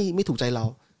ลัพธ์ไม่ถูกใจเรา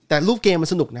แต่รูปเกมมัน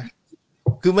สนุกนะ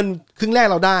คือมันครึ่งแรก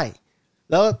เราได้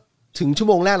แล้วถึงชั่ว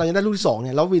โมงแรกเรายังได้ลูกที่2เ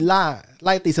นี่ยแล้ววิลล่าไ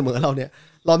ล่ตีเสมอเราเนี่ย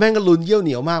เราแม่งก็ลุ้นเยี่ยวเห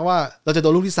นียวมากว่าเราจะโด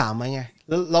นลูกที่3มั้ยไง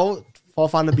แล้วฟอ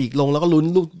ร์ฟานบีกลงแล้วก็ลุ้น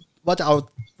ลูกว่าจะเอา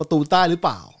ประตูใต้หรือเป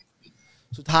ล่า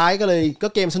สุดท้ายก็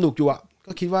เกมสนุกอยู่อ่ะ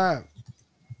ก็คิดว่า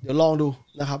เดี๋ยวลองดู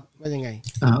นะครับว่ายังไง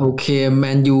โอเคแม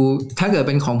นยูถ้าเกิดเ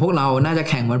ป็นของพวกเราน่าจะ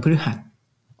แข่งวันพฤหัส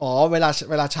เว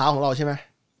ลาเช้าของเราใช่ไหม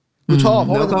กูชอบเ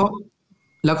พราะแ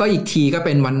ล้วก็อีกทีก็เ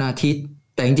ป็นวันอาทิตย์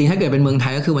แต่จริงๆถ้าเกิดเป็นเมืองไท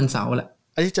ยก็คือวันเสาร์แหละ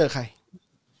อันที่เจอใคร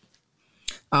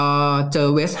เจอ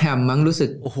เวสต์แฮมมั้งรู้สึก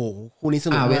โอ้โหคู่นี้ส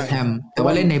นุกมากเวสต์แฮมแต่ว่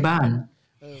าเล่นในบ้าน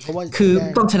คือ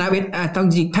ต้องชนะต้อง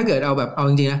จริงถ้าเกิดเอา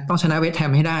จริงๆนะต้องชนะเวสต์แฮ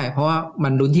มให้ได้เพราะว่ามั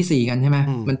นลุ้นที่4กันใช่ไหม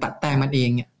มันตัดแต้มมันเอง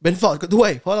เนี่ยเบนฟอร์ดก็ด้ว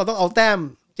ยเพราะเราต้องเอาแต้ม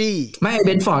จี้ไม่เบ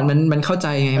นฟอร์ดมันเข้าใจ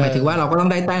ไงหมายถึงว่าเราก็ต้อง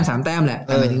ได้แต้ม3แต้มแหละแ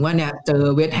ต่หมายถึงว่าเนี่ยเจอ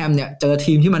เวสต์แฮมเนี่ยเจอ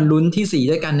ทีมที่มันลุ้นที่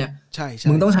4ด้วยกันเนี่ยใช่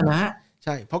มึงต้องชนะใ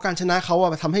ช่เพราะการชนะเขา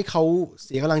ทำให้เขาเ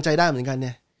สียกำลังใจได้เหมือนกันเ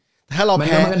นี่ยถ้าเราแ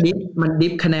พ้มันดิ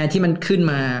ฟคะแนนที่มันขึ้น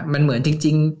มามันเหมือนจ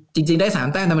ริงได้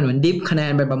3แต้มแต่มันเหมือนดิฟคะแน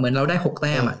นไปแบบเหมือนเราได้6แ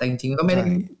ต้มอ่ะแต่จริงๆก็ไม่ได้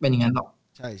เป็นอย่างนั้นหรอก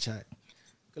ใช่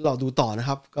ก็รอดูต่อนะค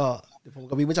รับก็เดี๋ยวผม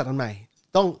กับบิ๊กมาจัดกันใหม่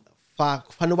ต้องฝาก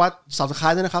พนุวัฒน์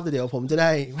Subscribe ด้วยนะครับเดี๋ยวผมจะได้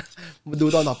มาดู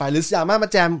ตอนต่อไปหรือสามารถมา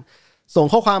แจมส่ง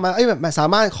ข้อความมาแบบสา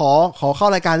มารถขอเข้า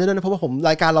รายการได้ด้วยนะเพราะว่าผม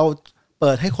รายการเราเ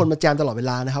ปิดให้คนมาแจมตลอดเว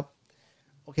ลานะครับ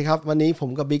โอเคครับวันนี้ผม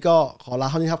กับบิ๊กก็ขอลา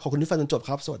เท่านี้ครับขอบคุณที่ฟังจนจบค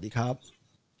รับสวัสดีครับ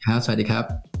ครับสวัสดีครับ